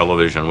world of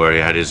television, where he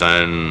had his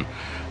own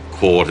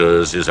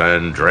quarters, his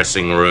own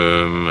dressing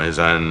room, his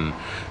own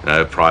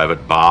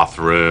private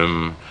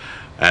bathroom,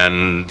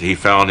 and he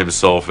found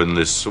himself in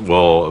this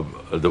world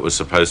that was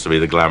supposed to be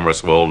the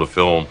glamorous world of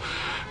film,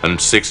 and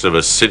 6 of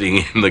us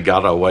sitting in the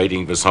gutter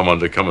waiting for someone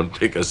to come and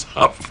pick us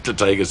up to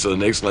take us to the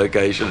next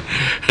location.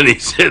 And he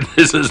said,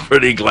 this is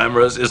pretty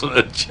glamorous, isn't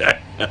it,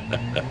 Jack?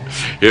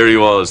 Here he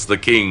was, the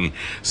king,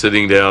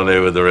 sitting down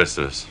there with the rest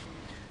of us.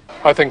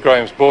 I think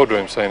Graham's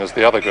boardroom scene is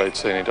the other great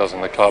scene he does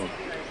in The Club.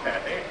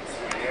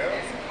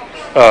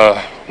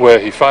 where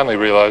he finally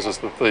realises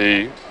that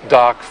the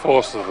dark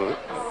forces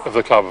of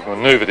the club have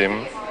manoeuvred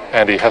him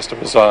and he has to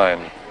resign.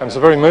 And it's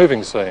a very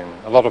moving scene.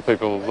 A lot of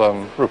people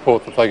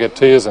report that they get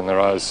tears in their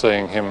eyes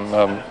seeing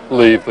him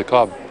leave the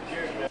club.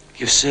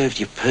 You've served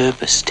your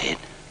purpose, Ted.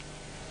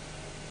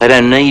 They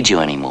don't need you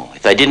anymore.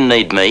 If they didn't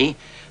need me,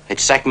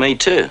 they'd sack me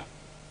too.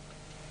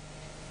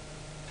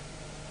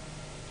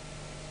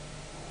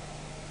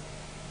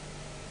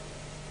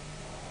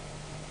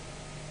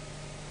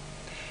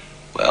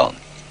 Well,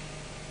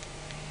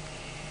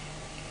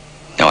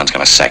 no one's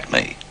going to sack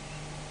me.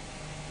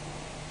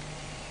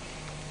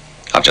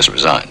 I've just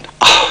resigned.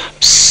 Oh,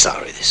 I'm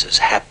sorry this has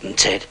happened,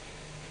 Ted.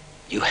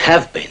 You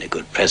have been a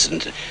good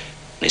president, and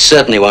it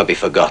certainly won't be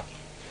forgotten.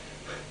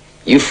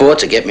 You fought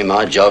to get me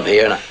my job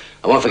here, and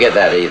I won't forget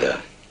that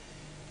either.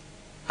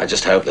 I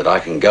just hope that I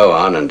can go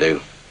on and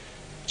do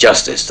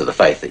justice to the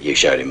faith that you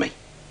showed in me.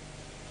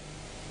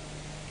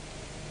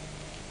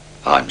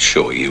 I'm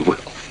sure you will.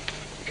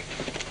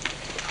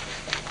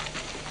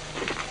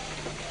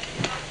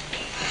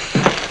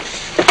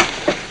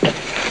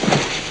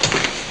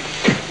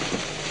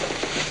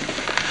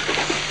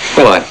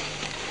 Well,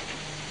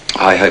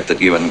 I hope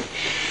that you and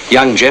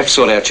young Jeff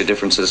sort out your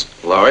differences,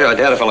 Laurie. I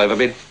doubt if I'll ever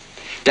be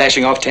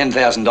dashing off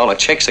 $10,000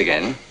 checks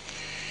again.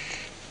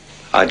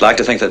 I'd like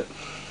to think that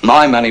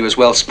my money was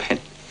well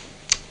spent.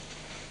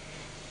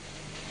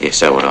 Yes,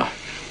 so would I.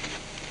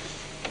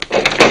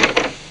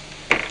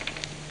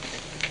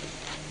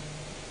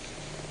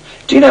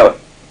 Do you know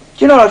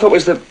what I thought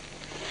was the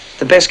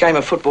best game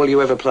of football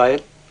you ever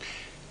played?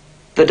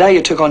 The day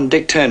you took on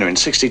Dick Turner in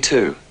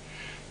 '62.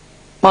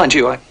 Mind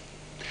you,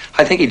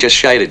 I think he just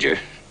shaded you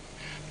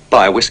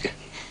by a whisker.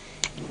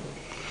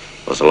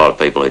 There's a lot of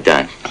people who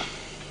don't.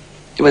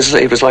 It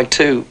was like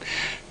two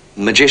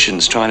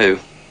magicians trying to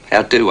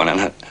outdo one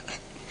another.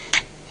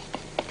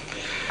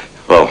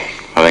 Well,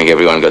 I think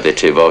everyone got their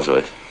two bobs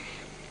worth.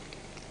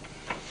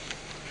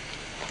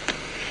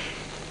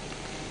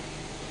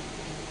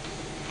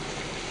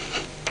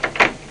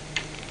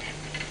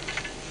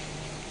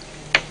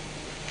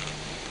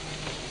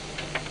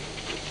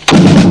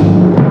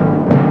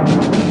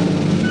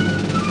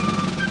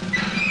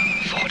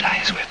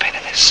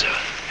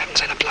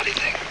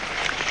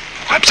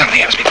 Hope something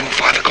happens before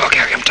 5 o'clock,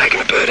 Harry. I'm taking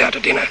the bird out to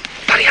dinner.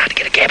 Bloody hard to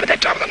get a cab at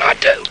that time of the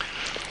night, too.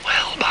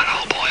 Well, but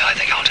old boy, I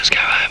think I'll just go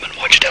home and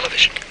watch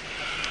television.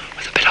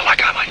 With a bit of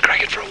luck, I might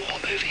crack it for a war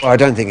movie. Well, I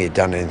don't think he'd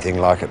done anything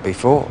like it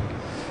before.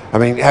 I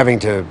mean, having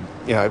to,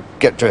 you know,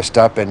 get dressed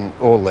up in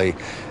all the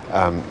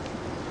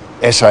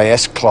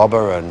SAS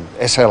clobber and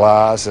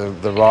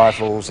SLRs, the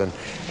rifles, and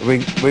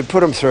we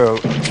put him through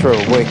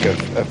a week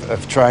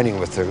of training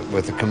with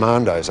the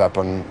commandos up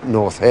on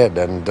North Head,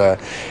 and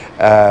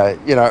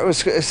you know, it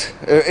was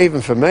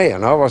even for me,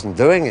 and I wasn't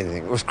doing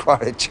anything. It was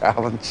quite a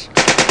challenge.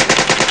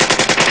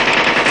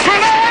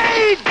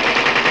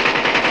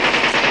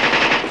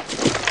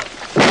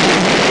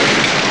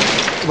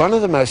 One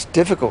of the most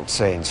difficult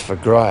scenes for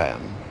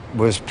Graham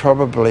was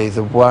probably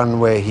the one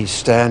where he's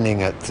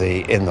standing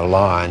in the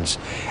lines,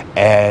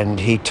 and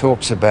he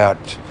talks about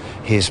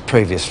his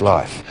previous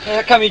life.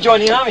 How come you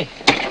joined the army?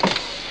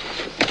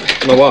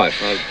 My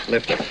wife. I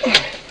left her.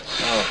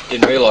 Oh,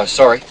 didn't realise.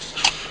 Sorry.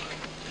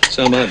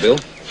 So am I, Bill.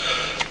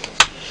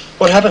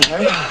 What happened,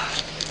 Harry?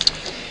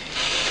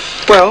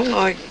 Well,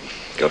 I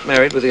got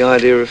married with the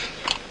idea of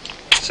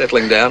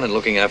settling down and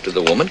looking after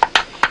the woman.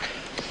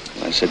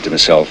 I said to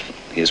myself,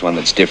 here's one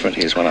that's different.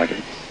 Here's one I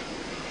can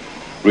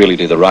really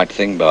do the right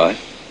thing by.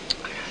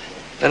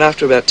 And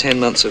after about 10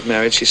 months of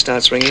marriage, she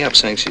starts ringing up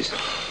saying she's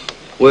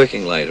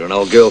working later. An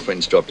old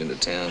girlfriend's dropped into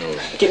town. Or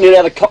Getting it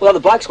out of the other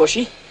blokes, was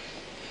she?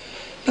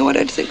 No, I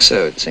don't think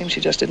so. It seems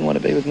she just didn't want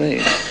to be with me.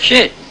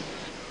 Shit.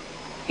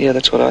 Yeah,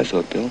 that's what I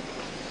thought, Bill.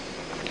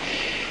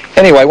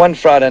 Anyway, one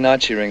Friday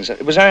night she rings up.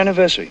 It was our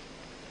anniversary.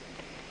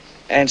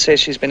 And says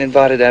she's been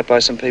invited out by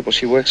some people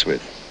she works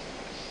with.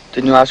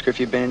 Didn't you ask her if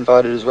you'd been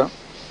invited as well?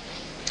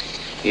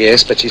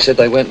 Yes, but she said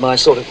they weren't my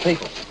sort of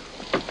people.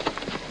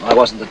 I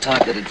wasn't the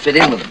type that'd fit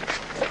in with them.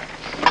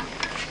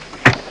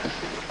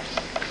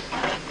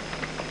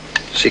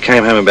 She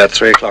came home about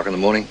 3 o'clock in the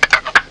morning.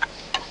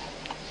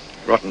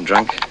 Rotten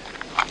drunk.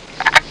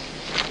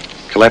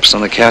 Collapsed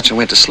on the couch and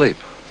went to sleep.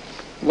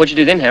 What'd you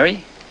do then,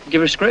 Harry?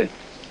 Give her a screw?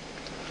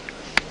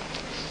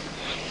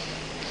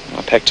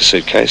 I packed a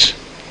suitcase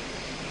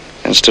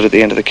and stood at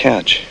the end of the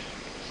couch.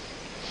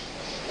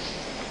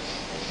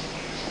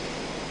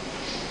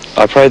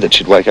 I prayed that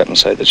she'd wake up and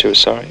say that she was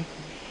sorry.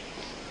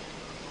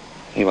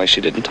 Anyway,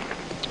 she didn't.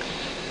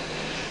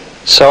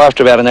 So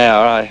after about an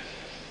hour, I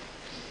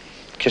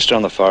kissed her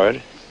on the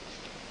forehead,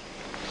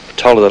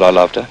 told her that I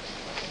loved her,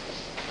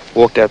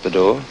 walked out the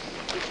door,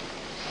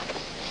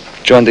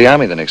 joined the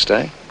army the next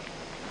day,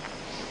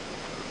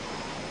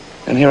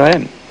 and here I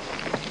am.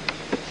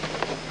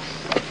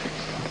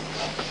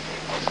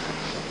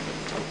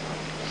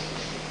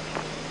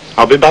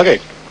 I'll be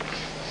buggy.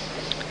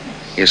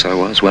 Yes, I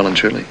was, well and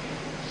truly.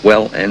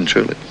 Well and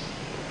truly.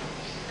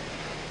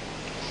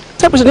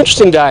 That was an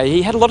interesting day.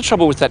 He had a lot of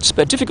trouble with that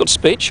difficult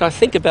speech, I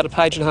think about 1.5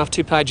 pages,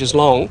 2 pages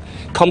long,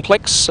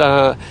 complex.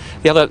 The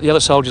other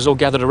soldiers all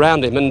gathered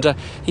around him, and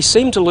he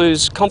seemed to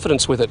lose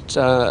confidence with it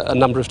a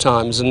number of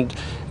times. And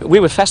we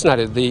were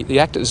fascinated, the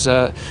actors,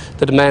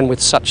 that a man with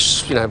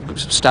such, you know,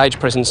 stage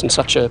presence and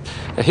such a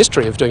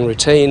history of doing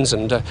routines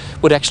and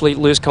would actually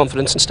lose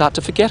confidence and start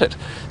to forget it.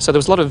 So there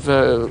was a lot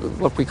of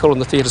what we call in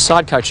the theatre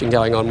side coaching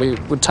going on. We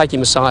would take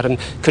him aside and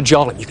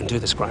cajole him. You can do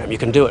this, Graham. You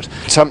can do it.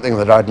 Something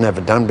that I'd never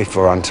done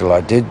before until I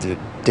did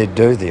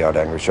do the Odd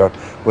Angry Shot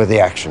were the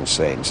action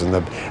scenes and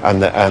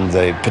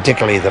the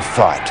particularly the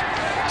fight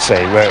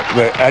scene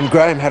and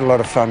Graham had a lot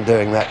of fun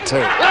doing that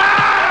too.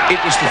 It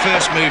was the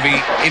first movie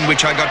in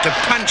which I got to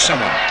punch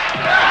someone.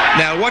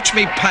 Now watch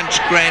me punch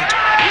Grant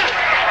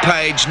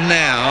Page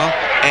now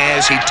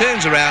as he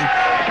turns around,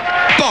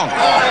 bonk.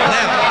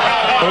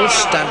 Now all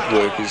stunt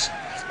work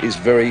is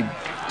very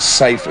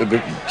safe,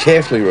 but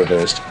carefully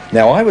rehearsed.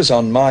 Now I was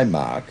on my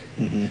mark,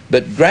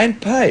 but Grant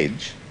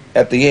Page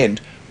at the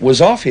end was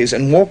off his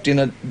and walked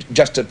in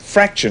just a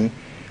fraction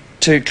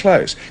too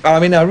close. I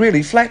mean, I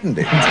really flattened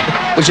it,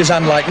 which is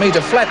unlike me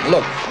to flatten.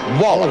 Look,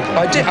 wallop.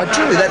 I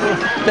truly,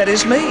 that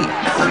is me.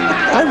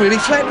 I really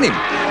flattened him.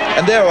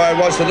 And there I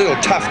was, the little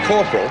tough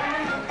corporal,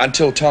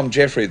 until Tom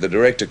Jeffrey, the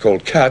director,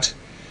 called cut,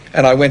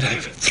 and I went over,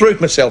 threw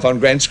myself on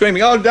Grant,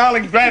 screaming, "Oh,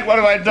 darling Grant, what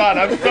have I done?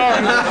 I'm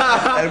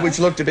sorry." Which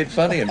looked a bit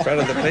funny in front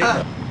of the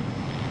people.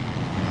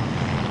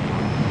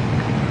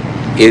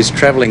 Is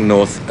Travelling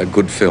North a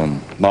good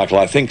film? Michael,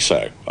 I think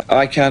so.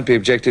 I can't be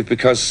objective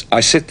because I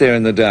sit there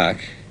in the dark,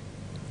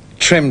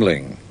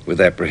 trembling with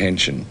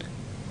apprehension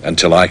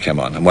until I come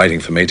on. I'm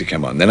waiting for me to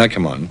come on. Then I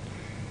come on,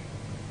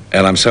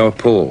 and I'm so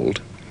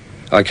appalled,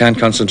 I can't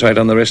concentrate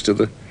on the rest of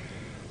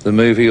the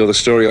movie or the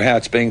story or how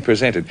it's being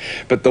presented.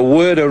 But the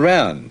word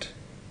around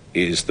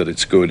is that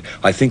it's good.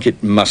 I think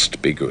it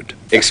must be good.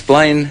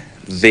 Explain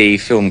the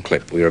film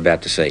clip we were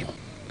about to see.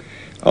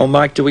 Oh,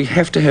 Mike, do we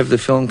have to have the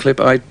film clip?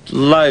 I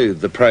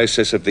loathe the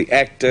process of the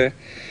actor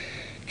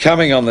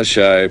coming on the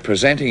show,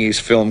 presenting his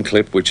film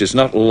clip, which is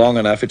not long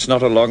enough. It's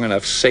not a long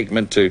enough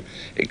segment to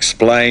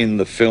explain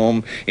the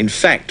film. In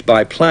fact,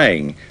 by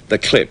playing the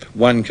clip,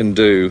 one can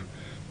do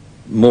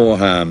more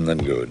harm than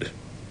good.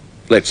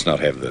 Let's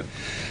not have the...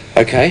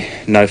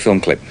 Okay, no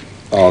film clip.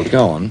 Oh,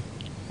 go on.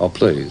 Oh,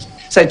 please.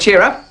 So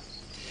cheer up.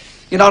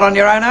 You're not on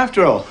your own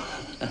after all.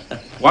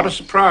 What a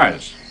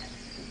surprise.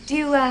 Do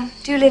you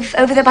live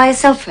over there by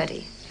yourself,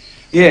 Freddie?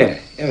 Yeah,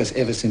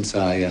 ever since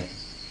I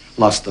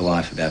lost the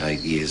wife about 8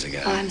 years ago.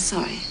 Oh, I'm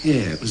sorry.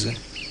 Yeah, it was a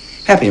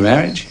happy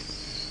marriage.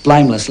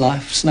 Blameless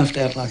life, snuffed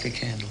out like a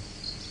candle.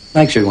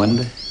 Makes you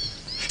wonder.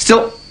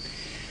 Still,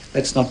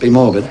 let's not be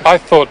morbid. I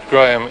thought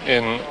Graham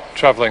in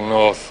Travelling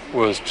North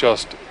was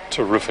just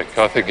terrific.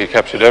 I think he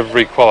captured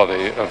every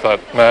quality of that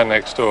man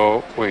next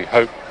door we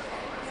hope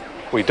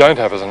we don't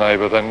have as a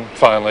neighbour, then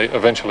finally,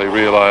 eventually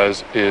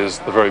realise is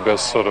the very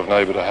best sort of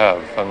neighbour to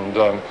have.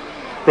 And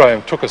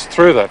Graham took us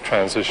through that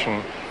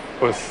transition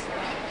with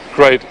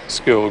great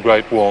skill,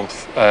 great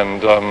warmth,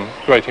 and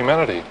great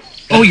humanity.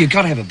 Oh, you've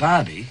got to have a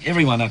Barbie.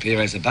 Everyone up here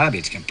has a Barbie.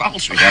 It's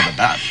compulsory to have a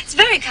Barbie. It's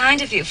very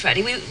kind of you,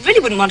 Freddie. We really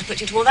wouldn't want to put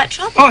you to all that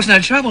trouble. Oh, it's no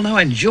trouble. No,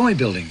 I enjoy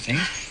building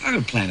things. I've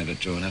got a plan of it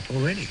drawn up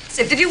already.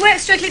 So, did you work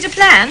strictly to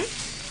plan?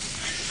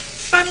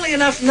 Funnily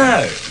enough,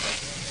 no.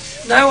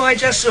 No, I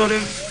just sort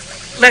of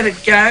let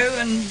it go,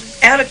 and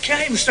out it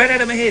came, straight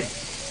out of my head.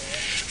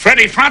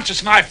 Freddie, Francis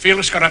and I feel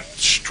it's got a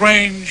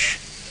strange,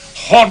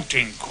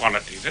 haunting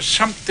quality. There's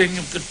something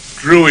of the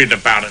Druid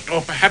about it,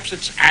 or perhaps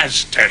it's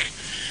Aztec.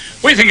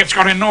 We think it's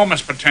got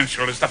enormous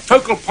potential. It's the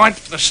focal point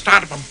for the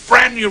start of a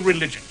brand new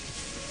religion.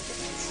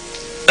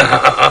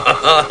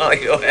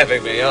 You're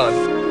having me on.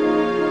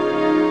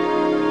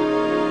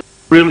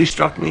 Really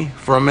struck me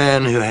for a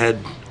man who had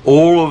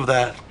all of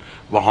that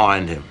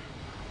behind him.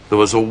 There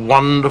was a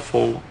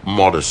wonderful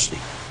modesty.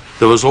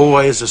 There was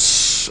always a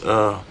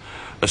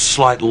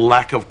slight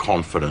lack of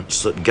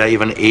confidence that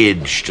gave an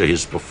edge to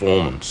his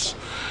performance.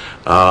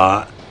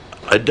 I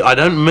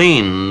don't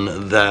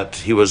mean that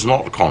he was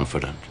not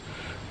confident,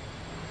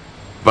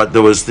 but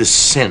there was this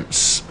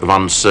sense of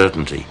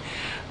uncertainty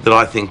that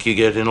I think you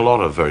get in a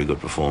lot of very good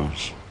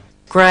performers.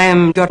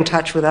 Graham got in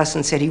touch with us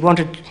and said he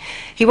wanted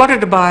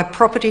to buy a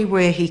property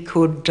where he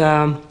could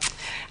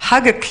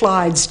hug a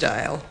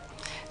Clydesdale.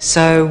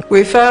 So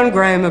we found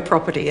Graham a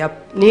property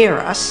up near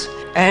us,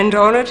 and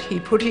on it he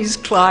put his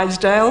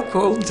Clydesdale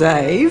called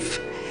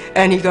Dave,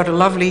 and he got a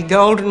lovely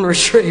golden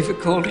retriever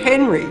called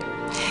Henry.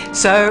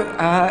 So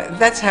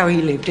that's how he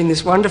lived, in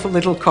this wonderful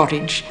little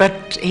cottage.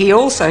 But he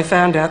also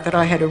found out that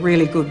I had a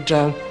really good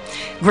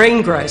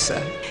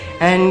greengrocer,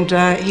 and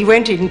he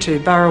went into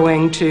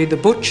Burrowang to the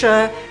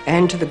butcher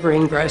and to the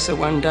greengrocer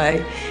one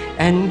day,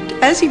 and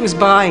as he was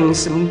buying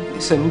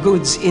some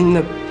goods in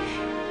the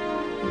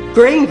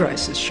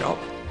greengrocer's shop,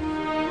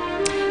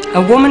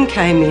 a woman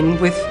came in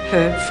with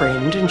her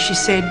friend and she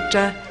said,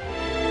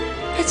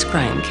 "That's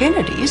Graham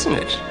Kennedy, isn't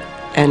it?"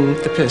 And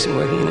the person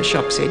working in the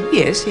shop said,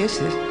 yes.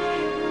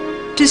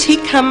 "Does he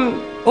come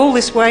all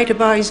this way to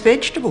buy his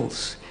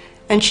vegetables?"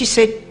 And she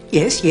said,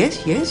 yes,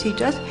 he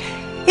does.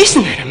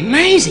 Isn't that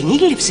amazing? He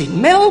lives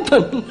in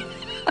Melbourne.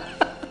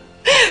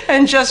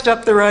 And just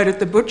up the road at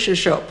the butcher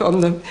shop, on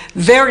the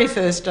very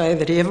first day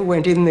that he ever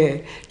went in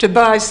there to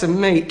buy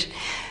some meat,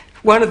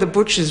 one of the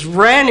butchers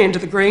ran into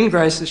the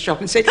greengrocer's shop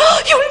and said,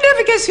 "Oh, you'll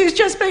never guess who's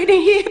just been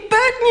in here,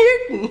 Bert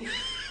Newton."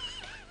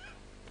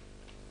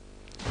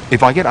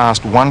 If I get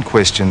asked one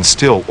question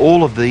still,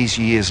 all of these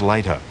years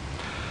later,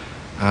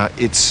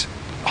 it's,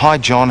 "Hi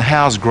John,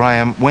 how's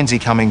Graham? When's he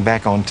coming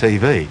back on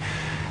TV?"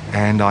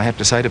 And I have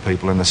to say to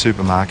people in the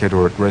supermarket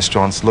or at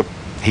restaurants, look,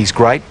 he's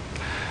great,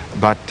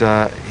 but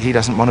he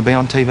doesn't want to be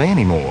on TV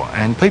anymore.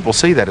 And people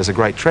see that as a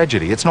great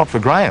tragedy. It's not for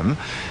Graham,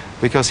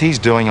 because he's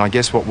doing, I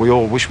guess, what we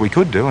all wish we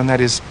could do, and that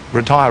is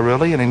retire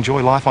early and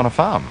enjoy life on a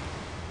farm.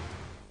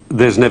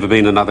 There's never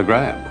been another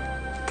Graham.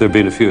 There have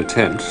been a few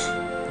attempts,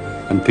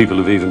 and people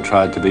have even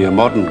tried to be a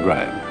modern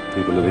Graham.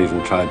 People have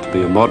even tried to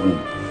be a modern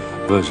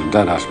version.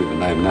 Don't ask me to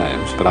name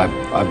names, but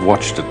I've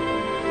watched it.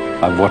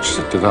 I've watched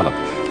it develop.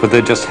 But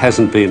there just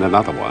hasn't been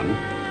another one,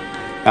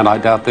 and I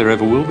doubt there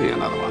ever will be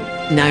another one.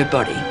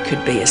 Nobody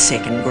could be a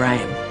second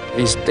Graham.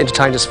 He's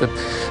entertained us for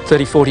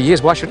 30, 40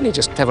 years. Why shouldn't he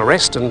just have a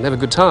rest and have a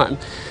good time?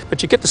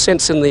 But you get the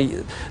sense in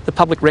the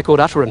public record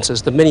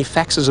utterances, the many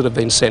faxes that have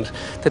been sent,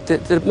 that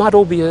it might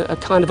all be a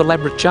kind of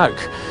elaborate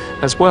joke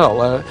as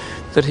well.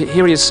 That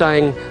here he is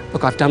saying,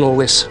 "Look, I've done all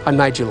this. I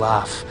made you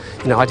laugh.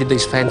 You know, I did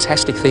these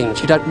fantastic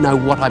things. You don't know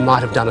what I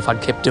might have done if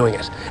I'd kept doing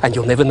it. And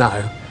you'll never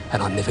know,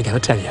 and I'm never going to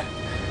tell you."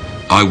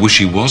 I wish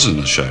he was in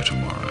the show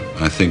tomorrow.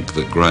 I think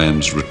that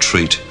Graham's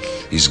retreat,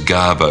 his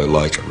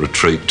Garbo-like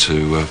retreat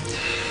to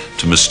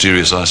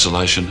mysterious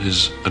isolation,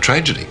 is a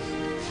tragedy.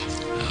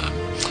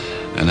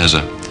 And as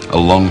a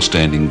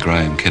long-standing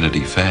Graham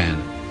Kennedy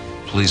fan,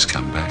 please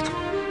come back.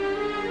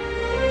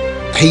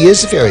 He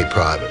is very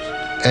private,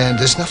 and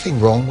there's nothing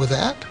wrong with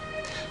that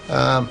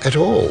at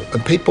all.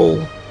 And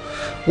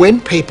when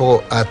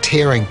people are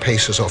tearing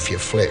pieces off your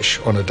flesh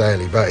on a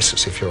daily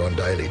basis, if you're on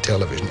daily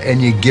television,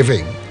 and you're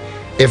giving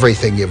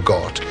everything you've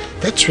got,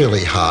 that's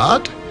really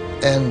hard.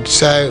 And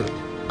so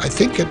I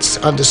think it's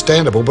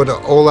understandable, but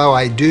although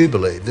I do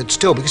believe that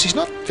still, because he's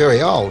not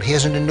very old, he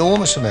has an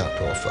enormous amount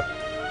to offer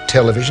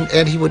television,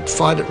 and he would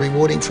find it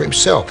rewarding for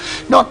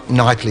himself. Not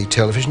nightly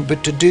television,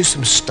 but to do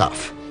some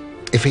stuff.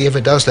 If he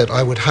ever does that,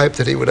 I would hope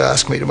that he would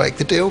ask me to make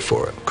the deal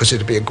for him, because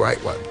it'd be a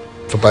great one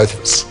for both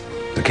of us.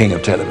 The king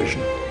of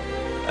television.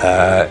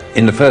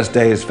 In the first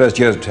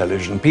years of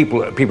television,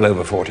 people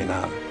over 40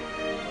 now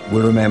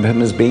will remember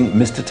him as being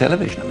Mr.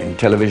 Television. I mean,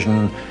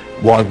 television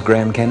was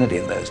Graham Kennedy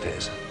in those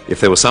days. If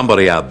there was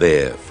somebody out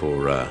there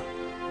for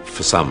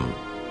some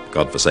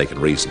godforsaken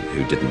reason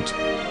who didn't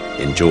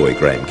enjoy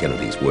Graham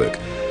Kennedy's work,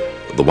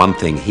 the one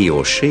thing he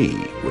or she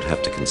would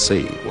have to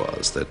concede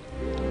was that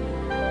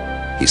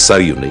he's so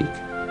unique,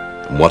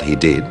 and what he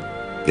did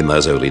in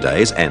those early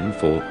days and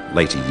for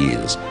later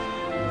years,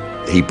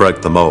 he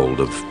broke the mould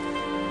of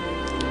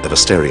a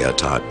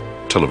stereotype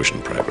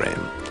television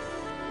program.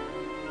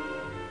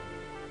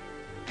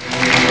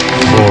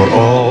 For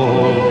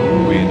all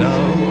we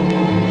know,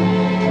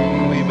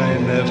 we may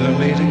never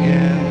meet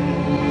again.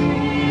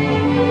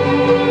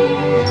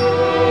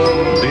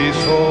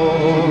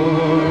 Before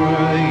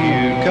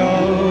you go,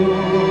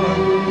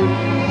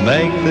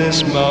 make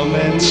this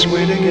moment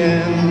sweet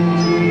again.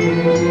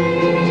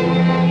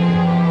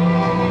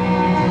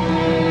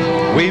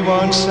 We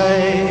won't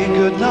say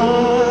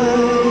goodnight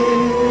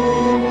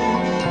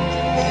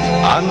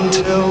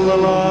until the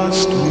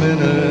last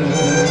minute.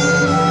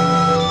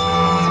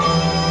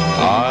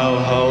 I'll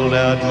hold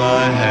out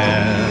my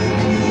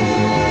hand,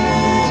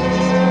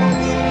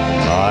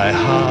 my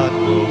heart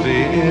will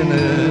be in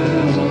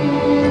it.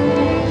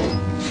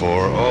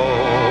 For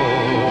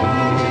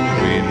all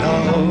we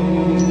know,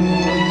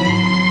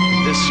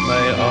 this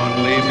may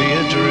only be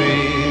a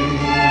dream.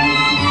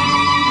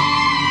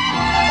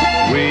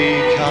 We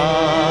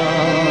come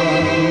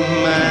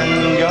and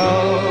go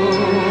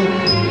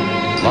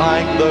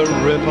like the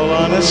ripple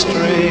on a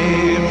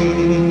stream.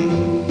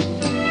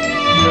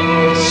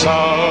 So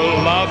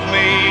love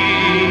me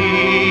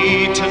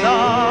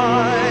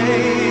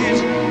tonight.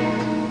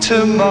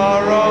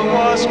 Tomorrow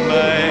was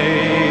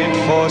made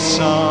for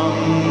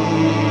some.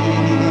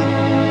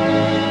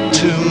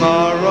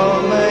 Tomorrow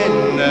may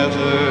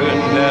never,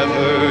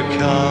 never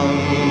come.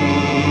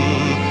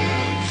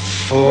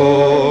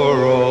 For